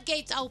the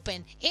floodgates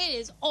open, it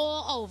is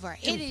all over.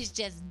 It is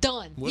just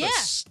done. What a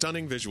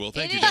stunning visual.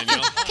 Thank It you, is.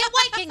 Danielle.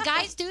 Can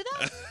guys do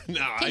that?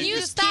 No, Can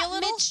you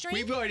stop midstream?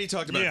 We've already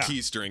talked about Yeah.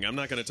 keystering. I'm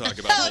not going to talk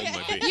about holding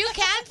my pee. You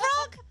can,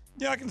 Frog?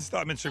 Yeah, I can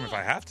stop midstream if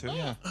I have to.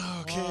 Yeah.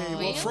 Okay.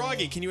 Well,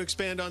 Froggy, can you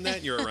expand on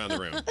that? You're around the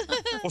room.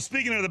 Well,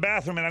 speaking of the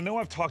bathroom, and I know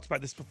I've talked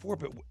about this before,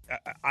 but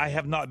I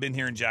have not been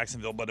here in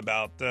Jacksonville, but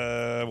about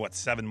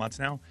 7 months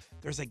now.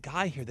 There's a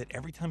guy here that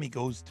every time he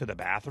goes to the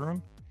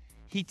bathroom,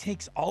 he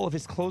takes all of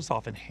his clothes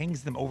off and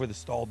hangs them over the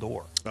stall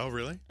door. Oh,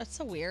 really? That's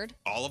so weird.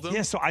 All of them?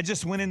 Yeah. So I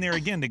just went in there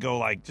again to go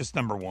like just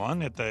number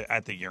one at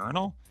the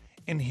urinal,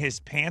 and his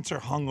pants are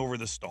hung over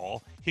the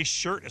stall. His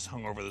shirt is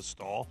hung over the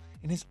stall.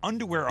 And his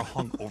underwear are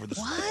hung over the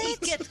stall. He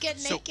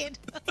gets naked.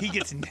 He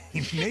gets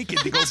naked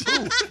to go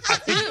poo. I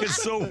think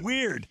it's so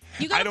weird.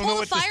 You I gotta don't pull know a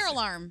what to fire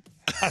alarm.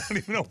 I don't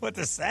even know what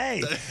to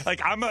say. Like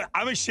I'm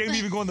ashamed to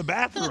even go in the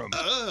bathroom.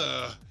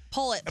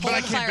 Pull it. But Pull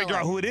I the can't fire figure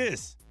out alarm. who it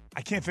is.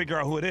 I can't figure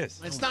out who it is.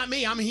 It's not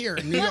me. I'm here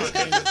in New York.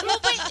 Well,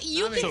 but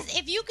you Yeah, can, so-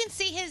 if you can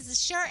see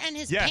his shirt and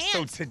his Yeah,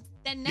 pants, so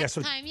then yeah, next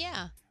so- time,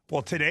 yeah.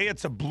 Well, today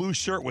it's a blue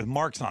shirt with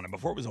marks on it.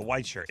 Before it was a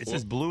white shirt. It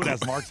says blue. It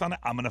has marks on it.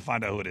 I'm gonna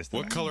find out who it is.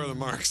 What color are the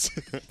marks?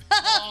 A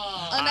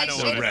nice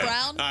shade of red.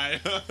 brown.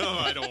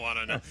 I don't want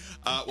to know.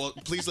 Well,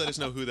 please let us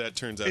know who that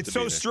turns out It's to so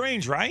be. there.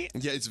 strange, right?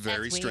 Yeah, it's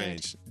very That's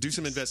weird. strange. Do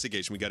some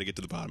investigation. We got to get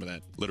to the bottom of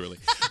that, literally.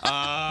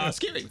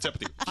 Scary. What's up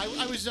with you?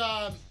 I was.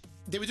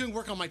 They were doing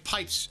work on my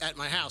pipes at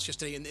my house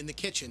yesterday in the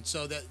kitchen,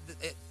 so that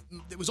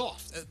it was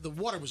off. The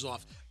water was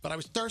off, but I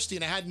was thirsty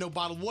and I had no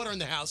bottled water in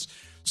the house,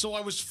 so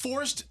I was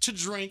forced to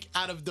drink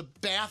out of the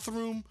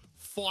bathroom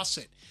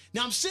faucet.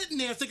 Now I'm sitting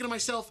there thinking to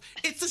myself,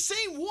 it's the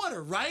same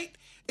water, right?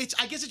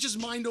 I guess it's just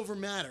mind over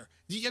matter.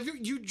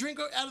 You drink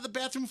out of the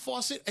bathroom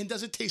faucet, and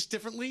does it taste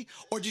differently,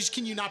 or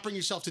can you not bring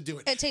yourself to do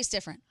it? It tastes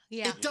different.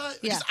 Yeah. It does.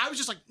 Yeah. Because I was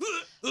just like,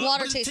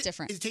 Water but it tastes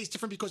different. It tastes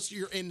different because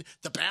you're in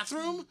the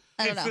bathroom.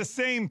 I don't It's know. the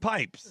same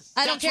pipes.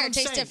 I don't That's care. what It I'm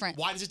tastes saying. different.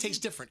 Why does it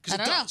taste different? I Because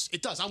don't it know. does.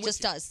 It does. I'm with Just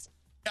you. does.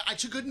 I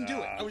couldn't do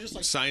it. I was just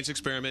like Science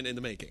experiment in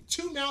the making.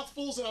 2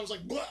 mouthfuls, and I was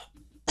like, blah.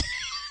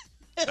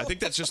 I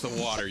think that's just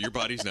the water. Your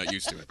body's not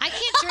used to it. I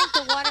can't drink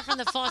the water from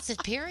the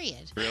faucet,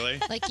 period. Really?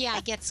 Like, yeah,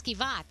 I get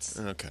skivats.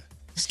 Okay.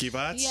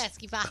 Skivats? Yeah,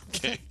 skivats.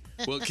 Okay.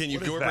 Well, can you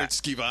What is incorporate that?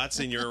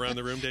 skivats in your around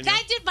the room, Danielle?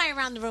 I did my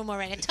around the room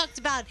already. I talked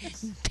about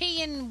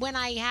peeing when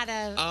I had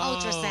a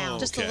ultrasound.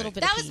 Just a little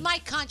bit. That was my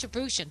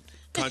contribution.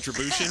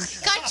 Contribution?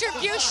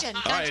 Contribution.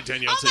 All right,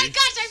 Danielle Oh my T.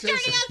 gosh, I'm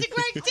turning out to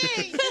Greg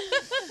T.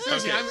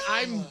 Seriously,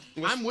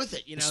 Okay. I'm with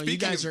it. You know, you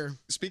guys are.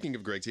 Speaking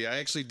of Greg T, I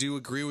actually do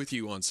agree with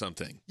you on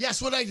something.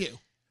 Yes, what I do.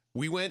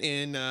 We went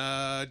in,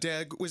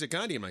 was it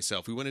Gandhi and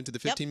myself? We went into the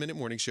 15-minute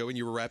morning show, and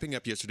you were wrapping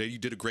up yesterday. You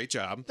did a great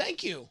job.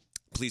 Thank you.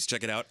 Please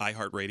check it out,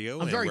 iHeartRadio,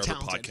 I'm and very wherever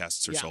talented.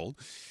 podcasts are Yeah. sold.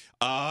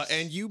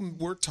 And you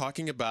were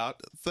talking about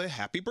the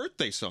Happy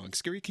Birthday song.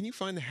 Scary, can you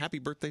find the Happy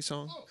Birthday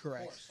song? Oh,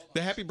 correct.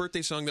 The Happy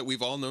Birthday song that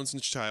we've all known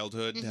since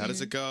childhood. How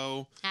does it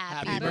go?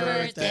 Happy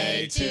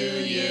birthday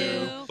to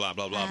you. Blah,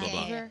 blah, blah, blah,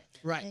 blah.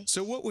 Right.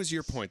 So what was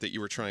your point that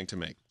you were trying to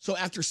make? So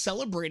after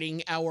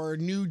celebrating our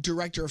new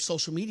director of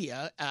social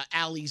media,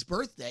 Allie's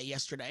birthday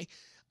yesterday,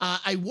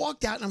 I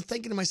walked out and I'm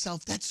thinking to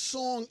myself, that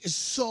song is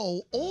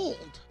so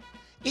old.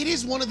 It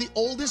is one of the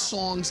oldest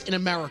songs in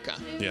America.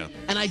 Yeah.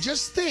 And I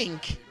just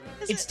think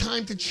it's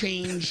time to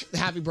change the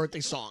Happy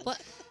Birthday song.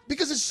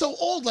 Because it's so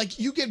old, like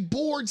you get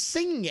bored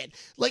singing it.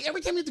 Like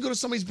every time you have to go to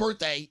somebody's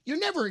birthday, you're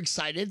never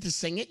excited to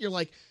sing it. You're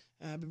like,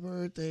 happy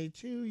birthday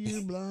to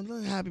you, blah,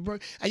 blah, happy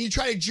birthday. And you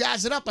try to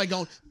jazz it up by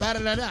going,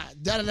 ba-da-da-da,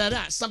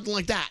 da-da-da-da, something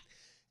like that.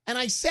 And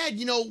I said,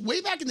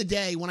 way back in the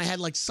day when I had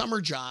like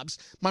summer jobs,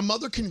 my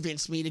mother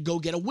convinced me to go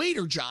get a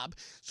waiter job.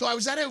 So I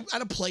was at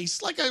a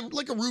place like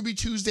a Ruby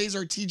Tuesdays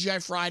or a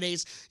TGI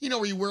Fridays,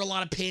 where you wear a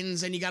lot of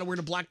pins and you got to wear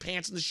the black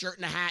pants and the shirt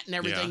and the hat and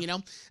everything,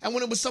 And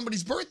when it was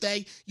somebody's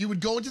birthday, you would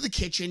go into the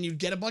kitchen, you'd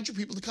get a bunch of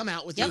people to come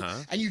out with you,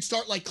 and you'd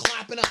start like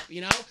clapping up,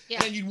 And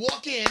then you'd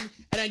walk in and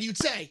then you'd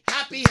say,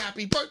 happy,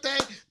 happy birthday.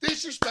 This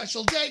is your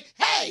special day.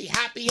 Hey,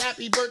 happy,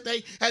 happy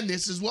birthday. And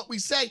this is what we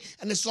say.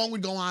 And the song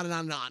would go on and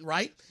on and on,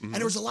 right? And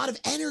there was a lot of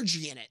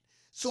energy in it.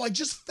 So I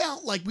just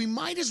felt like we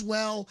might as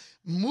well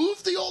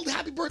move the old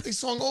happy birthday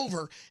song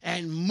over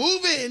and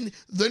move in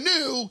the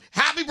new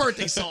happy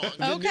birthday song.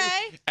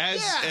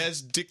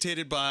 As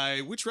dictated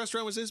by, which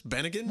restaurant was this?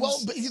 Bennigan's? Well,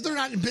 but they're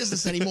not in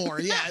business anymore.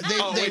 Yeah.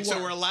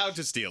 So we're allowed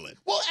to steal it.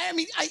 Well, I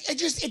mean,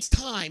 it's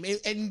time.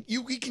 And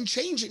we can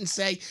change it and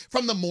say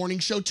from the morning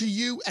show to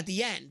you at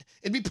the end.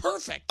 It'd be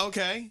perfect.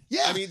 Okay.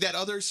 Yeah. I mean, that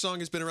other song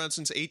has been around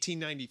since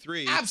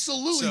 1893.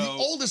 Absolutely. The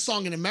oldest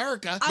song in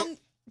America.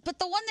 But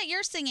the one that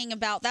you're singing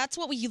about, that's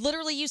what we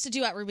literally used to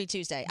do at Ruby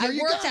Tuesday. I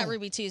worked at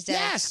Ruby Tuesday.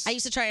 Yes. I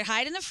used to try to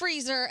hide in the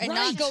freezer and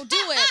not go do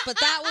it, but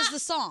that was the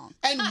song.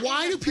 And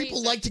why do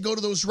people like to go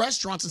to those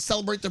restaurants and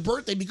celebrate their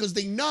birthday? Because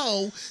they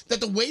know that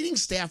the waiting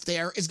staff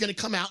there is going to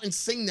come out and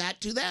sing that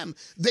to them.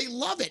 They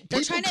love it. They're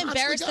People trying to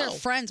embarrass their go.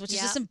 friends, which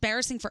is just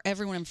embarrassing for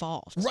everyone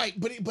involved. Right,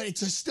 but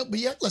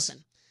yet,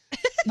 listen.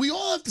 We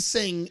all have to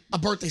sing a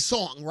birthday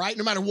song, right?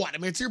 No matter what. I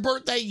mean, it's your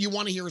birthday, you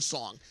want to hear a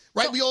song,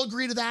 right? So, we all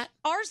agree to that?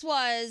 Ours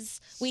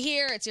was, we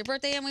hear it's your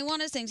birthday and we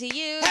want to sing to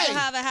you. Hey. So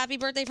have a happy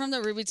birthday from the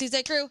Ruby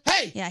Tuesday crew.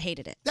 Hey! Yeah, I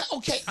hated it.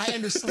 Okay, I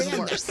understand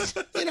that.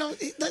 So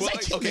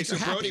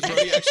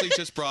Brody actually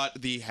just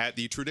brought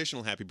the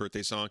traditional happy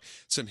birthday song,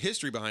 some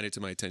history behind it to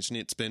my attention.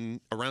 It's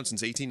been around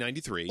since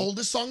 1893.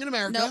 Oldest song in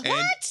America. No, and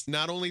what?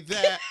 Not only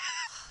that...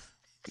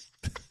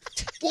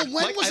 Well,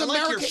 when was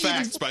America your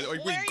facts, even... by the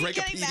way.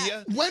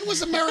 Gregopedia? When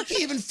was America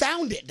even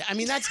founded? I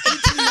mean, that's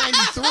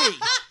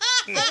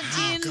 1893.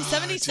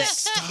 1776.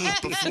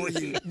 Stop before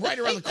you... Right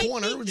around the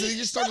corner. They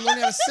just started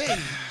learning how to sing.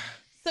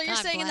 So you're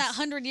saying in that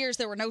 100 years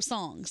there were no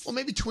songs? Well,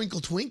 maybe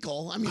Twinkle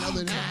Twinkle. I mean, other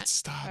than that.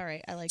 Stop. All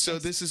right, I like So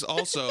this is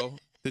also...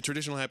 The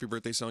traditional happy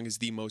birthday song is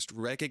the most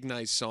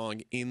recognized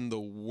song in the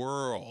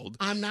world.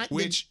 I'm not...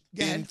 Which,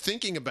 in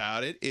thinking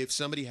about it, if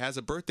somebody has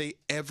a birthday,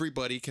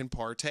 everybody can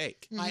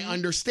partake. I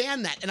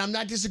understand that, and I'm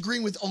not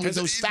disagreeing with only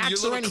those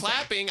facts or anything.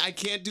 Clapping, I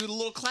can't do the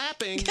little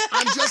clapping.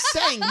 I'm just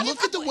saying,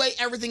 look at the way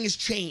everything has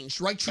changed,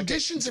 right?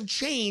 Traditions have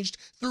changed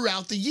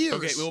throughout the years.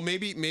 Okay, well,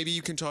 maybe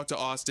you can talk to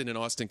Austin, and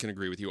Austin can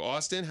agree with you.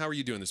 Austin, how are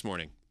you doing this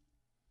morning?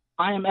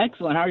 I am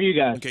excellent. How are you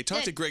guys? Okay,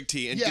 talk to Greg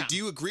T. And do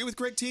you agree with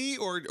Greg T,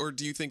 or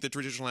do you think the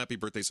traditional happy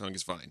birthday song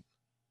is fine?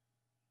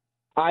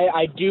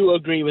 I do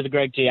agree with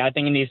Greg T. I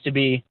think it needs to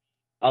be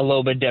a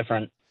little bit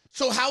different.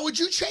 So how would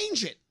you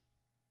change it?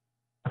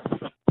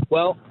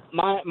 Well,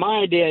 my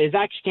idea is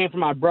actually came from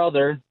my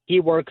brother.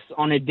 He works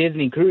on a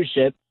Disney cruise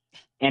ship,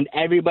 and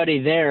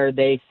everybody there,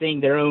 they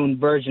sing their own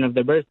version of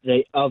the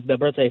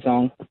birthday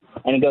song,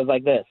 and it goes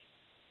like this.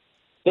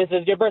 This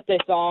is your birthday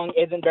song,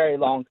 isn't very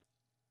long.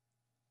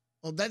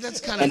 Well, that's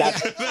kind of... That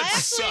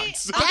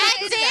sucks.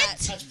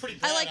 That's pretty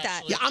bad, I like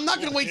that. Yeah, I'm not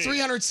going to wait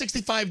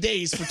 365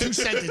 days for 2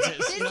 sentences.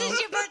 This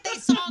is your birthday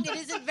song. It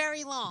isn't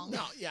very long.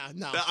 No.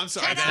 I'm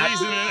sorry.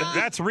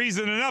 That's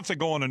reason enough to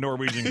go on a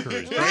Norwegian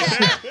cruise.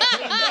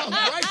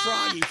 Right,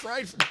 Froggy.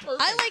 Right.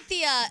 I like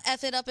the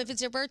F it up if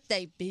it's your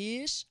birthday,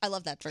 bish. I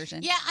love that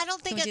version. Yeah, I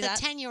don't think Can we at do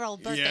the that?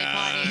 10-year-old birthday Yeah.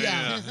 party.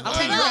 Yeah.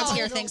 10-year-olds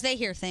hear things. They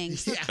hear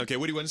things. Okay,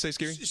 what do you want to say,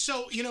 Scary?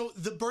 So,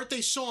 the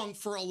birthday song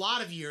for a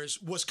lot of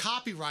years was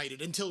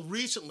copyrighted until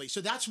recently.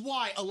 So that's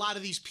why a lot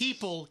of these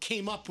people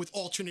came up with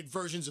alternate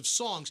versions of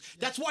songs.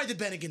 That's why the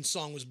Bennigan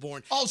song was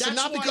born. Oh, so that's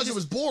not why because it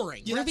was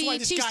boring. Yeah, that's Ruby why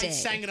this guy Tuesday.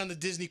 sang it on the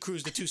Disney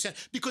cruise, the 2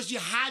 cents, because you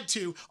had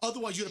to,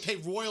 otherwise you had to pay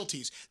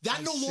royalties.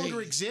 That no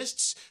longer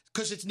exists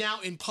because it's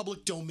now in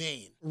public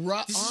domain.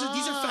 Right. These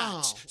are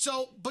facts.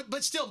 So,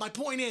 but still, my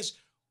point is,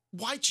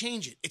 why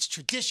change it? It's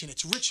tradition.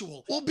 It's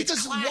ritual. Well,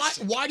 because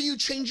why do you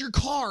change your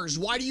cars?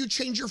 Why do you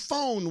change your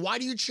phone? Why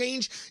do you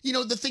change,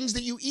 the things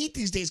that you eat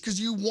these days? Because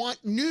you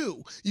want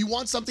new. You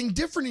want something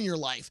different in your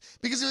life.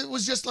 Because if it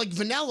was just like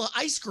vanilla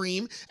ice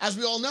cream, as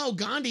we all know,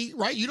 Gandhi,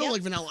 right? You don't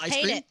like vanilla ice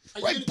Hate cream. it.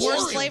 Right?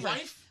 Worst flavor.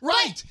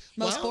 Right.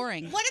 Most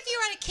boring. What if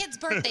you're at a kid's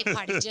birthday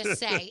party, just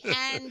say,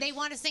 and they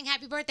want to sing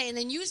happy birthday, and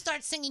then you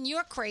start singing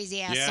your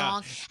crazy ass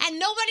song, and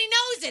nobody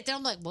knows it. Then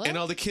I'm like, what? And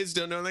all the kids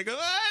don't know, and they go,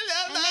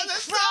 and they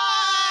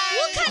cry.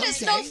 What kind of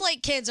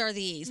snowflake kids are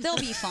these? They'll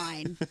be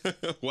fine.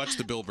 Watch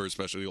the Bill Burr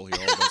special. You'll hear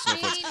all about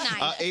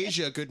snowflakes.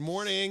 Asia, good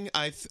morning.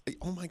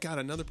 Oh, my God,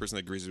 another person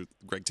that agrees with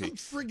Greg T.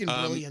 Friggin'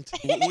 brilliant.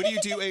 What do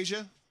you do,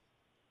 Asia?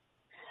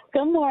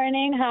 Good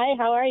morning. Hi,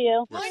 how are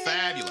you? We're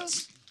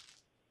fabulous.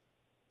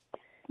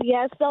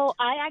 Yes, so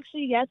I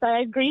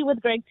agree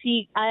with Greg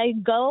T. I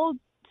go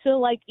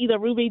to either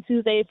Ruby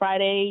Tuesday,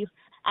 Fridays,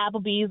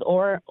 Applebee's,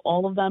 or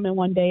all of them in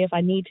one day if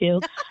I need to.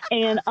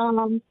 And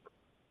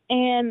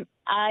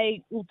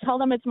I will tell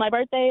them it's my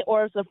birthday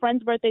or it's a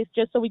friend's birthday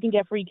just so we can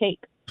get free cake.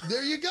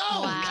 There you go.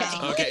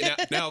 Okay,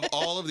 now of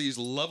all of these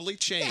lovely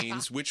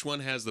chains, which one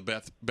has the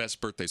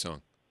best birthday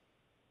song?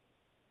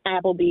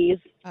 Applebee's.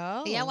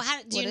 Oh. Yeah, well,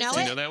 do you know Do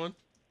it? you know that one?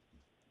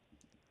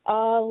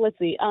 Let's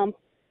see.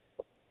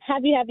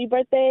 Happy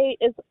birthday.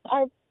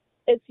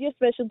 It's your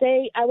special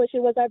day. I wish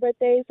it was our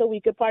birthday so we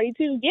could party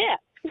too. Yeah.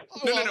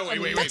 No,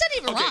 wait. That doesn't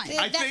even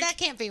rhyme. That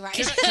can't be right.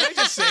 Can I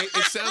just say,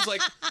 it sounds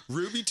like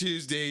Ruby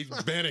Tuesday,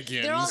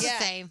 Bennigan's. They're all the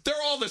same. They're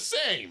all the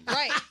same.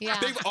 Right. Yeah.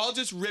 They've all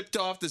just ripped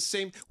off the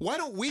same. Why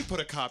don't we put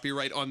a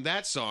copyright on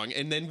that song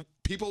and then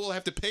people will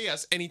have to pay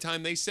us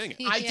anytime they sing it?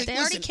 I think They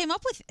already came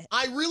up with it.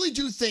 I really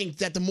do think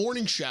that the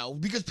morning show,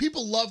 because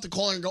people love to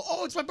call in and go,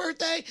 "Oh, it's my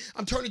birthday!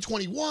 I'm turning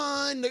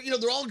 21."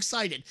 They're all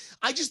excited.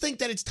 I just think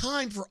that it's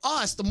time for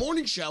us, the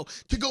morning show,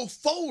 to go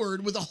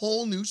forward with a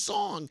whole new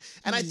song.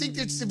 And I think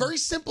it's very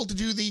simple to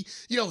do the,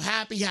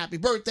 happy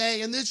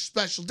birthday and this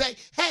special day.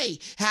 Hey,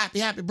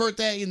 happy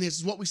birthday, and this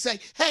is what we say.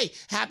 Hey,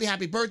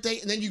 happy birthday,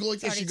 and then you go like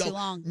this. You already go, too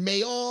long.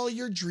 "May all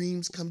your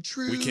dreams come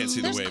true." We can't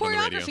see the There's wave on the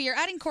radio. choreography. You're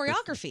adding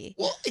choreography.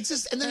 Well, it's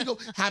just, and then you go,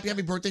 happy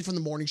birthday from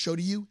the morning show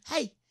to you.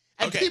 Hey.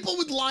 And Okay. people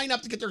would line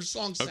up to get their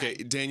songs sang. Okay,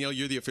 Danielle,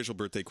 you're the official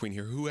birthday queen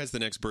here. Who has the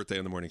next birthday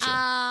on the morning show?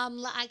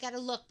 I gotta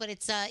look, but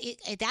it's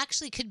it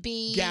actually could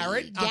be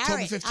Garrett,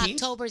 October 15th?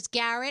 October's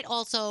Garrett.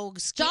 Also,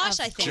 Josh,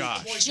 I think.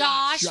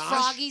 Josh.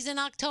 Froggy's in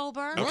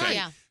October. Okay.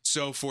 Yeah.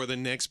 So for the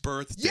next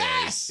birthday,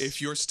 if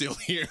you're still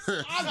here,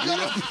 You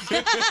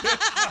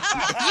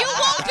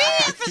won't be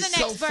here for the It's next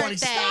so funny.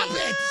 birthday. Stop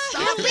it.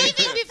 Stop You're it.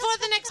 leaving before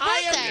the next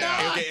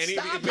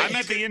birthday. I'm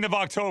at the end of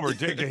October.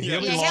 He'll be Yeah,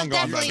 he'll long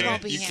gone by definitely then.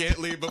 won't be you here. can't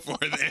leave before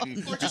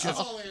then.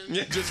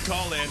 Yeah, just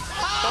call in,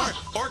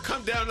 or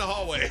come down the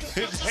hallway.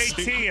 Hey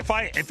T, if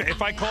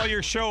I call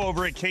your show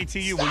over at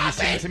KTU, will you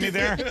sing to me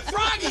there?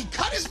 Froggy,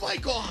 cut his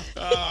mic off.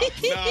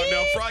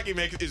 No, Froggy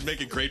is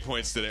making great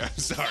points today. I'm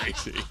sorry,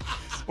 T.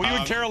 Will you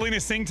and Carolina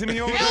sing to me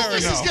over there or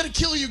Elvis no? is going to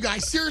kill you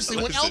guys. Seriously,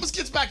 when Listen. Elvis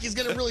gets back, he's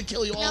going to really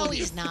kill you all No, of you.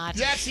 he's not.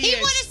 Yes, he He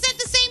is. would have said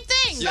the same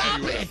thing. Yeah, he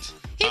Stop would've. it.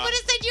 He would have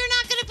said, "You're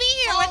not going to be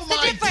here." Oh, What's the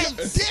my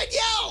difference?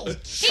 Danielle.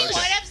 He would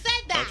have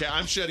said that. Okay,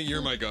 I'm shutting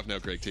your mic off now,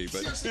 Greg T.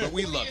 But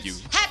we love you.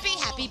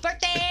 Happy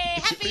birthday.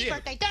 Happy Yeah.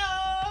 birthday,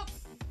 dog.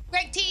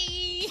 Greg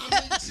T.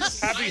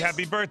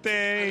 Happy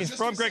birthday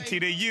from Greg T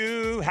to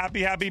you.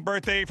 Happy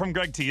birthday from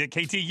Greg T at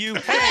KTU.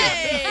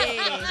 Hey!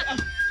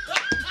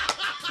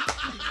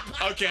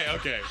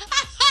 Okay.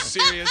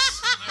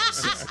 Serious.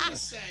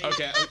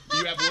 Okay,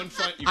 you have one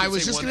fun. I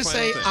was just going to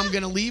say, I'm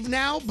going to leave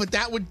now, but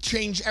that would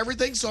change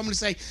everything. So I'm going to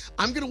say,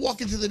 I'm going to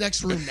walk into the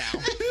next room now.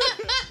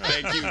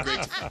 Thank you,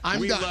 Greg T. I'm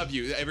we done. love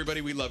you.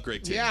 Everybody, we love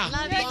Greg T. Yeah.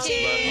 Love you, T. Love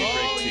you,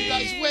 Greg Oh, T. you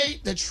guys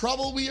wait. The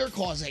trouble we are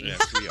causing.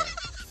 Yes, we are.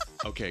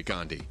 Okay,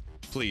 Gandhi,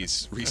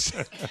 please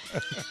reset.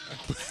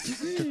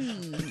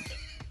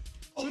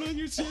 Put on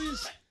your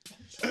serious.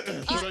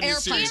 Put on your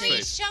serious He's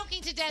face.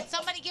 choking to death.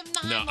 Somebody give him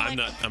the No, high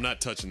mic. I'm not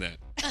touching that.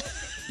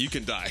 You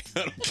can die. I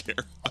don't care.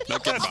 I'm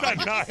not That's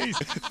getting not behind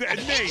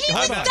nice. Nate, He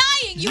hold was on.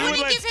 dying. You would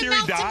wouldn't let give him Scary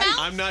mouth to die? mouth?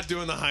 I'm not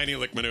doing the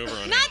Heine-Lick maneuver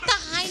on Not the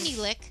Heine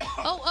lick.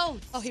 Oh,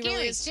 he scary.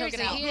 really is choking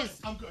Seriously, out. he is.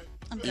 I'm good.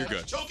 it. You're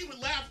good. Choking with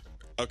laughter.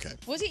 Okay.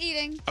 Was he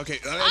eating? Okay,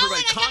 Oh,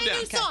 everybody, and I calm got a down.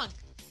 new song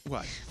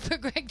What? for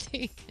Greg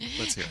T.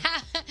 Let's hear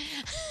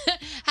it.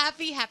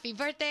 Happy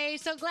birthday.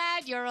 So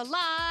glad you're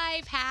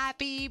alive.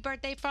 Happy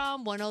birthday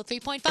from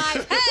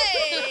 103.5.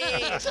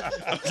 Hey!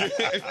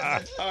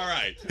 All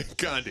right,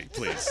 Gandhi,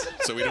 please.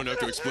 So we don't have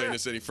to explain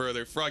this any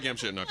further. Froggy, I'm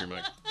shutting off your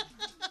mic.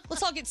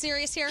 Let's all get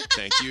serious here.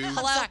 Thank you,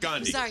 Hello?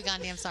 Gandhi. I'm sorry,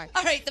 Gandhi. I'm sorry.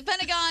 All right, the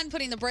Pentagon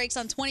putting the brakes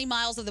on 20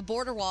 miles of the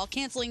border wall,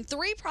 canceling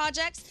 3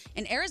 projects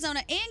in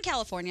Arizona and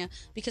California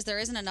because there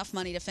isn't enough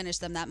money to finish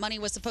them. That money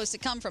was supposed to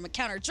come from a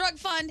counter-drug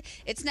fund.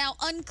 It's now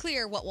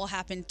unclear what will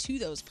happen to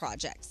those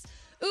projects.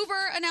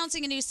 Uber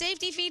announcing a new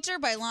safety feature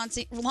by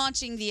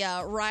launching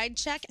the Ride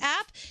Check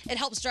app. It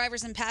helps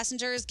drivers and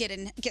passengers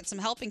get some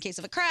help in case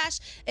of a crash.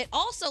 It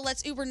also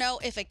lets Uber know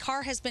if a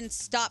car has been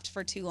stopped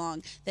for too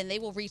long. Then they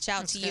will reach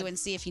out to you and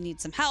see if you need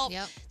some help.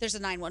 Yep. There's a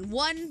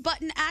 911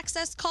 button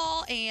access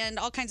call and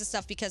all kinds of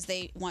stuff because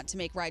they want to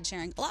make ride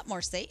sharing a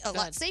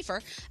lot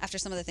safer after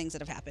some of the things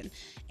that have happened.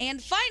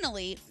 And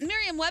finally,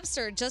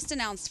 Merriam-Webster just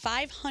announced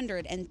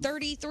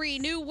 533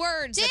 new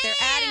words that they're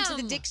adding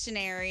to the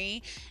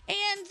dictionary.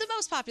 And the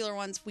most popular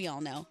ones we all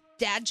know.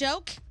 Dad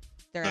joke.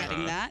 They're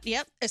adding that.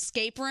 Yep.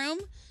 Escape room.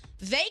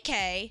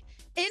 Vacay.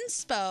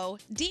 Inspo.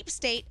 Deep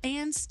state.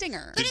 And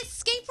stinger. But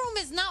escape room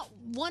is not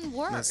one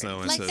word. That's not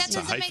what it like, says. that It's a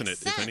doesn't make hyphenate,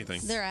 sense. if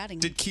anything. They're adding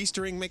Did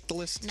keystering make the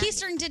list?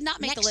 Keystering did not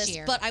make the Next list,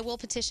 year. but I will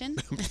petition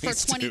for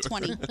Please do.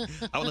 2020.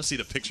 I want to see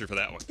the picture for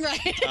that one. Right.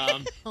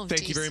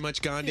 Thank you very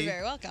much, Gandhi. You're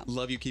very welcome.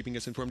 Love you keeping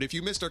us informed. If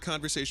you missed our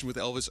conversation with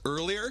Elvis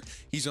earlier,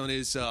 he's on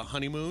his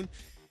honeymoon.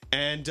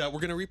 And we're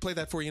going to replay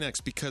that for you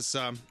next because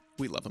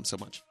we love him so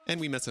much. And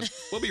we miss him.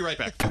 We'll be right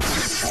back.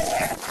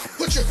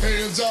 Put your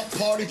hands up,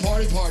 party,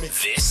 party, party.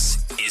 This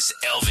is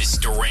Elvis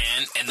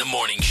Duran and the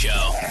Morning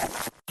Show.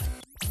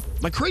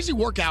 My crazy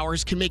work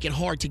hours can make it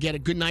hard to get a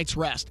good night's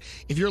rest.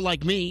 If you're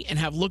like me and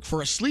have looked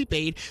for a sleep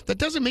aid that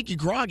doesn't make you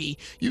groggy,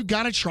 you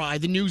gotta try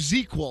the new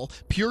ZQL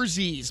Pure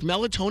Z's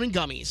melatonin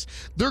gummies.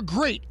 They're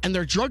great and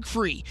they're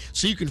drug-free,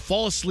 so you can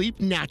fall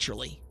asleep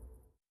naturally.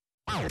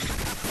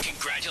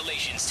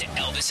 Congratulations to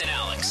Elvis and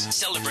Alex,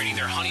 celebrating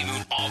their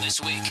honeymoon all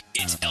this week.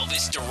 It's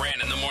Elvis Duran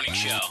in the Morning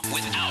Show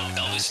without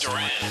Elvis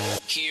Duran.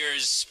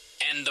 Here's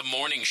And the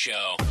Morning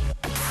Show.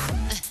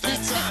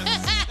 That's us.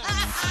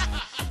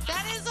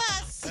 That is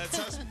us. That's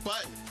us.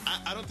 But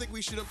I don't think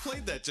we should have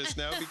played that just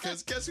now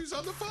because guess who's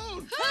on the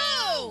phone?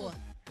 Who?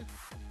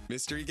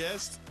 Mystery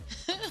guest.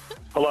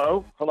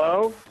 Hello?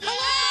 Hello? Hey!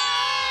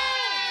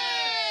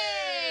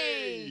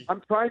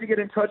 I'm trying to get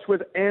in touch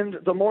with End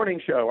the Morning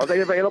Show. Are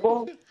they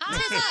available?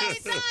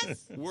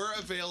 We're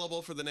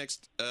available for the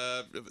next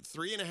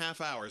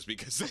 3.5 hours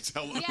because that's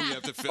how long we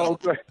have to film. Oh,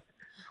 good.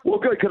 Well,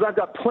 good, because I've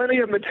got plenty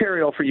of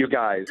material for you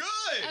guys.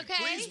 Good. Okay.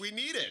 Please, we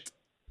need it.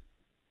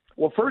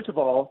 Well, first of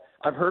all,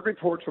 I've heard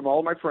reports from all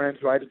of my friends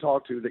who I had to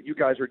talk to that you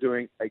guys are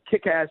doing a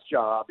kick-ass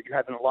job, that you're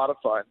having a lot of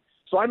fun.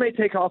 So I may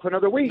take off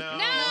another week. No.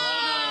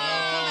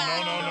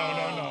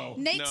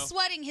 Nate's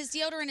sweating. His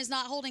deodorant is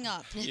not holding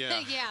up.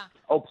 Yeah.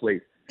 Oh,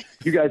 please.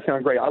 You guys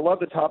sound great. I love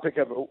the topic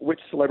of which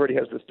celebrity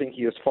has the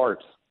stinkiest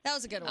farts. That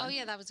was a good one. Oh,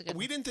 yeah, that was a good one.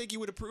 We didn't think you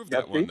would approve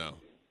that one, though.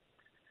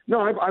 No,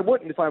 I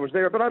wouldn't if I was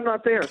there, but I'm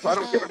not there, so I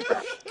don't give a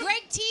crap.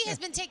 Greg T has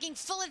been taking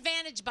full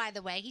advantage, by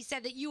the way. He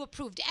said that you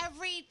approved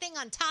everything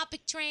on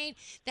Topic Train,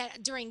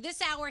 that during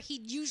this hour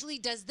he usually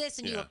does this,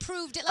 and you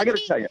approved it. I got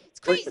to tell you, it's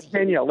crazy.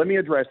 Danielle, let me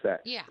address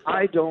that. Yeah.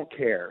 I don't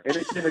care, and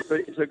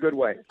it's a good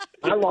way.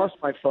 I lost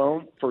my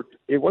phone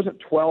it wasn't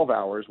 12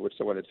 hours, which is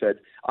what it said.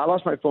 I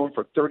lost my phone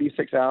for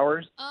 36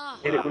 hours,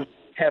 and it was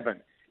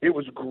heaven. It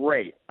was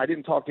great. I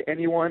didn't talk to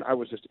anyone. I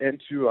was just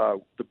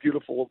into the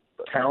beautiful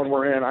town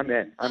we're in. I'm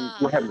in.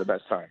 We're having the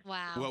best time.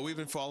 Wow. Well, we've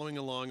been following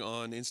along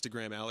on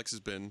Instagram. Alex has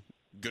been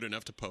good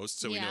enough to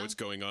post, so we know what's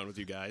going on with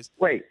you guys.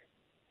 Wait,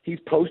 he's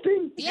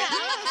posting? Yeah,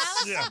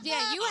 Alex,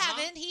 yeah, you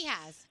haven't. He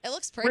has. It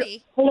looks pretty.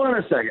 Wait, hold on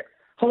a second.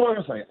 Hold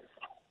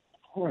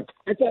on.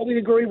 I thought we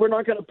agreed we're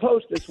not going to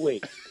post this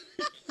week.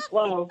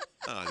 Hello?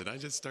 Oh, did I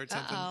just start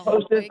something?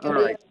 Post it? All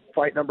right.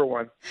 Fight number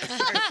one.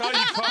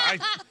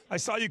 I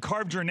saw you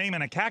carved your name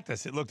in a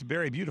cactus. It looked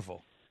very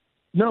beautiful.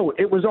 No,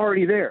 it was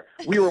already there.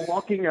 We were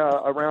walking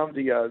around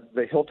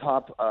the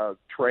hilltop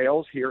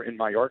trails here in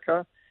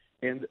Mallorca,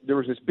 and there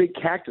was this big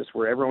cactus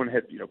where everyone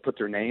had put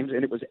their names,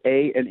 and it was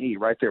A and E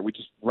right there. We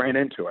just ran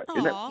into it.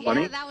 Isn't that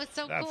funny? Yeah, that was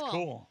so That's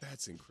cool.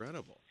 That's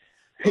incredible.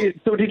 Hey,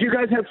 so did you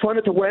guys have fun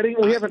at the wedding?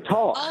 We haven't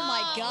talked. Oh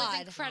my God.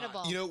 It was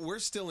incredible. We're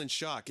still in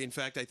shock. In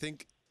fact, I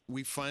think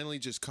we finally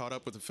just caught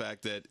up with the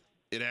fact that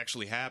it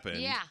actually happened.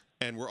 Yeah.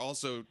 And we're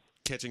also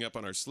catching up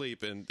on our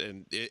sleep, and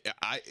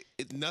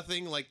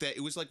nothing like that.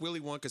 It was like Willy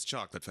Wonka's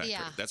chocolate factory.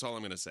 Yeah. That's all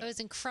I'm going to say. It was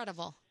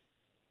incredible.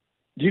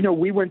 Do you know,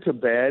 we went to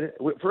bed.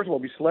 First of all,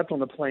 we slept on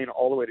the plane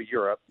all the way to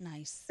Europe.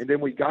 Nice. And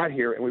then we got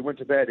here, and we went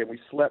to bed, and we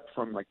slept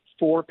from like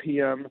 4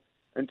 p.m.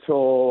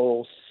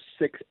 until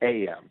 6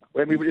 a.m. I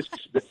mean, we were just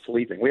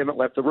sleeping. We haven't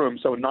left the room.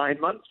 So 9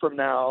 months from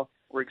now,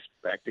 we're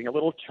expecting a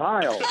little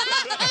child.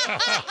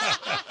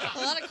 A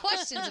lot of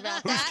questions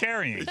about that. Who's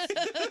carrying?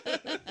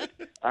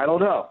 I don't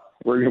know.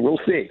 We'll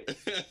see.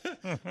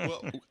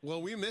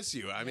 well, we miss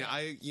you. I mean,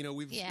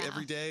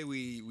 every day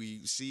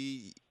we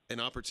see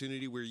an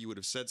opportunity where you would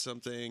have said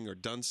something or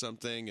done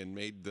something and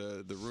made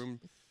the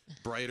room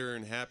brighter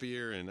and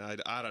happier, and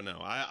I don't know.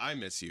 I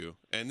miss you,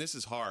 and this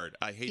is hard.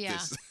 I hate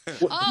this.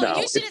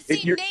 You should have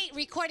seen Nate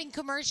recording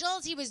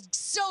commercials. He was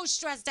so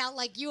stressed out,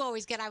 like you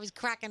always get. I was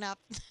cracking up.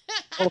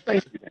 Oh,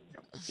 thank you.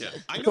 Yeah,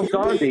 I know.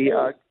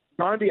 So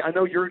Gandhi, I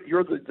know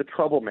you're the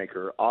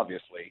troublemaker,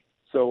 obviously.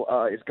 So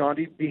is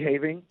Gandhi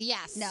behaving?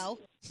 Yes. No.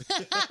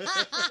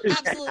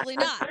 Absolutely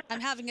not. I'm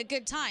having a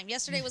good time.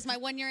 Yesterday was my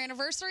 1-year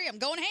anniversary. I'm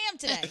going ham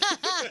today.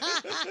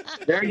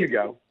 There you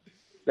go.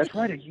 That's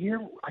right, a year.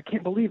 I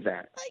can't believe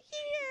that. A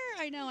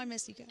year. I know. I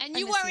miss you guys. And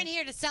you weren't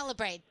here to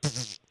celebrate.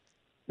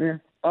 Yeah,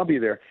 I'll be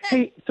there.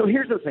 Hey, so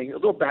here's the thing, a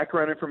little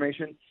background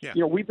information. Yeah.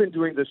 We've been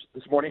doing this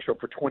morning show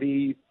for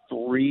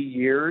 23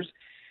 years,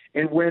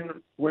 and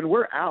when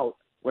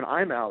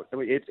I'm out, I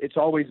mean, it's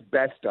always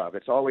best of.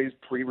 It's always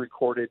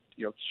pre-recorded,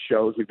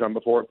 shows we've done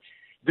before.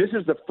 This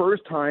is the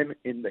first time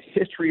in the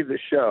history of the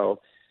show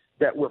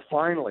that we're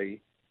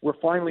finally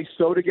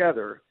so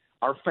together.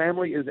 Our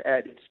family is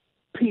at its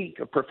peak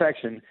of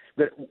perfection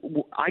that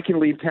I can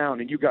leave town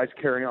and you guys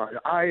carry on.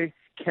 I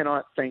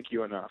cannot thank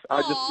you enough.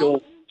 I just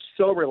feel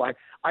so relaxed.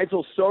 I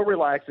feel so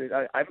relaxed.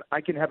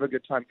 I can have a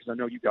good time because I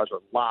know you guys are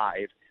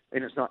live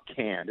and it's not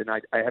canned. And I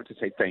have to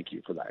say thank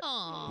you for that.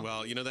 Aww.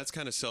 Well, that's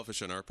kind of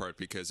selfish on our part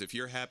because if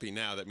you're happy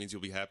now, that means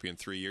you'll be happy in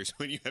 3 years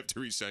when you have to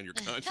re-sign your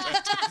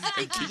contract.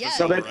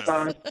 So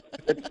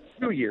that's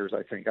 2 years,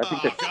 I think. I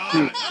think that's 2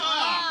 years.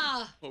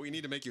 Well, we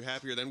need to make you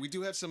happier then. We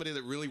do have somebody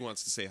that really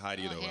wants to say hi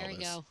to you, though, Here we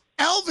Elvis. go.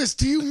 Elvis,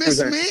 do you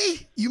miss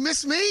me? You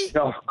miss me?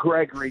 No,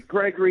 Gregory.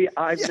 Gregory,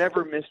 I've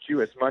never missed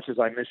you as much as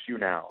I miss you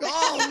now.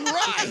 All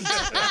right.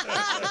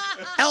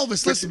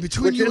 Elvis, listen,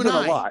 between you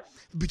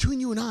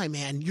and I,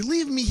 man, you're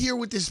leaving me here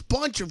with this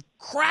bunch of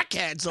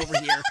crackheads over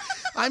here.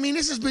 I mean,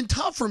 this has been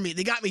tough for me.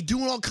 They got me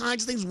doing all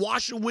kinds of things,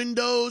 washing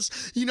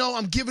windows. You know,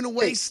 I'm giving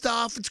away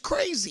stuff. It's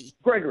crazy.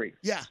 Gregory.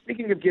 Yeah.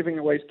 Speaking of giving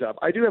away stuff,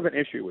 I do have an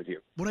issue with you.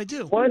 What'd I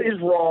do? What is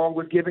wrong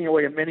with giving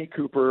away a Mini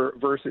Cooper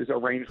versus a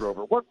Range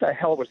Rover? What the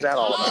hell was that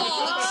all about?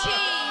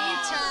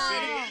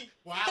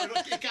 Wow,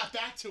 it got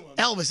back to him.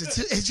 Elvis,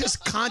 it's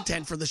just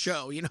content for the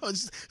show. You know,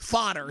 it's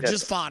fodder, Yes.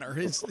 just fodder.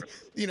 It's,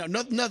 you know,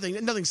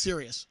 nothing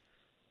serious.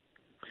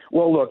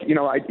 Well, look, you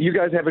know, you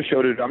guys have a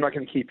show to do. I'm not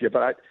going to keep you,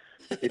 but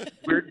it's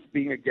weird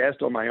being a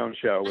guest on my own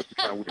show. It's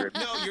kind of weird.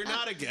 No, you're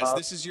not a guest.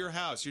 This is your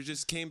house. You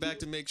just came back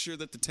to make sure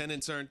that the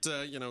tenants aren't,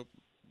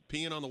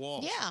 peeing on the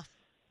walls. Yeah.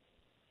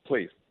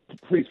 Please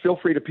feel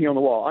free to pee on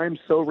the wall. I am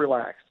so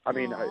relaxed. I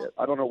mean,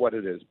 I don't know what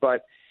it is,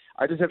 but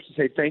I just have to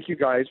say thank you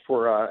guys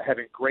for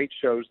having great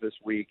shows this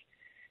week.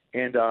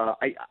 And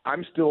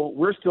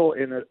we're still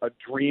in a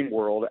dream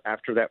world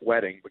after that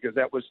wedding, because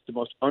that was the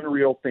most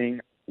unreal thing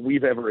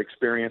we've ever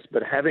experienced.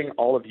 But having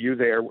all of you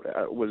there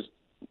was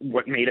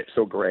what made it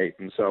so great.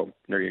 And so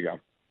there you go.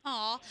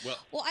 Aw.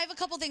 Well, I have a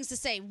couple things to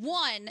say.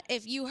 One,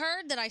 if you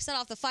heard that I set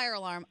off the fire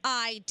alarm,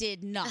 I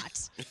did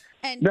not.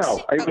 And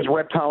No, it was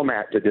Reptile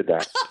Matt that did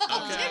that.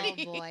 Oh,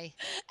 boy.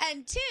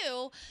 And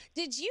two,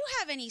 did you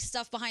have any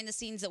stuff behind the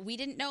scenes that we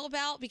didn't know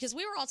about? Because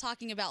we were all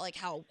talking about like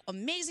how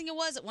amazing it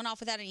was. It went off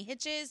without any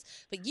hitches.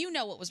 But you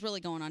know what was really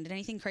going on. Did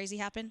anything crazy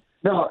happen?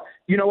 No,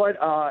 you know what?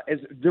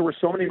 There were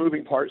so many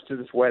moving parts to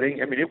this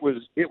wedding. I mean, it was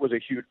a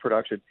huge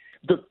production.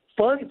 The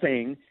fun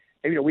thing,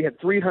 you know, we had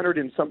 300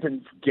 and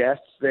something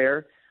guests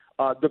there.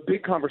 The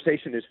big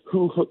conversation is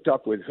who hooked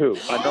up with who.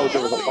 I know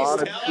there was a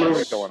lot of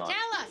screwing going on.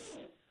 Tell us.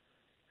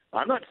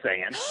 I'm not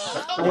saying.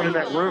 Someone in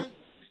that room,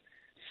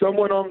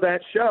 someone on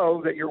that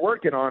show that you're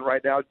working on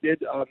right now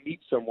did meet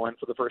someone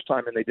for the first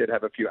time, and they did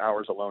have a few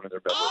hours alone in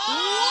their bedroom.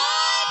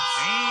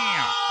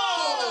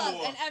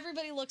 And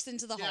everybody looks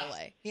into the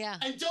hallway. Yeah.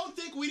 And don't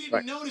think we didn't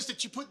Right. notice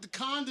that you put the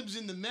condoms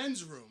in the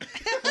men's room.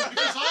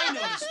 Because I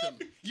noticed them.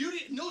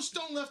 No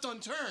stone left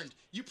unturned.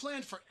 You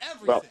planned for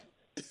everything. Well,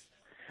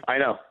 I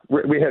know.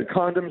 We had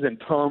condoms and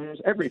Tums,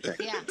 everything.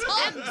 Yeah. And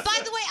by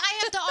the way, I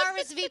have to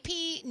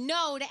RSVP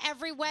no to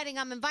every wedding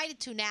I'm invited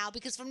to now,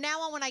 because from now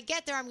on when I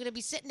get there, I'm going to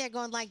be sitting there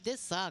going like, this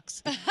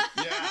sucks.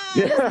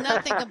 This is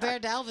nothing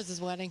compared to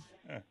Elvis's wedding.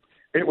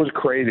 It was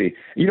crazy.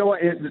 You know what?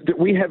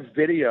 We have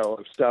video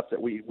of stuff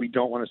that we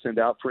don't want to send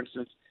out. For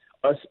instance,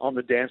 us on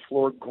the dance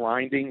floor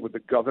grinding with the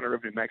governor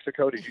of New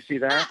Mexico. Did you see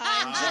that? I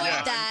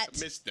enjoyed that. I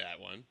missed that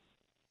one.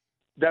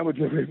 That was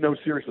no,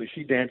 seriously.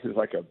 She dances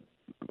like a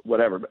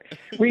whatever. But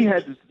we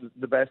had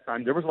the best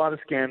time. There was a lot of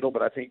scandal,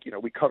 but I think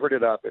we covered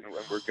it up and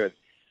we're good.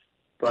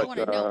 But, I want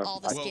to know all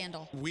the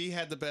scandal. We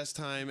had the best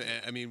time.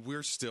 I mean,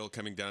 we're still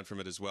coming down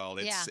from it as well.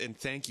 And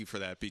thank you for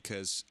that,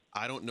 because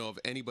I don't know of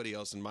anybody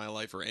else in my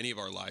life or any of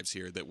our lives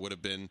here that would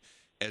have been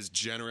as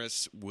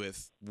generous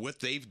with what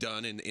they've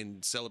done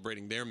in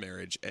celebrating their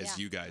marriage as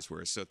you guys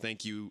were. So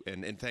thank you,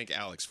 and thank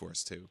Alex for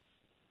us, too.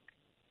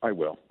 I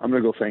will. I'm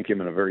going to go thank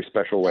him in a very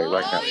special way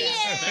right now.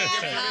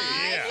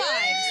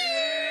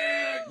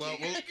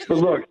 But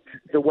look,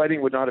 the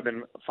wedding would not have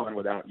been fun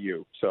without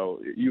you.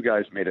 So you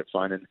guys made it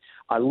fun, and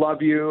I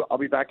love you. I'll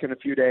be back in a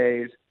few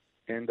days,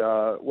 and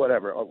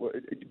whatever.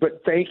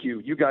 But thank you.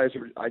 You guys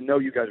I know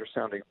you guys are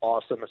sounding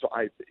awesome. So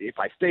if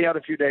I stay out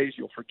a few days,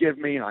 you'll forgive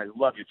me, and I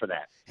love you for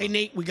that. Hey,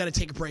 Nate, we got to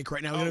take a break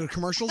right now. We got to go to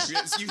commercials.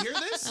 You hear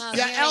this?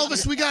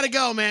 Elvis, we got to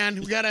go, man.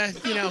 We got to,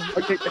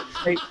 Okay,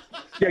 hey,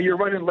 yeah, you're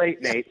running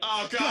late, Nate.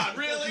 Oh, God,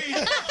 really?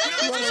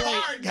 This is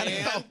hard,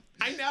 man.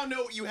 I now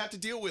know what you have to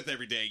deal with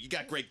every day. You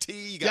got great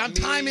tea. You got I'm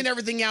timing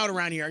everything out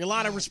around here. A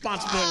lot of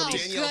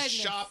responsibilities. Danielle's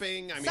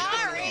shopping. I mean,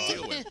 I don't know what to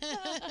deal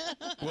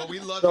with. Well, we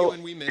love you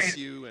and we miss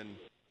you. And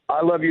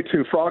I love you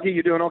too. Froggy,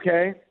 you doing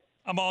okay?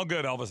 I'm all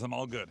good, Elvis. I'm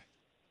all good.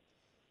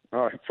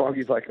 All right,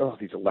 Froggy's like, oh,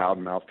 these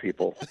loudmouth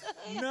people.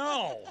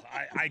 No,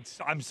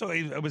 I'm so.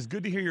 It was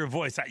good to hear your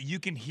voice. You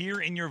can hear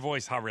in your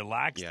voice how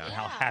relaxed and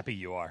how happy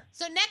you are.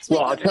 So next week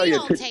Well, I'll when tell we you,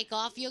 don't take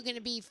off, you're going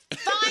to be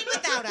fine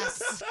without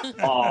us.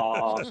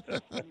 Aw.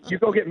 You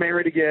go get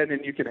married again,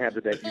 and you can have the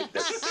day.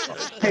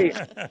 Hey,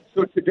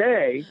 so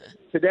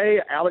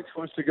today Alex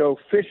wants to go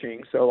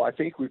fishing, so I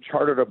think we've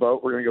chartered a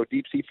boat. We're going to go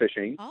deep sea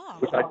fishing,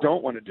 which I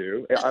don't want to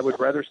do. I would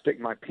rather stick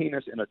my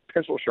penis in a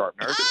pencil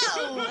sharpener.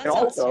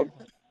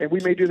 And we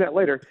may do that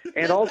later.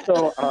 And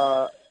also,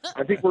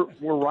 I think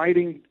we're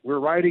riding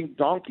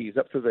donkeys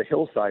up to the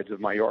hillsides of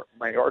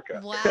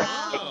Mallorca.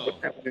 Wow.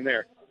 In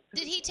there.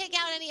 Did he take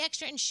out any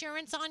extra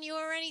insurance on you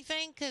or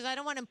anything? Because I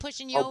don't want him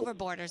pushing you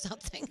overboard or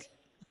something.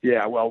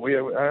 Yeah, well,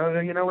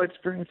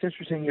 it's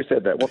interesting you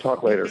said that. We'll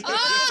talk later.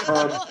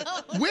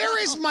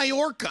 Where is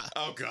Majorca?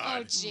 Oh,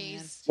 God. Oh,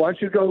 jeez. Why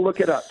don't you go look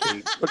it up,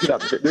 Pete? Look it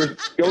up.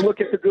 Go look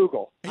at the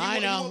Google. I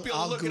know.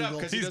 I'll look it up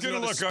because He's going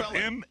to look up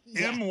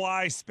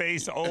M-Y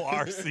space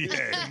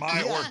O-R-C-A.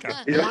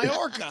 Majorca.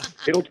 Majorca.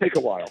 It'll take a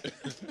while.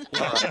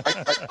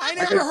 I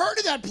never heard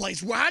of that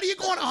place. Well, how do you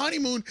go on a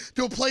honeymoon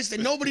to a place that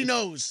nobody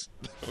knows?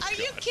 Are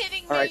you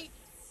kidding me? All right.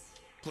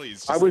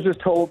 Please. I was just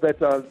told that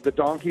the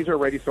donkeys are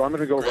ready, so I'm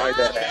going to go ride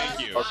that.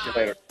 Thank you. Talk to you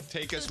later.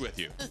 Take us with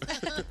you.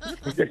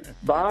 Okay.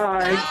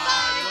 Bye.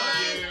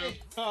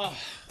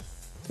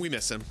 We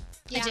miss him.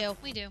 Yeah,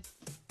 we do.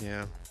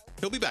 Yeah.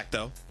 He'll be back,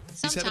 though.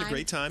 He's having a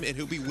great time, and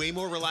he'll be way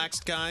more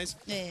relaxed, guys.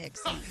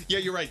 Excellent. Yeah,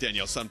 you're right,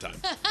 Danielle, sometime.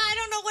 I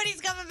don't know when he's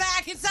coming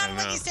back. It sounded I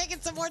like know. he's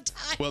taking some more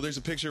time. Well, there's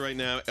a picture right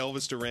now.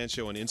 Elvis Duran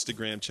Show on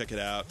Instagram. Check it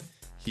out.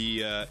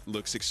 He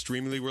looks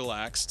extremely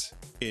relaxed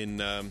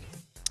in...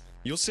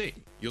 You'll see.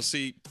 You'll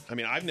see. I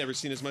mean, I've never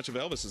seen as much of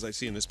Elvis as I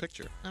see in this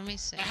picture. Let me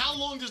see. Now, how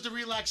long does the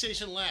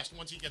relaxation last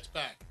once he gets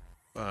back?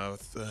 How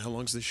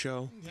long's this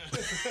show?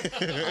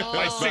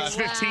 By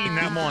 6:15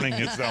 that morning,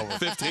 it's over.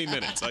 15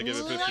 minutes. I give it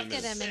 15 Look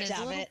minutes. at him in his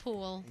little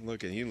pool.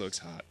 Look at he looks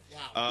hot.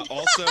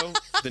 Also,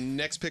 the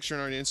next picture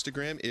on our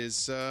Instagram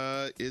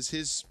is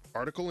his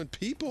article in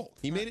People.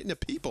 He made it into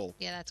People.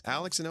 Yeah, that's cool.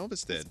 Alex and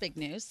Elvis did. That's big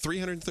news.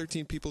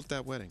 313 people at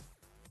that wedding.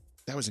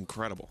 That was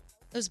incredible.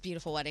 It was a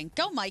beautiful wedding.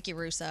 Go Mikey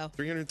Russo.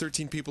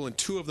 313 people, and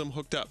 2 of them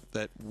hooked up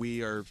that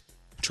we are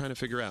trying to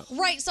figure out.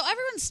 Right, so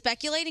everyone's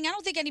speculating. I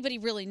don't think anybody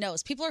really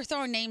knows. People are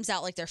throwing names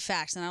out like they're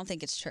facts, and I don't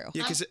think it's true.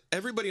 Yeah, because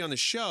everybody on the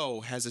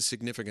show has a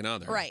significant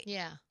other. Right.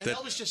 Yeah. And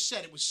Elvis just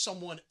said it was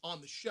someone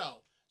on the show.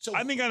 So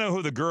I think I know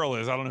who the girl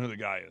is. I don't know who the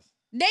guy is.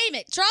 Name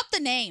it. Drop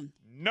the name.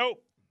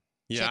 Nope.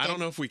 Yeah, Chicken. I don't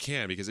know if we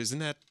can, because isn't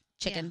that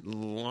Chicken.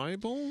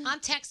 libel?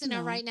 I'm texting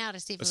her right now to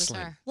see if it was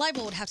slang. her.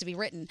 Libel would have to be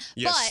written.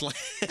 Yeah, but,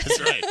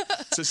 that's right.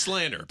 It's a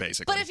slander,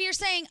 basically. but if you're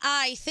saying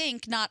I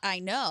think, not I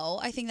know,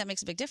 I think that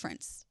makes a big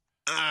difference.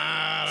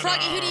 I don't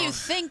Froggy, know. who do you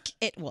think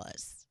it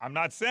was? I'm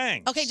not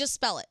saying. Okay, just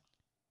spell it.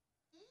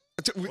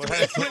 We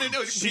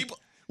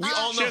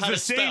all She know has how the to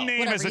same spell. name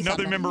Whatever as you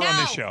another thought. member on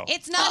this show.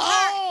 It's not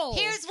Oh.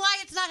 her. Here's why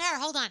it's not her.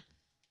 Hold on.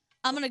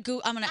 I'm gonna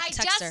I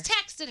text just her.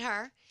 texted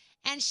her,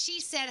 and she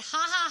said,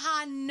 "Ha ha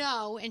ha,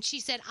 no." And she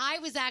said, "I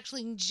was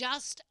actually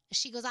just."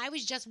 She goes, "I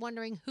was just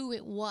wondering who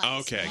it was."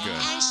 Okay, good.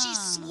 And she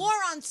swore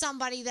on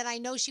somebody that I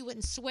know she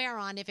wouldn't swear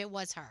on if it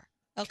was her.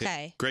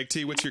 Okay. Greg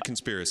T, what's your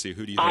conspiracy?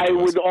 Who do you think I it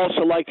was? would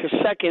also like to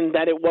second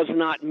that it was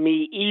not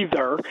me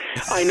either.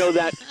 I know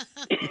that.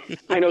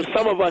 I know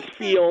some of us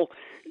feel,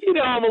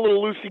 I'm a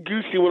little loosey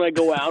goosey when I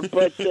go out,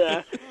 but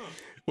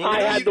Well,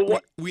 I had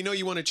we know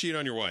you want to cheat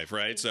on your wife,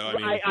 right? So I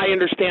mean, I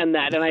understand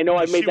that, and I know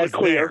I made that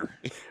clear.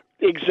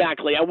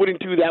 Exactly. I wouldn't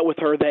do that with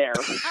her there.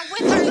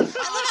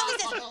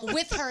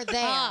 With her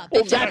there.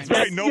 Well, That's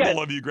very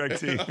noble of you, Greg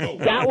T.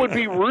 That would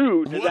be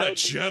rude. What a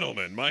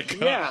gentleman, my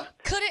God. Yeah.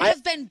 Could it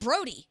have been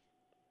Brody?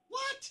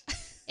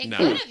 It No.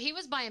 could have. He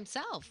was by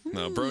himself.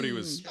 No, Brody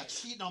was.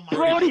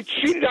 Brody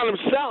cheated on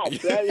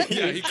himself.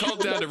 Yeah, he called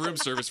down to room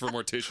service for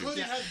more tissue. could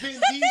it have been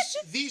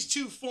these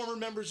 2 former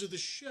members of the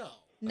show?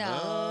 No.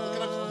 Look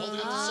it up, holding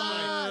up the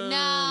sign.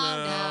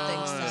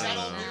 No. Is that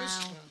all news?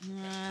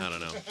 I don't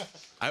know.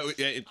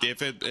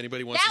 If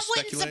anybody wants That to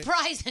wouldn't speculate.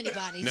 surprise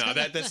anybody. No,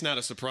 that's not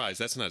a surprise.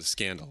 That's not a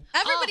scandal.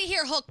 Everybody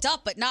here hooked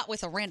up, but not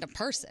with a random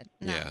person.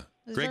 Yeah.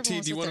 Because Greg T,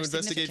 everyone's do you with want to their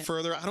investigate significant-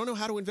 further? I don't know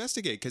how to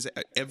investigate because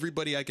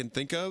everybody I can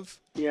think of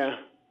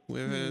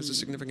has a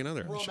significant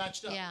other. We're all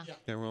matched up. Yeah.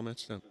 Yeah, we're all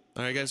matched up.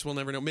 All right, guys, we'll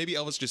never know. Maybe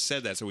Elvis just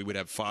said that so we would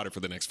have fodder for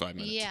the next 5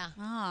 minutes. Yeah.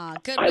 Ah,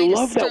 good I way to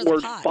love stir that the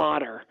word pot.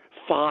 fodder.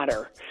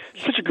 Fodder.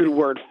 Such a good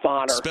word,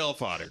 fodder. Spell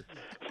fodder.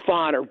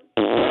 Fodder.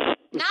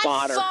 Not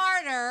Fodder.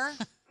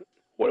 farter.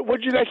 What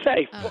did you guys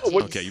say?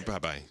 Okay,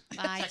 bye-bye.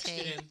 Bye, Texted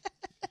T. in.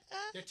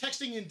 They're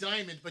texting in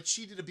Diamond, but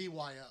she did a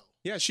BYO.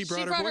 Yeah, she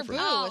brought her brought her boyfriend.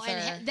 boo. Oh, with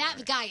and her.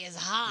 that guy is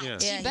hot. Yeah.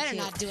 She Yeah, he's better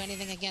cute. not do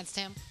anything against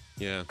him.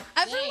 Yeah.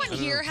 Everyone don't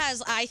here know.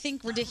 has, I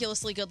think,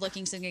 ridiculously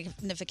good-looking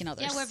significant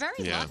others. Yeah, we're very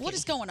Yeah. lucky. What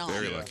is going on?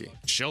 Very lucky.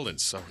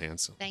 Sheldon's so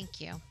handsome.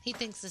 Thank you. He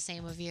thinks the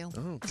same of you.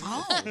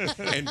 Oh.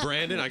 And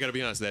Brandon, I got to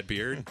be honest, that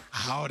beard,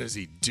 how does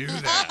he do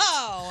that?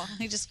 Oh,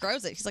 he just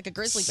grows it. He's like a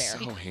grizzly bear.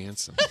 So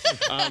handsome.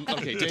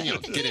 Okay, Danielle,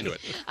 get into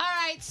it. All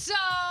right, so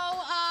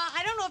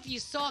I don't know if you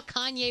saw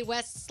Kanye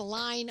West's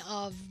line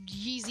of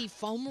Yeezy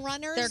foam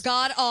runners. They're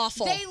god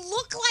awful. They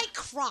look like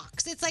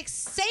Crocs. It's like,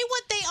 say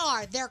what they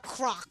are. They're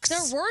Crocs.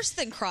 They're worse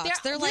than Crocs.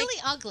 They're like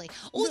really ugly.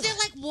 Oh, they're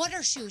like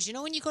water shoes. You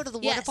know when you go to the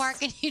water Yes.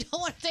 park and you don't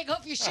want to take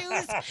off your shoes?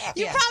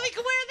 You Yeah. probably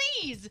could wear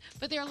these,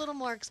 but they're a little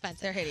more expensive.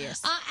 They're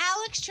hideous.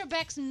 Alex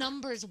Trebek's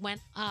numbers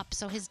went up,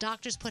 so his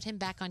doctors put him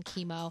back on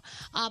chemo.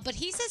 But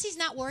he says he's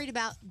not worried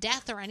about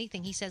death or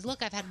anything. He says,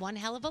 look, I've had one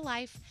hell of a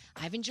life.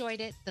 I've enjoyed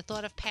it. The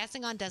thought of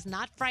passing on does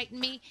not frighten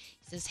me.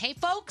 He says, hey,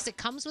 folks, it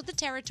comes with the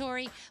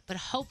territory, but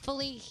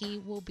hopefully he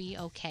will be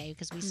okay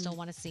because we still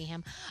want to see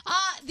him.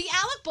 The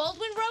Alec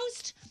Baldwin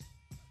roast.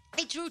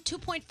 It drew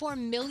 2.4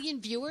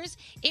 million viewers.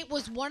 It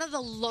was one of the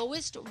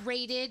lowest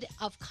rated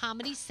of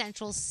Comedy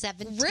Central's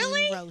 17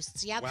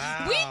 roasts. Yep.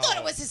 Wow. We thought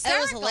it was hysterical.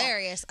 It was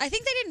hilarious. I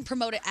think they didn't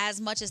promote it as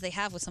much as they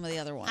have with some of the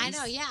other ones. I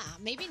know, yeah,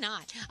 maybe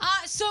not.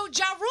 So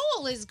Ja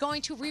Rule is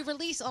going to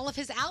re-release all of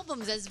his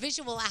albums as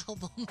visual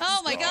albums.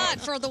 Oh my God!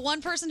 For the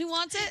one person who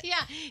wants it,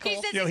 yeah.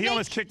 He says He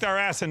almost kicked our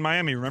ass in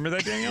Miami. Remember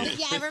that, Danielle?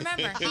 Yeah, I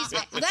remember.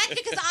 That's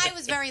because I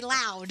was very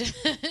loud.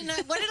 What did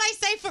I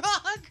say,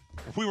 Frog?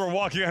 We were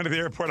walking out of the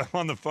airport. I'm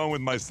on the phone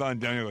with my son.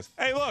 Daniel goes,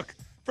 "Hey, look,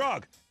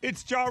 Frog,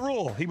 it's Ja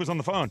Rule." He was on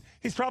the phone.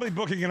 He's probably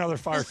booking another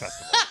fire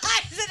festival.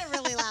 I said it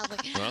really loudly.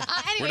 Well,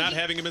 Anyway, we're not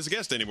having him as a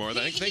guest anymore.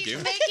 Thank you.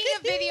 He's making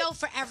a video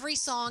for every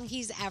song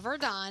he's ever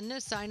done,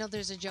 so I know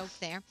there's a joke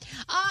there.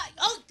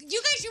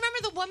 You guys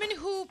remember the woman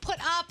who put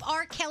up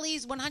R.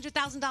 Kelly's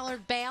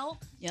 $100,000 bail?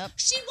 Yep.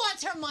 She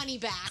wants her money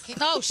back.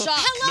 Oh, shock.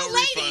 Hello, No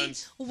lady.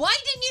 refunds. Why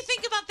didn't you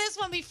think about this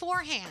one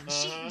beforehand?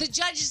 Uh-huh. The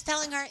judge is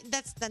telling her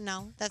that's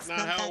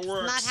not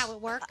how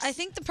it works. I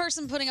think the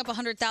person putting up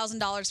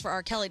 $100,000 for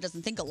R. Kelly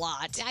doesn't think a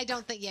lot. I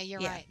don't think. Yeah, you're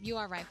right. You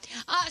are right.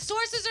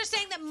 Sources are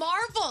saying that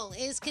Marvel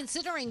is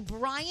considering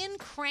Bryan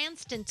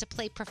Cranston to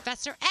play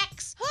Professor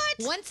X.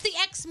 What? Once the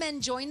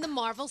X-Men join the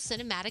Marvel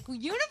Cinematic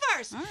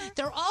Universe,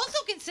 they're also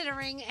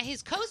considering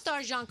his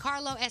co-star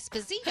Giancarlo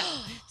Esposito.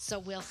 So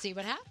we'll see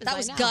what happens. That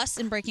was Gus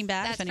in Breaking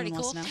Bad. That's if anyone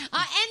pretty cool. wants to know.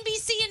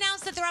 NBC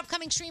announced that their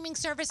upcoming streaming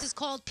service is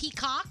called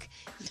Peacock,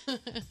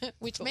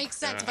 which makes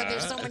sense, but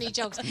there's so many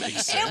jokes.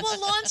 It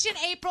will launch in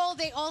April.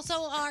 They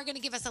also are going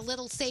to give us a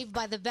little Saved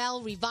by the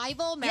Bell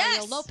revival.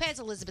 Mario Lopez,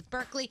 Elizabeth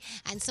Berkley,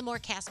 and some more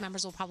cast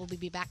members will probably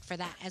be back for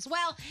that as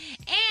well.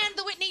 And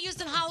the Whitney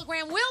Houston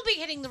hologram will be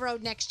hitting the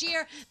road next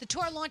year. The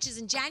tour launches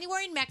in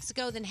January in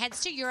Mexico, then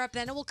heads to Europe,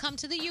 then it will come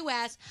to the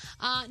U.S.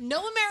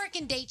 No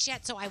American dates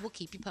yet, so I will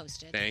keep you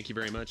posted. Thank you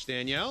very much,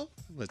 Danielle.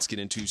 Let's get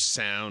into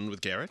sound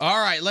with Garrett. All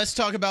right, let's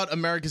talk about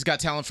America's Got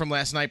Talent from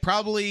last night.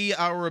 Probably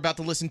we're about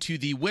to listen to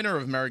the winner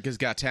of America's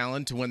Got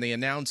Talent when they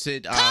announce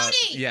it. Cody!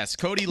 Yes,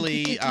 Cody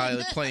Lee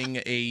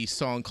playing a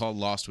song called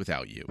Lost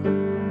Without You.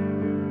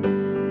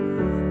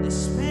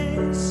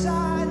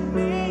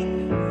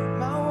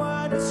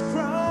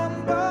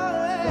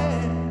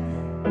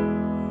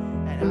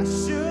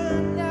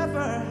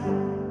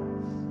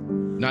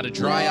 Not a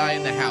dry eye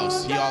in the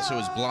house. He also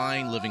is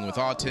blind, living with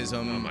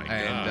autism,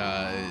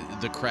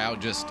 and the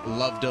crowd just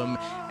loved him,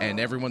 and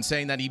everyone's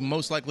saying that he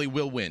most likely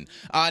will win.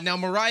 Now,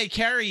 Mariah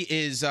Carey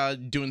is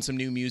doing some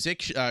new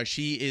music.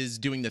 She is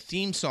doing the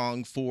theme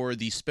song for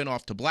the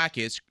spinoff to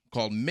Blackish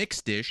called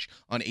Mixed Dish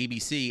on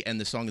ABC, and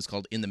the song is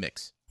called In the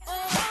Mix.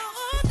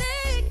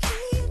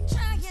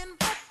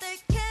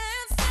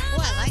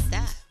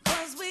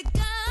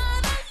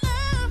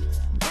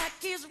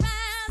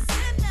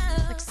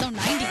 So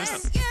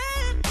 90s.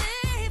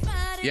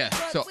 Yeah,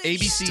 so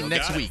ABC Still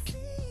next got it. week.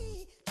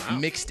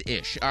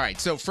 Mixed-ish. All right,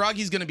 so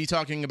Froggy's going to be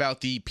talking about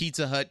the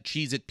Pizza Hut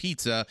Cheez-It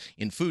Pizza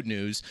in food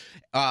news,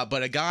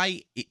 but a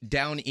guy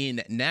down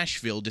in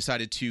Nashville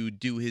decided to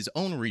do his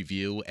own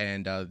review,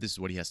 and this is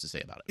what he has to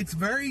say about it. It's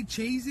very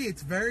cheesy.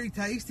 It's very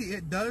tasty.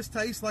 It does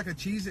taste like a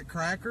Cheez-It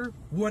cracker.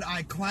 Would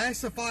I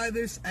classify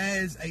this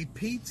as a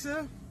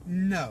pizza?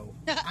 No.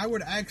 I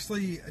would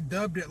actually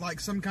dubbed it like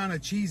some kind of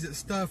Cheez-It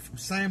stuffed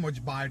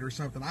sandwich bite or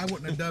something. I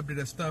wouldn't have dubbed it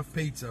a stuffed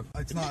pizza.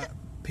 It's not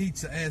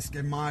pizza-esque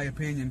in my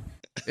opinion.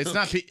 It's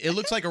not. It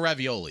looks like a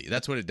ravioli.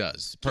 That's what it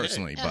does,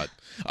 personally. But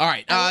all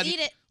right, I will eat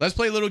it. Let's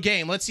play a little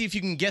game. Let's see if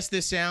you can guess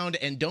this sound,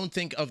 and don't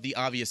think of the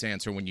obvious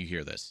answer when you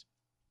hear this.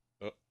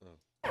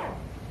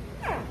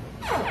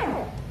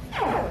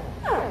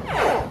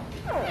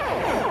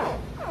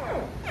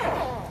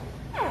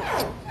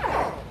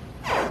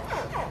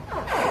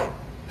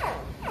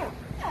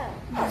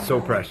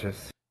 So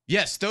precious.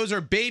 Yes, those are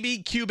baby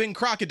Cuban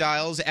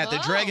crocodiles at the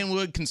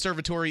Dragonwood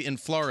Conservatory in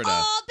Florida.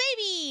 Oh,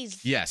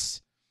 babies!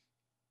 Yes.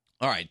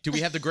 All right. Do we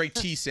have the Greg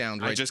T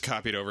sound right? I just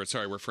copied over it.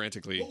 Sorry, we're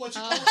frantically. What's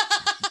it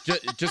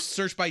called? Just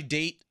search by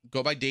date,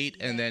 go by date,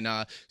 and then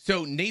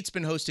so Nate's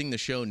been hosting the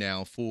show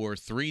now for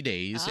 3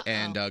 days,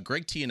 and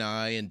Greg T and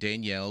I and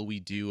Danielle, we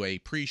do a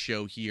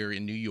pre-show here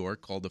in New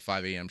York called the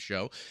 5 a.m.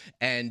 show,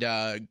 and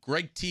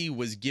Greg T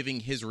was giving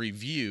his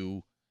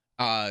review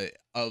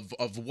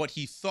of what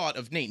he thought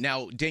of Nate.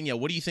 Now, Danielle,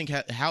 what do you think?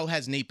 How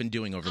has Nate been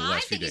doing over the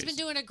last few days? I think he's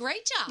been doing a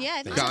great job. Yeah,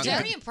 I think I'm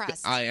very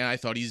impressed. I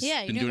thought he's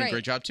been doing a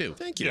great job too.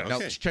 Thank you. Now Okay.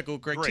 let's check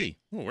out Greg T.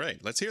 All right,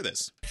 let's hear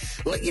this.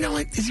 Well, you know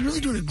what? Is he really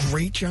doing a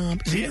great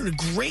job? Is he doing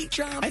a great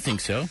job? I think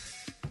so.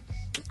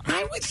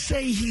 I would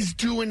say he's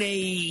doing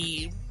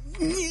a.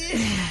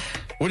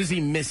 What is he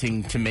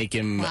missing to make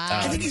him?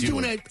 I think he's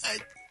doing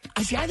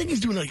I think he's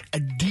doing a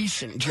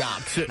decent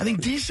job. I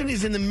think decent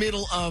is in the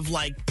middle of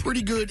like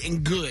pretty good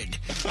and good.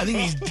 I think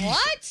he's decent.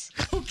 What?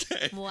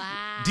 Okay.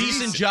 Wow.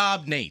 Decent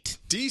job, Nate.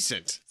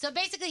 Decent. So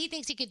basically, he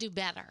thinks he could do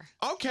better.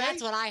 Okay.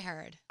 That's what I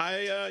heard.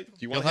 Do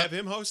you want to have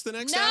him host the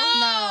next hour?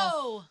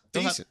 No.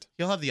 Decent.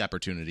 You'll have the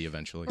opportunity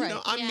eventually. You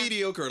know, I'm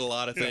mediocre at a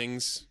lot of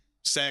things.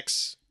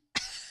 Sex.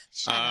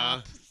 Shut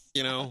up.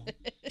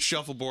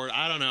 shuffleboard.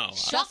 I don't know.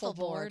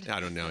 Shuffleboard. I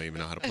don't even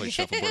know how to play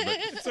shuffleboard. But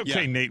It's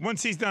okay, Nate.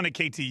 Once he's done at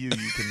KTU, you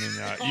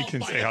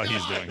can say how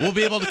he's doing. We'll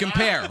be able to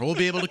compare.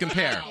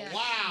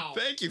 Wow.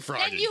 Thank you,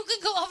 Froggy. And you can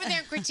go over there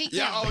and critique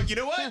him. Oh, you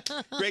know what?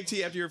 Greg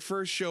T, after your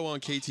first show on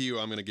KTU,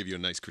 I'm going to give you a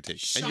nice critique.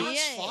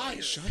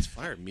 Shots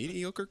fired.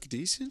 Mediocre,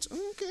 decent.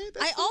 Okay.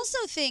 I also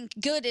think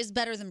good is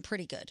better than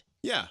pretty good.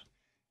 Yeah.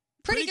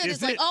 Pretty good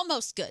is like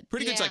almost good.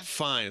 Pretty good's like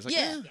fine. It's like,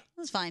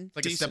 that's fine.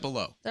 Like a step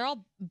below. They're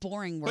all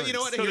boring words. But you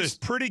know what? So there's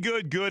pretty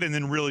good, good, and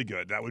then really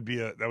good. That would be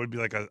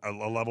like a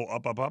level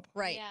up.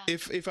 Right. Yeah.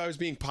 If I was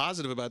being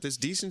positive about this,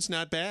 decent's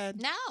not bad.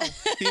 No.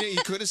 He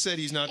could have said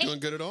he's not doing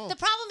good at all. The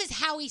problem is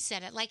how he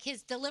said it. Like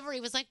his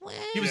delivery was like, well,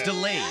 He was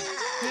delayed.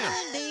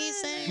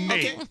 decent. Nate,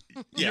 Okay.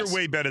 you're Yes.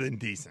 way better than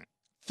decent.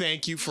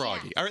 Thank you,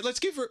 Froggy. All right, let's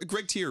give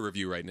Greg T a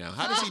review right now.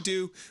 How does he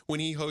do when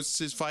he hosts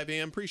his 5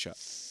 a.m. pre-show?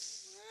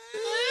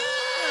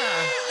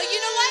 You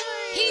know what?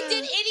 He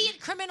did Idiot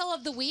Criminal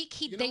of the Week.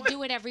 They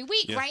do it every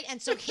week, Yeah. right? And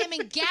so him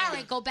and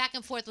Garrett go back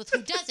and forth with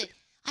who does it.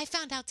 I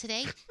found out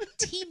today,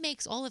 T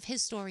makes all of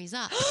his stories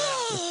up.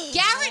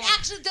 Garrett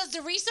actually does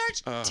the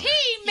research. T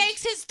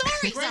makes his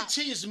stories Greg up.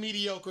 T is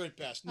mediocre at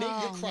best. Nate,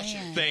 you're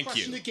crushing it. Thank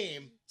Crushing you. the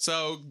game.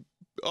 So,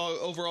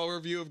 overall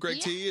review of Greg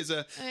T is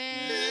a...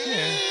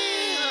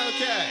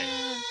 Okay.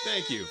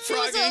 Thank you. If it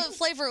was Froggy? a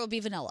flavor, it would be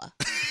vanilla.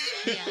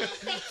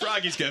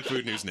 Froggy's got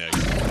food news next.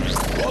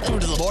 Welcome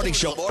to the morning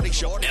show.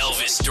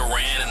 Elvis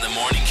Duran in the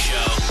morning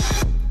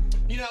show.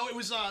 You know, it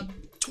was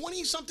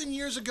 20-something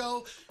years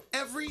ago.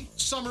 Every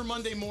summer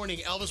Monday morning,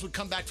 Elvis would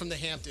come back from the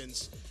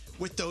Hamptons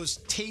with those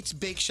Tate's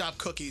Bake Shop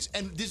cookies.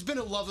 And there's been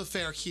a love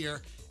affair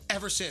here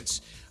ever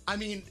since. I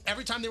mean,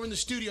 every time they were in the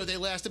studio, they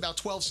last about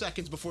 12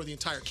 seconds before the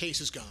entire case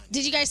is gone.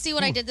 Did you guys see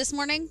what I did this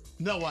morning?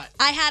 No, what?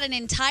 I had an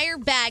entire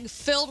bag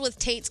filled with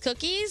Tate's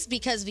cookies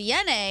because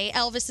Vienne,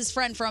 Elvis's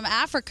friend from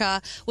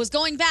Africa, was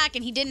going back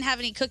and he didn't have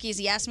any cookies.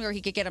 He asked me where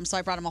he could get them, so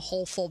I brought him a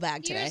whole full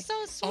bag today. You're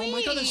so sweet. Oh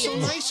my God, that's so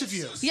nice of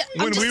you. Yeah,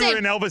 When we were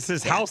in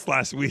Elvis's house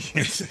last week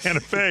in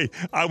Santa Fe,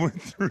 I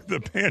went through the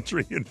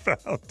pantry and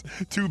found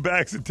 2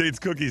 bags of Tate's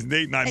cookies.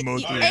 Nate and I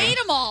mowed through them. ate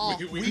them all.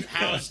 We've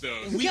housed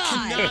those. We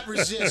cannot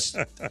resist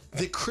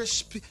the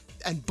crisp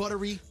and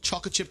buttery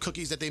chocolate chip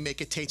cookies that they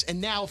make at Tate's. And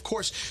now, of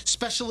course,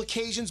 special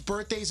occasions,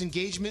 birthdays,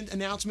 engagement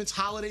announcements,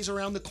 holidays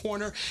around the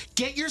corner.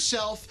 Get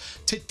yourself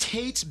to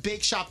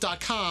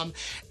Tate'sBakeShop.com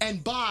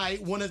and buy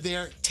one of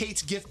their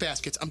Tate's gift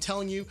baskets. I'm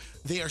telling you,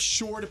 they are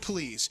sure to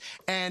please.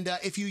 And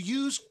if you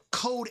use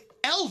code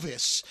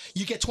Elvis,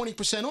 you get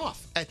 20%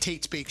 off at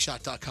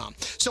Tate'sBakeShop.com.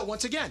 So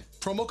once again,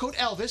 promo code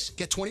Elvis,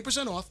 get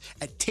 20% off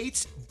at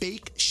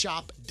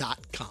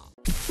Tate'sBakeShop.com.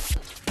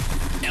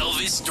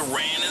 Elvis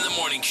Duran in the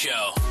morning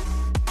show.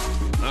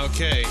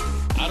 Okay.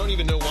 I don't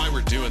even know why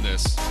we're doing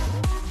this,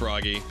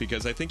 Froggy,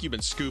 because I think you've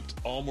been scooped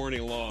all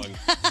morning long.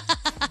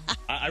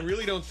 I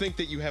really don't think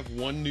that you have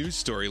one news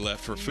story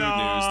left for food news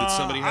that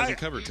somebody hasn't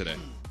covered today.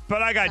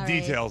 But I got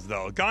details,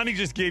 though. Gandhi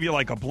just gave you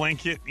like a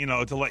blanket,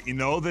 to let you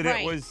know that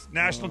it was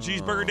National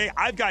Cheeseburger Day.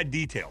 I've got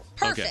details.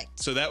 Perfect. Okay.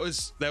 So that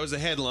was the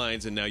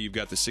headlines, and now you've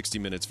got the 60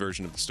 minutes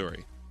version of the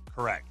story.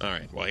 Correct. All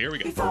right. Well, here we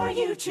go. Before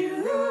you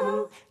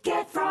chew,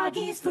 get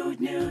Froggy's food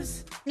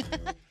news. All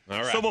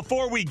right. So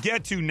before we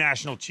get to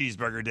National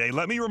Cheeseburger Day,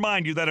 let me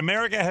remind you that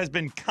America has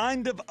been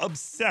kind of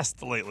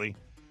obsessed lately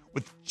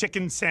with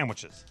chicken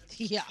sandwiches.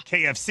 Yeah.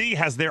 KFC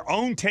has their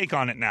own take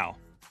on it now.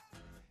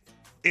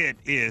 It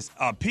is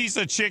a piece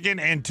of chicken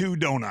and 2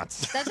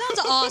 donuts. That sounds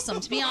awesome,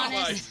 to be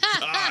honest.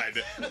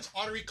 God. That's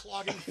artery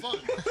clogging fun.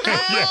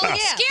 Yeah.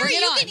 Scary, Bring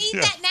it you on. can eat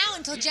that now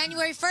until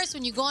January 1st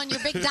when you go on your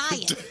big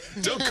diet.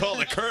 Don't call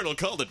the colonel,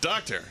 call the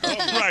doctor. Oh,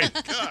 right.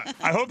 God.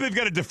 I hope they've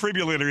got a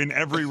defibrillator in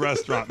every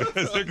restaurant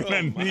because they're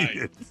going to need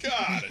it.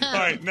 God. All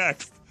right,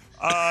 next.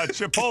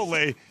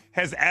 Chipotle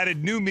has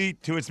added new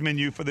meat to its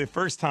menu for the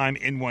first time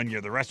in 1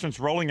 year. The restaurant's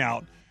rolling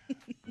out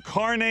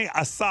carne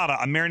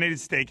asada, a marinated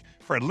steak,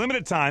 for a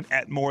limited time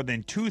at more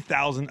than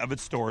 2,000 of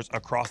its stores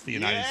across the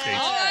United States.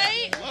 All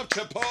right. Love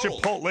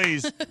Chipotle.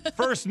 Chipotle's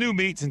first new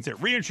meat since it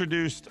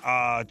reintroduced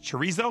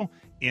chorizo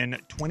in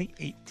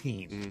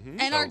 2018.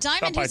 And our stop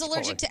Diamond, by who's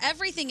allergic Chipotle. to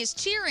everything, is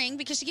cheering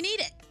because she can eat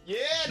it. Yeah,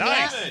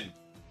 Nice. Diamond.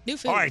 New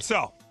food. All right,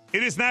 so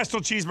it is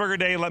National Cheeseburger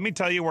Day. Let me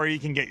tell you where you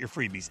can get your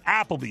freebies.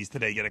 Applebee's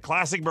today. Get a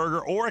classic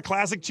burger or a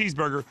classic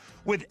cheeseburger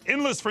with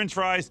endless french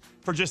fries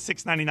for just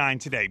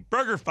 $6.99 today.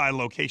 BurgerFi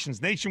locations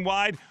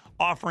nationwide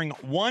offering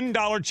 $1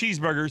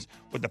 cheeseburgers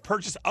with the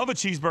purchase of a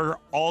cheeseburger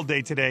all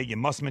day today. You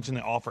must mention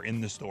the offer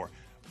in the store.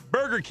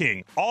 Burger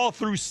King all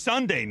through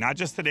Sunday, not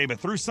just today, but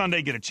through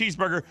Sunday, get a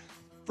cheeseburger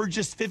for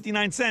just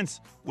 59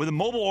 cents with a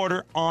mobile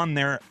order on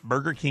their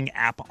Burger King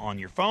app on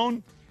your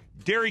phone.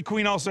 Dairy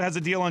Queen also has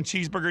a deal on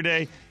Cheeseburger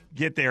Day.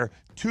 Get their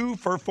 2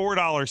 for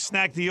 $4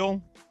 snack deal.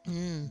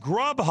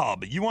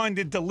 Grubhub, you want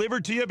it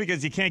delivered to you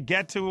because you can't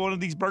get to one of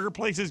these burger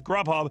places?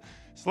 Grubhub,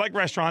 select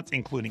restaurants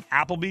including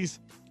Applebee's,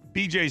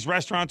 BJ's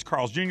Restaurants,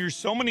 Carl's Jr.,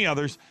 so many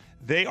others.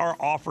 They are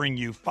offering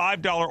you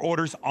 $5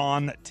 orders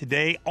on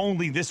today,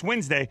 only this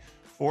Wednesday,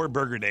 for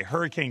Burger Day.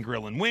 Hurricane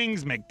Grill and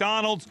Wings,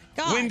 McDonald's,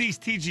 Wendy's,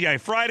 TGI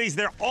Fridays,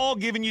 they're all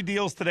giving you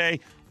deals today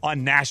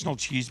on National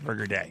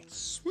Cheeseburger Day.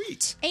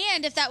 Sweet.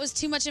 And if that was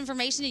too much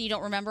information and you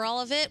don't remember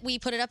all of it, we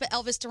put it up at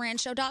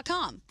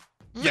ElvisDuranShow.com.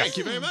 Thank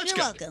you very much. You're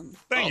guys. welcome.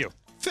 Thank you.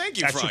 Thank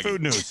you, That's your Froggy.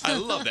 food news. I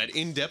love that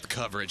in-depth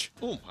coverage.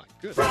 Oh, my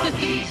goodness.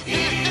 Froggy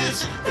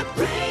is the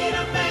great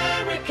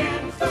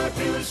American food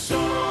news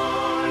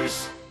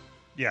source.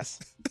 Yes.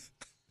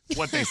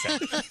 What they said.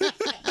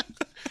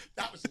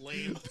 That was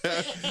lame.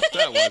 That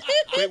was.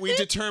 Wait, we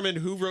determined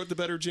who wrote the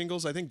better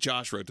jingles. I think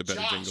Josh wrote the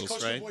better jingles,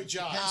 Coach right? Boy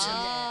Josh.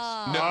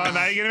 No,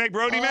 now you're going to make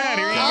Brody mad.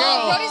 Here you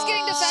Oh, go. Brody's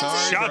getting defensive.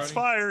 Sorry, Shots Brody.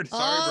 fired.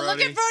 Sorry,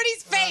 Look at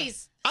Brody's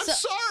face. I'm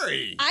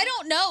sorry. I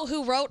don't know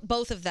who wrote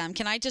both of them.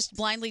 Can I just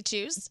blindly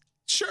choose?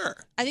 Sure.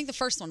 I think the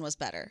first one was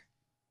better.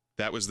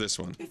 That was this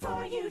one.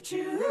 Before you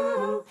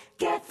chew,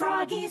 get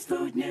Froggy's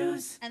food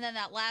news. And then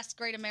that last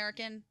great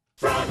American.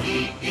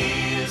 Froggy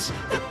is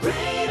the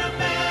great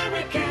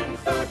American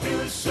food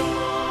news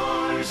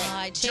source.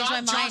 I changed my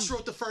mind. Josh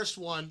wrote the first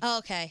one. Oh,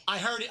 okay. I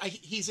heard it.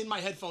 He's in my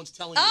headphones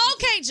telling me. Oh,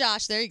 okay,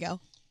 Josh. There you go.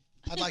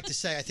 I'd like to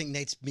say I think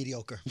Nate's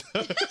mediocre.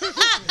 So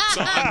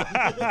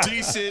I'm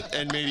decent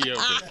and mediocre.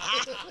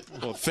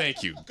 Well,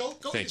 thank you.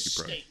 Thank you,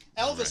 Brody.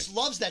 Elvis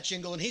loves that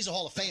jingle, and he's a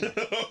Hall of Famer.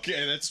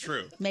 Okay, that's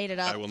true. Made it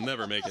up. I will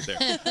never make it there.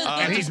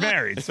 And he's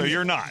married, so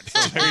you're not. So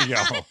there you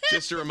go.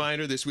 Just a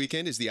reminder, this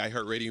weekend is the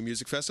iHeartRadio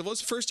Music Festival.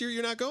 It's the first year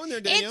you're not going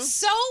there, Danielle. It's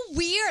so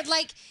weird.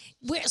 Like,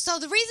 so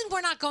the reason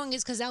we're not going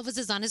is because Elvis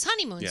is on his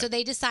honeymoon. Yeah. So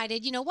they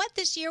decided, you know what,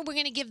 this year we're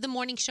going to give the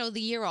morning show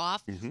the year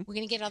off. Mhm. We're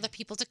going to get other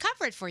people to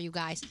cover it for you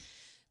guys.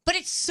 But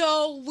it's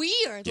so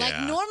weird. Like,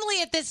 Yeah.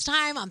 normally at this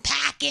time, I'm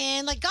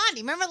packing. Like,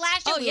 Gandhi, remember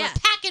last year? Oh, we yeah. were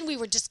packing. We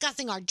were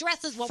discussing our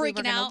dresses, what we were Freaking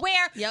going to out.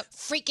 wear. Yep.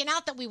 Freaking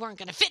out that we weren't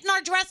going to fit in our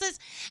dresses.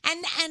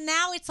 And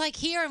now it's like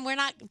here, and we're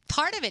not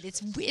part of it.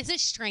 It's a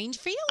strange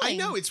feeling. I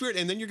know, it's weird.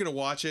 And then you're going to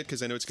watch it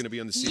because I know it's going to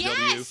be on the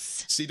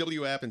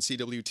CW app and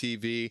CW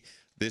TV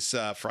this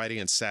Friday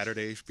and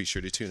Saturday. Be sure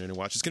to tune in and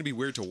watch. It's going to be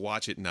weird to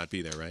watch it and not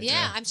be there, right?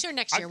 Yeah, I'm sure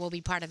next year we'll be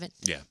part of it.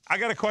 Yeah. I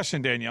got a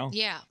question, Danielle.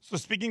 Yeah. So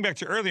speaking back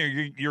to earlier,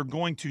 you're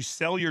going to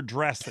sell your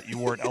dress that you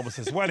wore at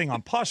Elvis's wedding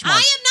on Poshmark. I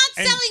am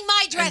not selling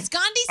my dress.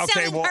 Gandhi's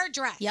selling her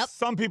dress. Yep.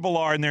 Some people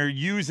are, and they're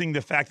using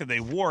the fact that they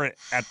wore it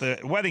at the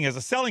wedding as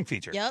a selling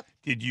feature. Yep.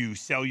 Did you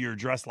sell your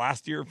dress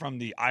last year from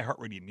the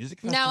iHeartRadio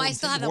Music Festival? No, I and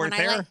still people have that wore one. it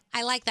there?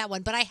 I like that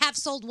one, but I have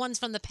sold ones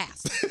from the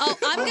past. Oh,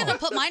 I'm going to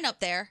put mine up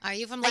there. Are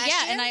you from last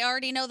Yeah, year? and I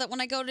already know that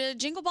when I go to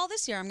Jingle Ball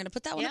this year, I'm going to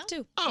put that one up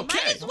too. Might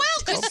as well,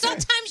 because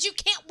sometimes you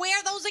can't wear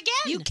those again.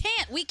 You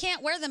can't. We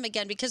can't wear them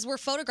again because we're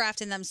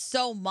photographed in them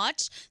so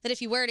much that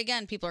if you wear it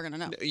again, people are going to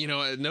know. You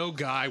know, no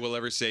guy will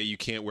ever say you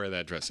can't wear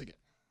that dress again.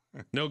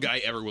 No guy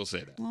ever will say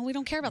that. Well, we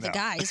don't care about the No.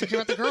 guys. We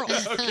care about the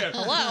girls. Okay.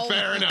 Hello.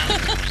 Fair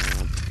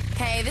enough.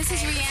 Hey, this is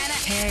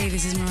Rihanna. Hey,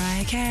 this is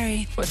Mariah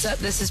Carey. What's up?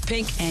 This is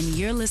Pink, and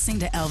you're listening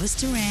to Elvis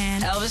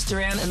Duran. Elvis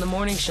Duran in the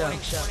Morning Show.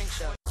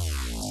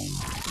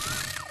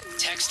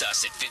 Text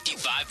us at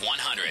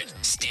 55100.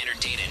 Standard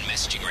data and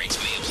messaging rates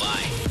may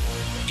apply.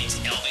 It's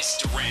Elvis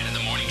Duran in the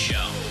Morning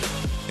Show.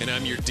 And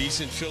I'm your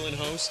decent fill-in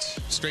host,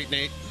 Straight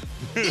Nate.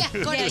 Yeah,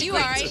 according to you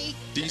Greg are. T.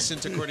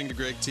 Decent according to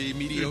Greg T.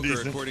 Mediocre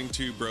Decent. according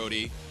to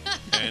Brody.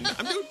 And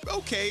I'm doing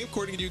okay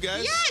according to you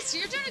guys. Yes,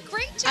 you're doing a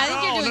great job. I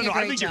think you're doing a I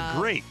great think job.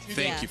 you're great.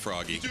 Thank you,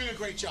 Froggy. You're doing a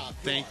great job.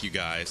 Thank you,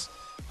 guys.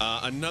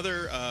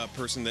 Another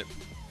person that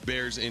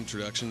bears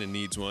introduction and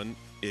needs one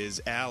is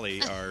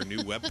Allie, our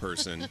new web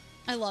person.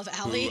 I love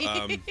Allie.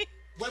 Who,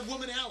 Web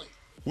Woman Alley.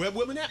 Web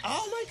Woman Alley.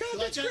 Oh, my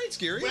God, that's Like that? great,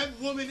 Scary. Web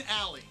Woman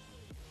Alley.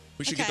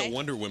 We should get Okay. the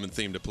Wonder Woman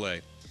theme to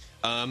play.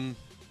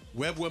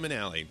 Web Woman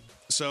Alley.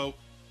 So,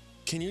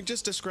 can you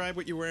just describe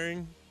what you're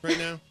wearing right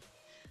now?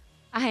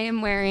 I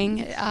am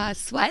wearing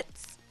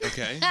sweats.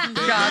 Okay.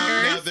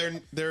 Joggers. Now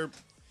they're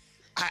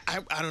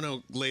I don't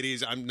know,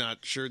 ladies. I'm not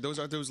sure.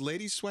 Are those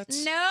lady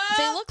sweats? No.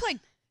 They look like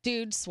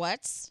dude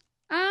sweats.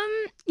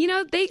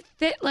 They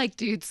fit like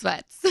dude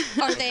sweats.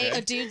 Are they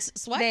a dude's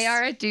sweats? They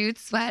are a dude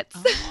sweats.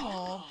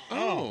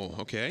 Oh,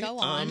 okay. Go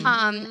on.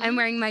 I'm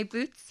wearing my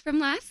boots from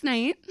last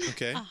night.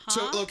 Okay.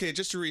 So, okay,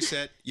 just to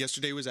reset,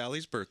 yesterday was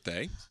Allie's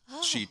birthday.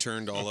 She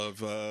turned all of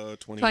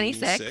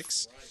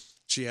 26.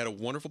 She had a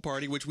wonderful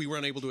party, which we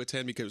weren't able to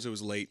attend because it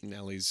was late and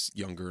Allie's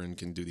younger and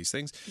can do these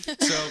things.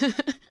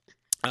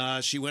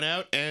 So she went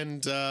out,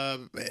 and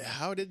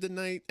how did the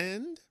night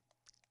end?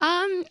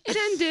 It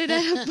ended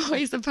at a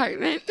boy's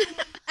apartment.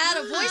 At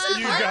a boy's apartment.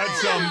 You got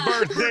some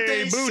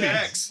birthday booty.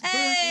 Sex.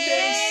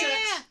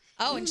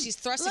 Oh, and she's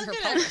thrusting her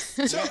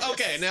pelvis. So,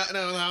 okay, now,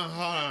 hold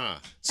on.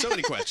 So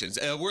many questions.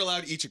 We're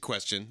allowed each a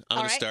question. I'm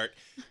All going to right. start.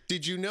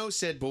 Did you know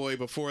said boy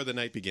before the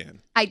night began?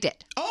 I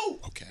did. Oh,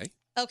 okay.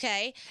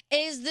 Okay.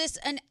 Is this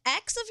an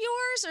ex of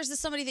yours, or is this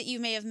somebody that you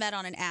may have met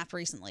on an app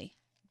recently?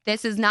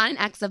 This is not an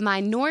ex of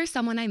mine, nor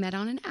someone I met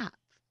on an app.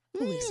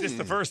 Is this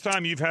the first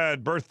time you've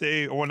had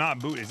birthday, or not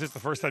booty? Is this the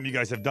first time you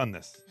guys have done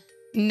this?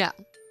 No.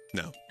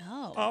 No.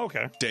 Oh,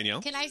 okay.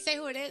 Danielle? Can I say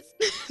who it is?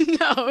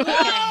 No.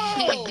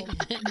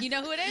 You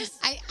know who it is?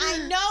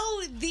 I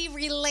know the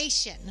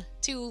relation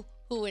to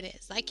who it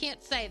is. I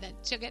can't say that.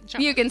 She'll get in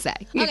trouble. You can say.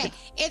 You Okay, can-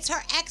 it's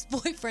her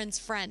ex-boyfriend's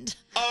friend.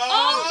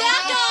 Oh,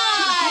 that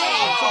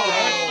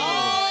guy!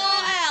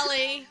 Oh,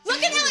 Allie.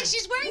 Look at Allie.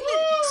 she's wearing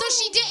so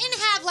she didn't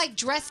have like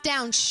dress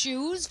down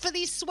shoes for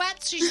these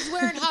sweats. She's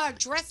wearing her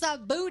dress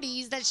up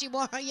booties that she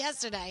wore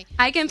yesterday.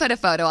 I can put a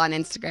photo on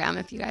Instagram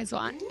if you guys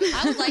want.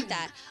 I would like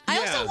that. I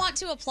Yeah. also want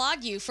to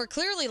applaud you for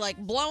clearly like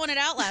blowing it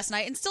out last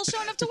night and still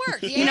showing up to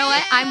work. You know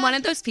what? I'm one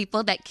of those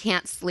people that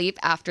can't sleep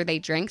after they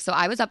drink. So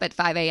I was up at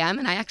 5 a.m.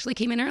 and I actually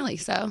came in early.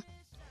 So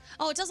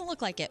Oh, it doesn't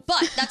look like it,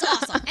 but that's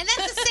awesome. And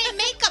that's the same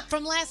makeup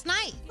from last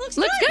night. Looks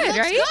good,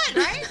 right? Looks good,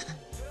 right?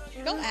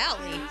 Go,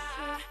 Allie.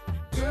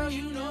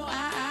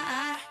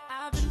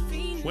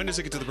 When does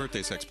it get to the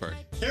birthday sex part?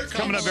 It's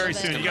coming up very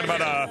soon. You got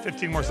about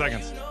 15 more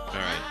seconds. All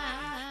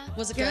right.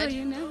 Was it Girl, good?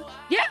 you know.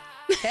 Yeah.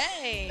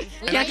 Hey.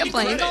 Can't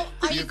complain.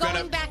 Are you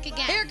going back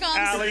again? Here comes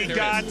Allie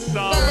got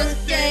some.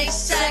 birthday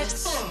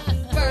sex.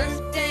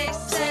 Birthday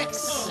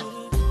sex.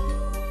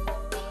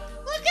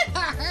 Look at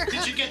her.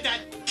 Did you get that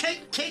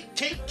cake?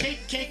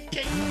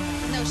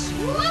 No,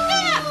 Look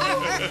at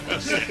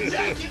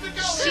her. Keep it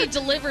going. she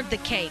delivered the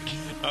cake.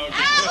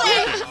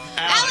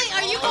 Allie,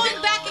 are you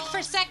going back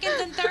for seconds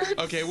and thirds?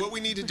 Okay, what we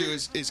need to do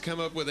is come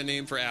up with a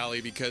name for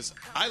Allie because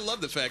I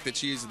love the fact that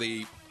she is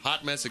the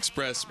Hot Mess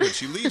Express when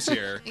she leaves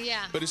here.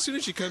 Yeah. But as soon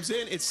as she comes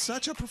in, it's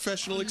such a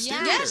professional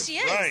exterior. Yes, she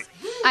is. Right.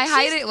 I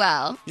hide it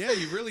well. Yeah,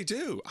 you really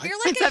do. You're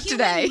like a Except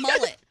human today.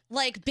 mullet.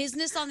 Like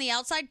business on the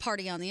outside,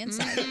 party on the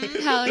inside.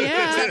 Hell Is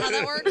yeah. that how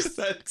that works?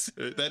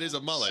 that is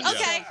a mullet.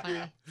 Okay.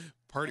 Yeah.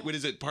 Party. What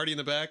is it? Party in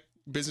the back.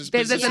 Business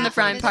in the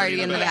front,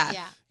 party in the back.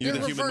 Yeah. You're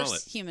You're the human reverse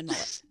mullet. human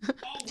mullet.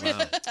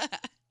 Wow.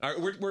 All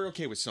right, we're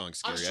okay with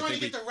songs, I was Scary. trying I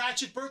to think get the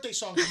ratchet birthday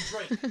song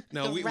from Drake.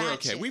 no, we're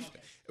okay. ratchet.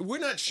 We're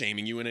not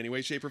shaming you in any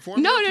way, shape, or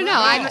form. No. We're I'm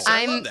proud.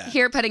 I love I'm that.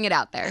 here putting it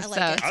out there. So it's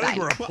I think fine.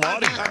 we're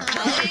applauding her.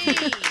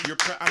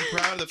 I'm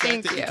proud of the fact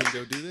Thank that you you. can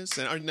go do this.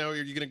 And now, are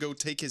you going to go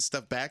take his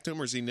stuff back to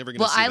him, or is he never going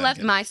to Well, see I that left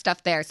again? my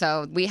stuff there,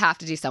 so we have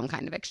to do some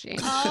kind of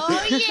exchange.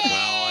 Oh, yeah.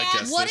 Well, I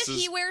guess What this if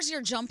is... he wears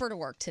your jumper to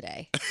work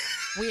today?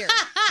 Weird.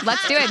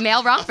 Let's do it.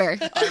 Male romper.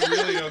 I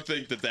really don't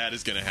think that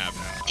is going to happen.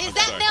 Is I'm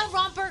that sorry. Mel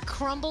Romper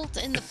crumbled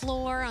in the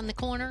floor on the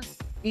corner?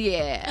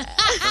 Yeah.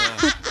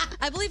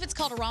 I believe it's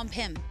called a romp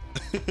him.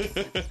 No,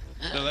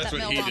 that's That what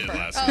Mel he romper. did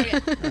last Oh,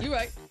 night. yeah. You're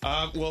right.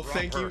 Well,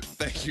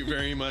 thank you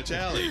very much,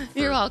 Allie.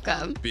 You're for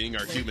welcome. Being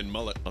our human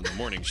mullet on the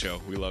morning show.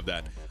 We love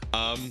that.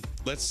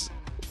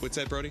 What's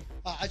that, Brody?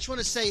 I just want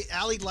to say,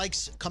 Allie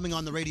likes coming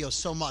on the radio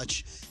so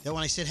much that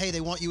when I said, hey,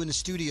 they want you in the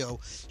studio,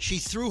 she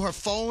threw her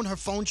phone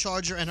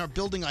charger, and her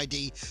building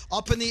ID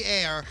up in the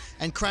air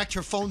and cracked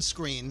her phone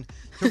screen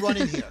to run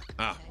in here.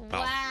 Wow.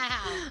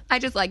 I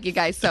just like you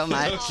guys so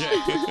much.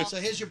 Okay. So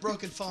here's your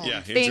broken phone.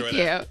 Yeah, Thank enjoy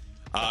you. that.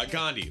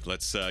 Gandhi,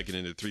 let's get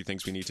into the 3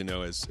 things we need to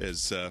know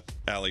as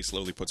Allie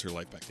slowly puts her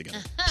life back together.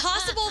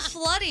 Possible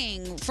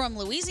flooding from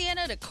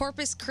Louisiana to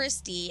Corpus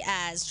Christi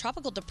as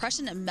Tropical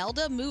Depression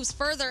Imelda moves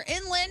further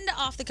inland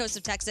off the coast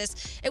of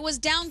Texas. It was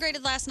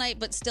downgraded last night,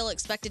 but still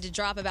expected to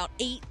drop about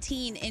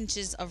 18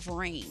 inches of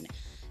rain.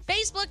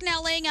 Facebook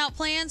now laying out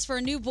plans for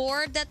a new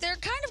board that they're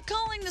kind of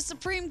calling the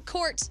Supreme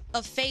Court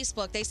of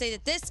Facebook. They say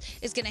that this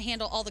is going to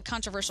handle all the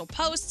controversial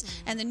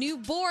posts, and the new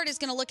board is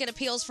going to look at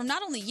appeals from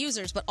not only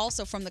users, but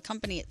also from the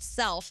company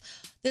itself.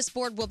 This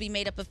board will be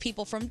made up of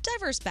people from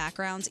diverse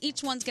backgrounds.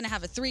 Each one's going to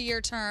have a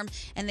 3-year term,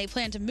 and they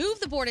plan to move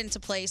the board into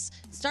place,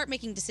 start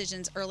making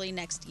decisions early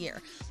next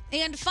year.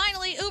 And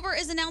finally, Uber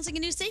is announcing a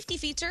new safety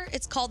feature.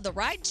 It's called the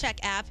Ride Check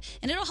app,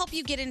 and it'll help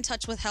you get in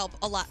touch with help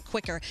a lot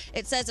quicker.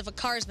 It says if a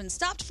car has been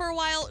stopped for a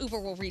while, Uber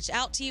will reach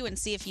out to you and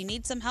see if you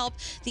need some help.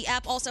 The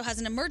app also has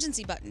an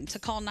emergency button to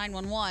call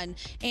 911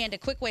 and a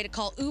quick way to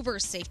call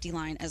Uber's safety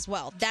line as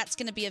well. That's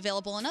going to be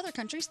available in other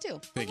countries too.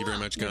 Thank you very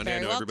much, You're Gandhi. I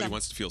very know everybody welcome.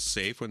 wants to feel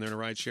safe when they're in a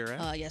rideshare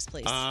app. Yes,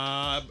 please.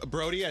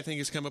 Brody, I think,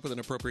 has come up with an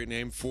appropriate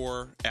name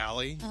for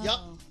Allie. Yep.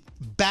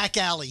 Back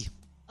alley.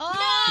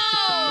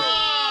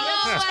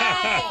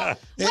 Oh!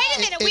 Wait a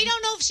minute. We it-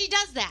 don't know if she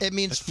does that. It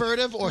means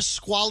furtive or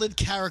squalid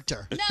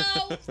character.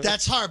 No.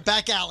 That's her.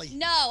 Back alley.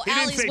 No, He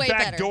didn't Allie's say way back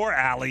better. door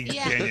alley,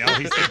 Yeah. Danielle.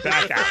 He said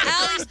back alley.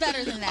 Allie's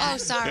better than that. Oh,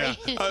 sorry.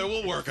 Yeah.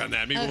 We'll work on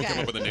that. Maybe we'll Okay. come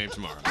up with a name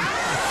tomorrow.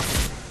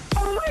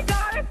 Oh my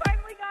God, I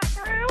finally got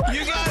through.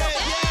 You got it!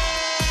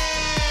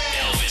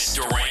 Elvis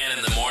Duran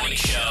in the morning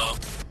show.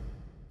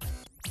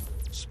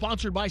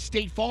 Sponsored by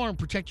State Farm.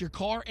 Protect your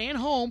car and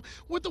home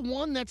with the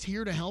one that's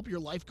here to help your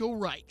life go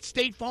right.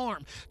 State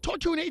Farm. Talk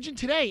to an agent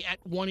today at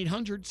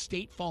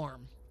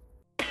 1-800-STATE-FARM.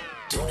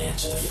 Don't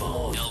answer the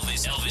phone.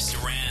 Elvis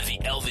Duran, the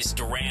Elvis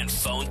Duran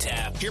phone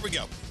tap. Here we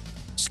go.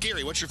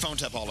 Scary, what's your phone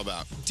tap all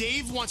about?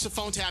 Dave wants to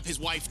phone tap his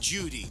wife,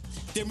 Judy.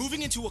 They're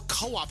moving into a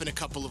co-op in a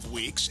couple of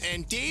weeks,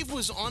 and Dave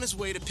was on his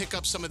way to pick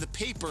up some of the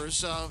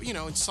papers,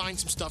 and sign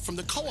some stuff from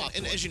the co-op.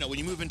 And as you know, when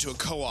you move into a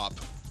co-op,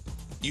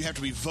 you have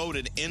to be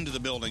voted into the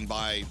building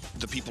by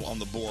the people on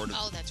the board.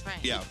 Oh, that's right.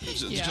 Yeah,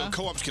 so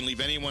co-ops can leave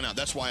anyone out.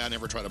 That's why I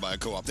never try to buy a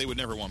co-op. They would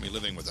never want me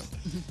living with them.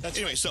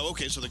 Anyway, so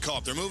the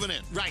co-op, they're moving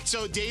in. Right,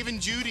 so Dave and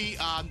Judy,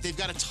 they've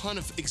got a ton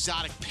of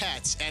exotic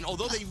pets, and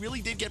although they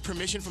really did get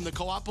permission from the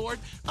co-op board,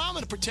 I'm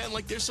going to pretend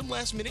like there's some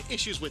last-minute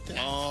issues with that.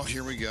 Oh,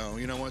 here we go.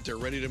 You know what? They're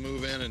ready to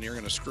move in, and you're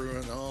going to screw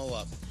it all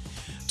up.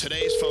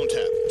 Today's phone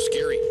tap.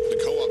 Scary,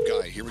 the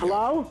co-op guy. Here we go.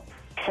 Hello?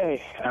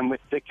 Hey, I'm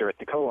with Victor at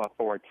the co-op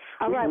board.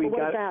 All right, well,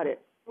 what about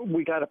it?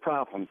 We got a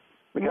problem.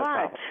 We got a What?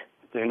 problem.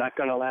 They're not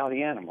going to allow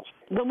the animals.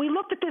 When we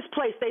looked at this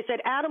place, they said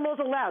animals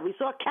allowed. We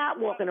saw a cat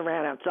walking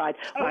around outside.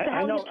 What the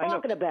hell are you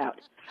talking about?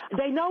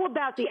 They know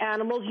about the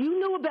animals. You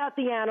knew about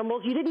the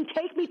animals. You didn't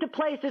take me to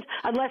places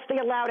unless they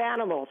allowed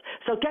animals.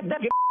 So get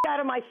that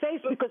out of my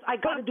face because I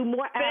got to do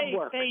more ab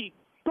work. He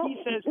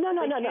says no.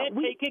 can't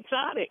take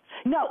exotics.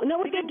 No,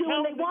 what We they're didn't doing,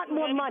 tell they them want to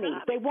more do money.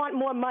 exotics. They want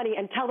more money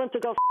and tell them to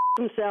go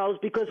themselves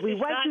because we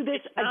went through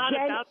this It's not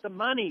again. about the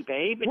money,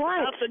 babe. It's What?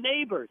 about the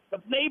neighbors. The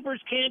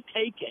neighbors can't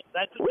take it.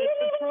 We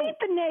didn't even meet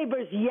the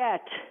neighbors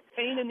yet.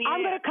 Pain in the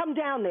I'm ass. going to come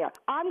down there.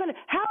 How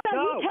about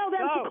you tell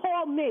them to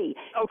call me?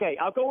 Okay,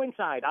 I'll go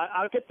inside.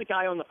 I'll get the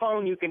guy on the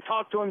phone. You can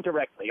talk to him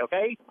directly,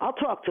 okay? I'll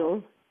talk to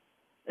him.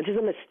 This is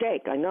a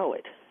mistake. I know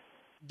it.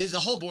 The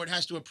whole board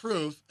has to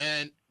approve,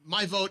 and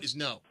my vote is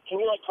no. Can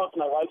you, talk to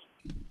my wife?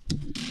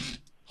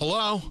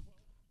 Hello?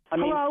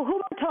 Hello, who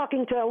am I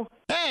talking to?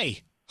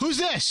 Hey, who's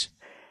this?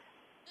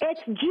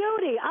 It's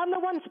Judy. I'm the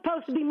one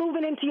supposed to be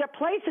moving into your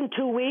place in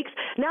 2 weeks.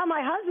 Now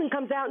my husband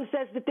comes out and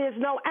says that there's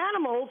no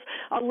animals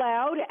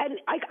allowed, and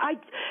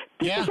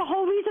this is the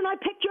whole reason I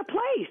picked your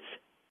place.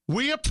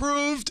 We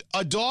approved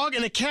a dog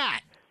and a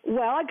cat.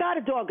 Well, I got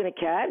a dog and a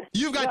cat.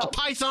 You've got a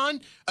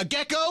python, a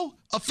gecko,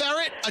 a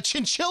ferret, a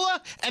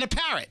chinchilla, and a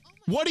parrot.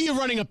 What are you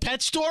running, a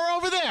pet store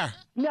over there?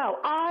 No,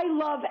 I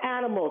love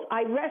animals.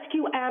 I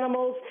rescue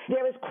animals.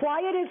 They're as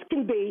quiet as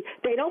can be.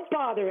 They don't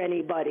bother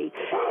anybody.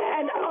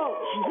 And,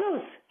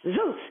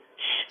 Zeus.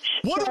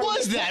 What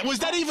was that? Was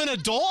that even a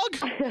dog?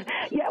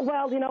 Yeah,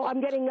 well,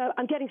 I'm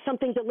getting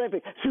something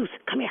delivered. Zeus,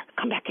 come here.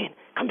 Come back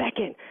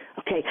in.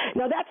 Okay.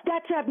 Now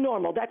that's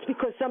abnormal. That's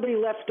because somebody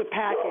left a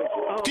package.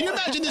 Oh. Can you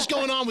imagine this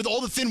going on with all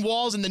the thin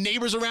walls and the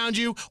neighbors around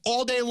you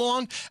all day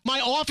long?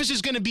 My office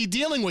is going to be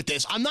dealing with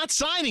this. I'm not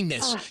signing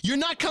this. You're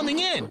not coming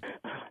in.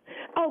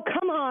 Oh,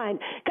 come on.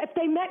 If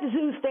they met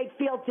Zeus, they'd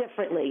feel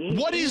differently.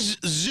 What is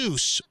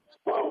Zeus?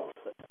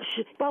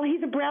 Well,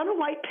 he's a brown and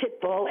white pit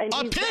bull, and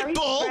he's very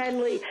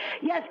friendly.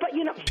 Yes, but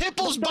pit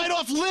bulls bite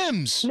off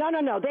limbs.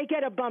 No, they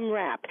get a bum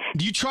rap.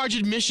 Do you charge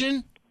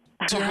admission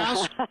to your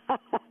house?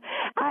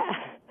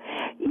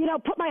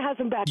 Put my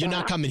husband back. You're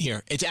not coming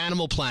here. It's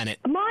Animal Planet.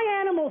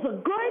 My animals are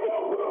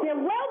good. They're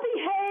well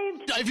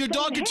behaved. If your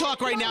dog can talk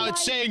right now,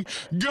 it's saying,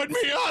 "Get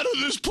me out of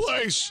this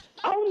place.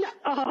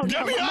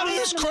 Get me out of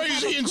this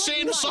crazy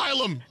insane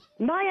asylum."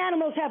 My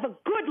animals have a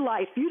good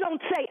life. You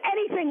don't say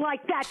anything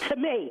like that to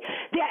me.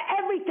 They're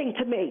everything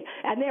to me,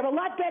 and they're a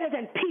lot better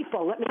than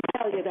people, let me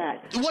tell you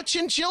that. What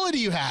chinchilla do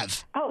you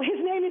have? Oh,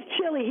 his name is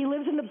Chili. He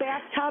lives in the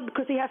bathtub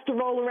because he has to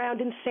roll around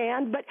in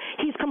sand, but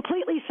he's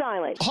completely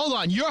silent. Hold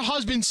on. Your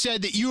husband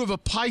said that you have a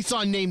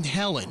python named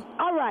Helen.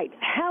 All right.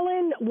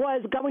 Helen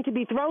was going to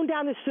be thrown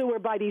down the sewer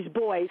by these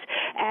boys,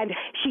 and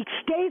she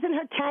stays in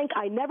her tank.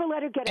 I never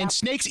let her get out. And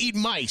snakes eat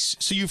mice,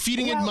 so you're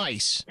feeding it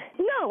mice.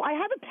 No, I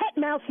have a pet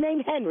mouse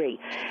named Henry.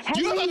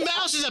 You have a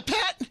mouse as a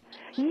pet?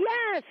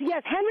 Yes.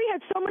 Henry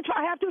had so much.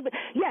 I have to.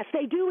 Yes,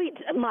 they do eat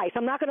mice.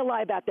 I'm not going to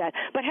lie about that.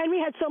 But Henry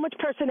had so much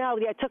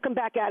personality. I took him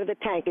back out of the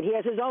tank, and he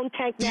has his own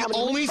tank now. The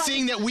only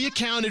thing that we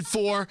accounted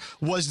for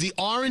was the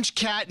orange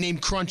cat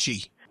named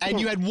Crunchy. And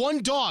you had one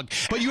dog,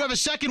 but you have a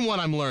second one,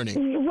 I'm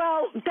learning.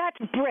 Well, that's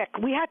Brick.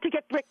 We had to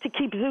get Brick to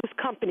keep Zeus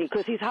company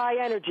because he's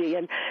high energy.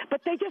 But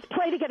they just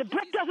play together.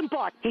 Brick doesn't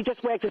bark. He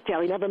just wags his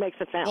tail. He never makes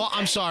a sound. Well,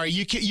 I'm sorry.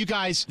 You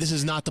guys, this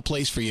is not the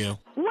place for you.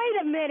 Wait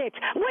a minute.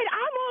 I'm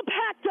all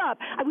packed up.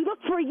 We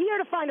looked for a year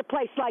to find a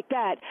place like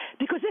that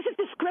because this is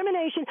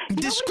discrimination.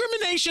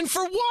 Discrimination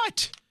for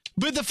what?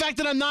 But the fact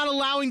that I'm not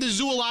allowing the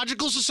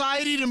Zoological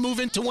Society to move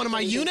into one of my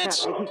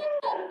units?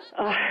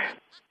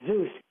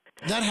 Zeus.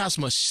 That house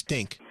must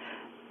stink.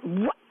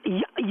 What?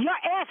 Your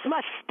ass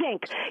must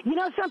stink. You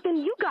know something?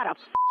 You got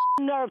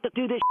a nerve to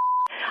do this.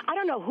 I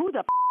don't know who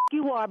the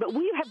you are, but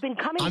we have been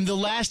coming. I'm the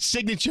last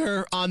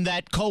signature on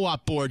that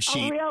co-op board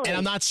sheet, really? and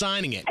I'm not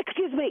signing it.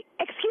 Excuse me.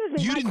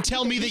 You didn't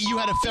tell me that you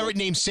had a ferret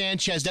named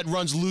Sanchez that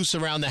runs loose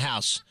around the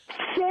house.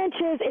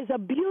 Sanchez is a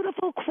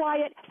beautiful,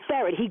 quiet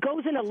ferret. He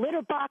goes in a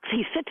litter box.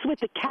 He sits with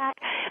the cat.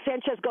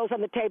 Sanchez goes on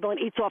the table and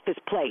eats off his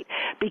plate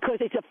because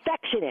it's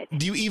affectionate.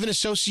 Do you even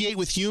associate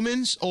with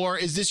humans, or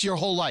is this your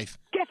whole life?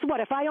 Guess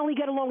what? If I only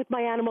get along with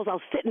my animals,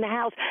 I'll sit in the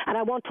house and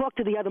I won't talk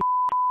to the other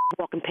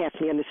walking past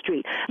me on the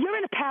street. You're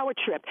in a power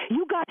trip.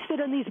 You guys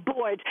sit on these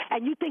boards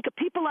and you think of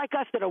people like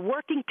us that are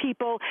working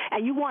people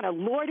and you want to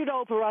lord it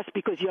over us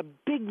because you're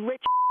big,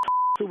 rich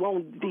who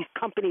own these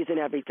companies and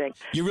everything.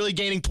 You're really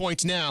gaining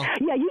points now.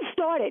 Yeah, you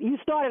start it.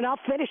 And I'll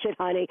finish it,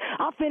 honey.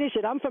 I'll finish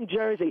it. I'm from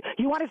Jersey.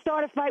 You want to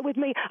start a fight with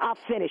me? I'll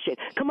finish it.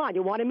 Come on.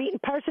 You want to meet in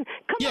person?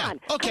 Come on.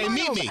 Okay, Come on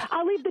meet over. me.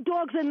 I'll leave the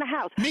dogs in the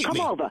house.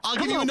 Come over. I'll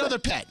give you another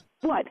pet.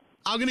 What?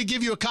 I'm going to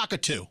give you a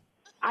cockatoo.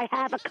 I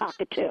have a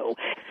cockatoo.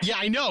 Yeah,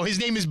 I know. His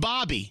name is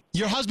Bobby.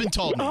 Your husband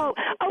told me. Oh,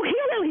 he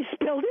really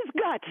spilled his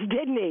guts,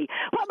 didn't he?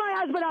 Put my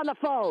husband on the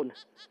phone.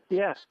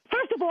 Yeah.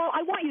 First of all,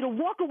 I want you to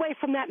walk away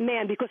from that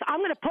man because I'm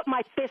going to put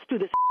my fist through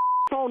this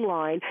phone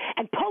line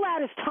and pull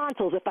out his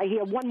tonsils if I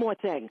hear one more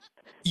thing.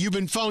 You've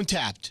been phone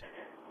tapped.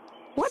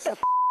 What the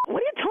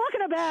What are you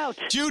talking about?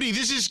 Judy,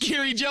 this is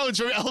Kerry Jones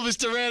from Elvis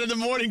Duran in the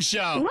Morning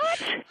Show.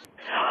 What?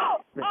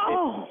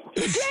 Oh,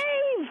 Dave!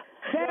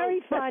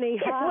 Very funny.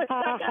 Ha,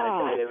 ha,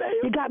 ha.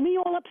 You got me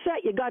all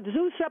upset. You got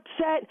Zeus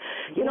upset.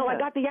 You know, I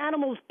got the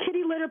animals'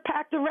 kitty litter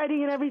packed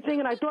already and everything,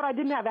 and I thought I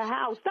didn't have a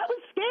house. That was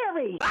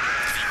scary. The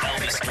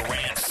Elvis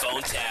Duran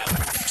phone tap.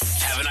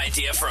 Have an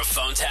idea for a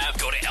phone tap?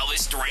 Go to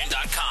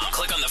ElvisDuran.com.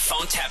 Click on the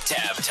phone tap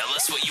tab. Tell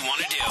us what you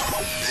want to do.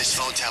 This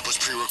phone tap was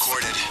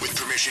pre-recorded with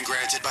permission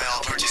granted by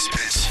all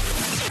participants.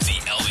 The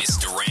Elvis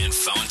Duran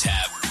phone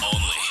tap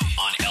only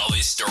on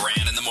Elvis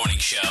Duran in the Morning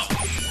Show.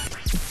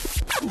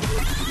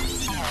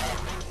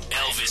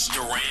 Elvis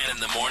Duran in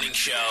the Morning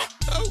Show.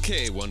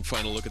 Okay, one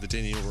final look at the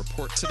Danielle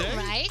Report today. All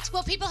right.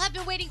 Well, people have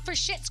been waiting for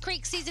Schitt's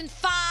Creek Season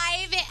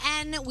 5,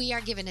 and we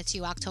are giving it to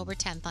you October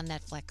 10th on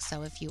Netflix.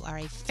 So if you are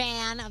a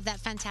fan of that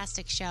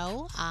fantastic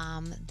show,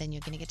 then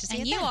you're going to get to see it.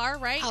 And you then. are,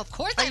 right? Oh, of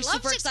course. Are I you love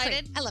super Schitt's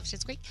excited? Creek. I love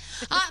Schitt's Creek.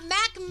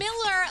 Mac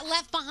Miller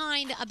left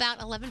behind about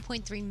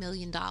 $11.3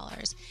 million.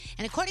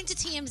 And according to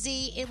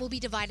TMZ, it will be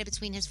divided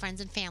between his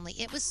friends and family.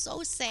 It was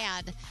so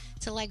sad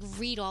to,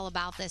 read all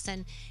about this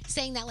and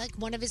saying that,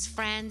 one of his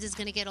friends is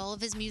going to get all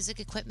of his music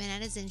equipment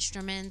and his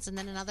instruments, and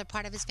then another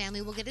part of his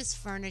family will get his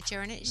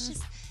furniture, and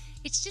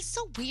it's just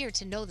so weird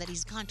to know that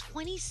he's gone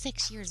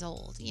 26 years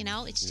old.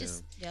 It's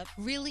just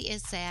really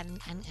is sad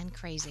and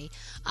crazy.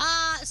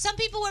 Some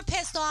people were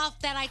pissed off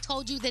that I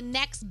told you the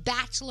next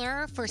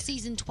Bachelor for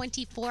season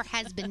 24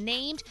 has been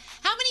named.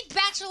 How many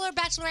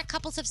Bachelor/Bachelorette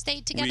couples have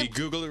stayed together? We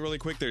Googled it really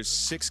quick. There's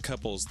 6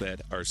 couples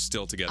that are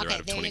still together out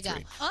of 23. There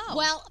you go. Oh.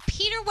 Well,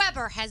 Peter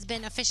Weber has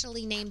been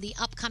officially named the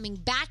upcoming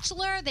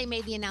Bachelor. They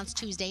made the announcement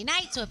Tuesday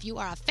night, so if you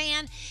are a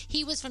fan,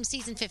 he was from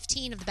season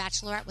 15 of The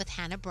Bachelorette with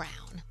Hannah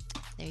Brown.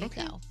 There you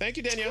go. Thank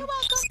you, Danielle. You're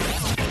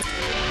welcome.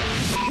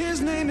 His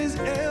name is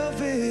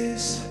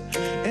Elvis,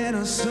 and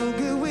I'm so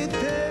good with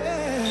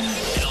that.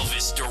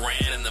 Elvis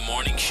Duran in the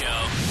Morning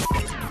Show.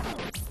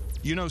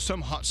 You know,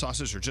 some hot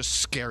sauces are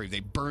just scary. They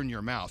burn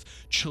your mouth.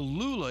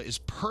 Cholula is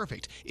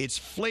perfect. It's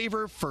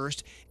flavor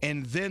first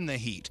and then the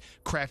heat.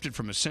 Crafted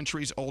from a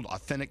centuries-old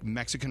authentic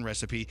Mexican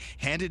recipe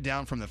handed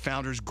down from the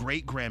founder's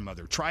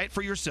great-grandmother. Try it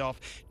for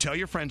yourself. Tell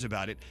your friends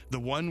about it. The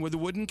one with the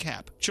wooden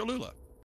cap. Cholula.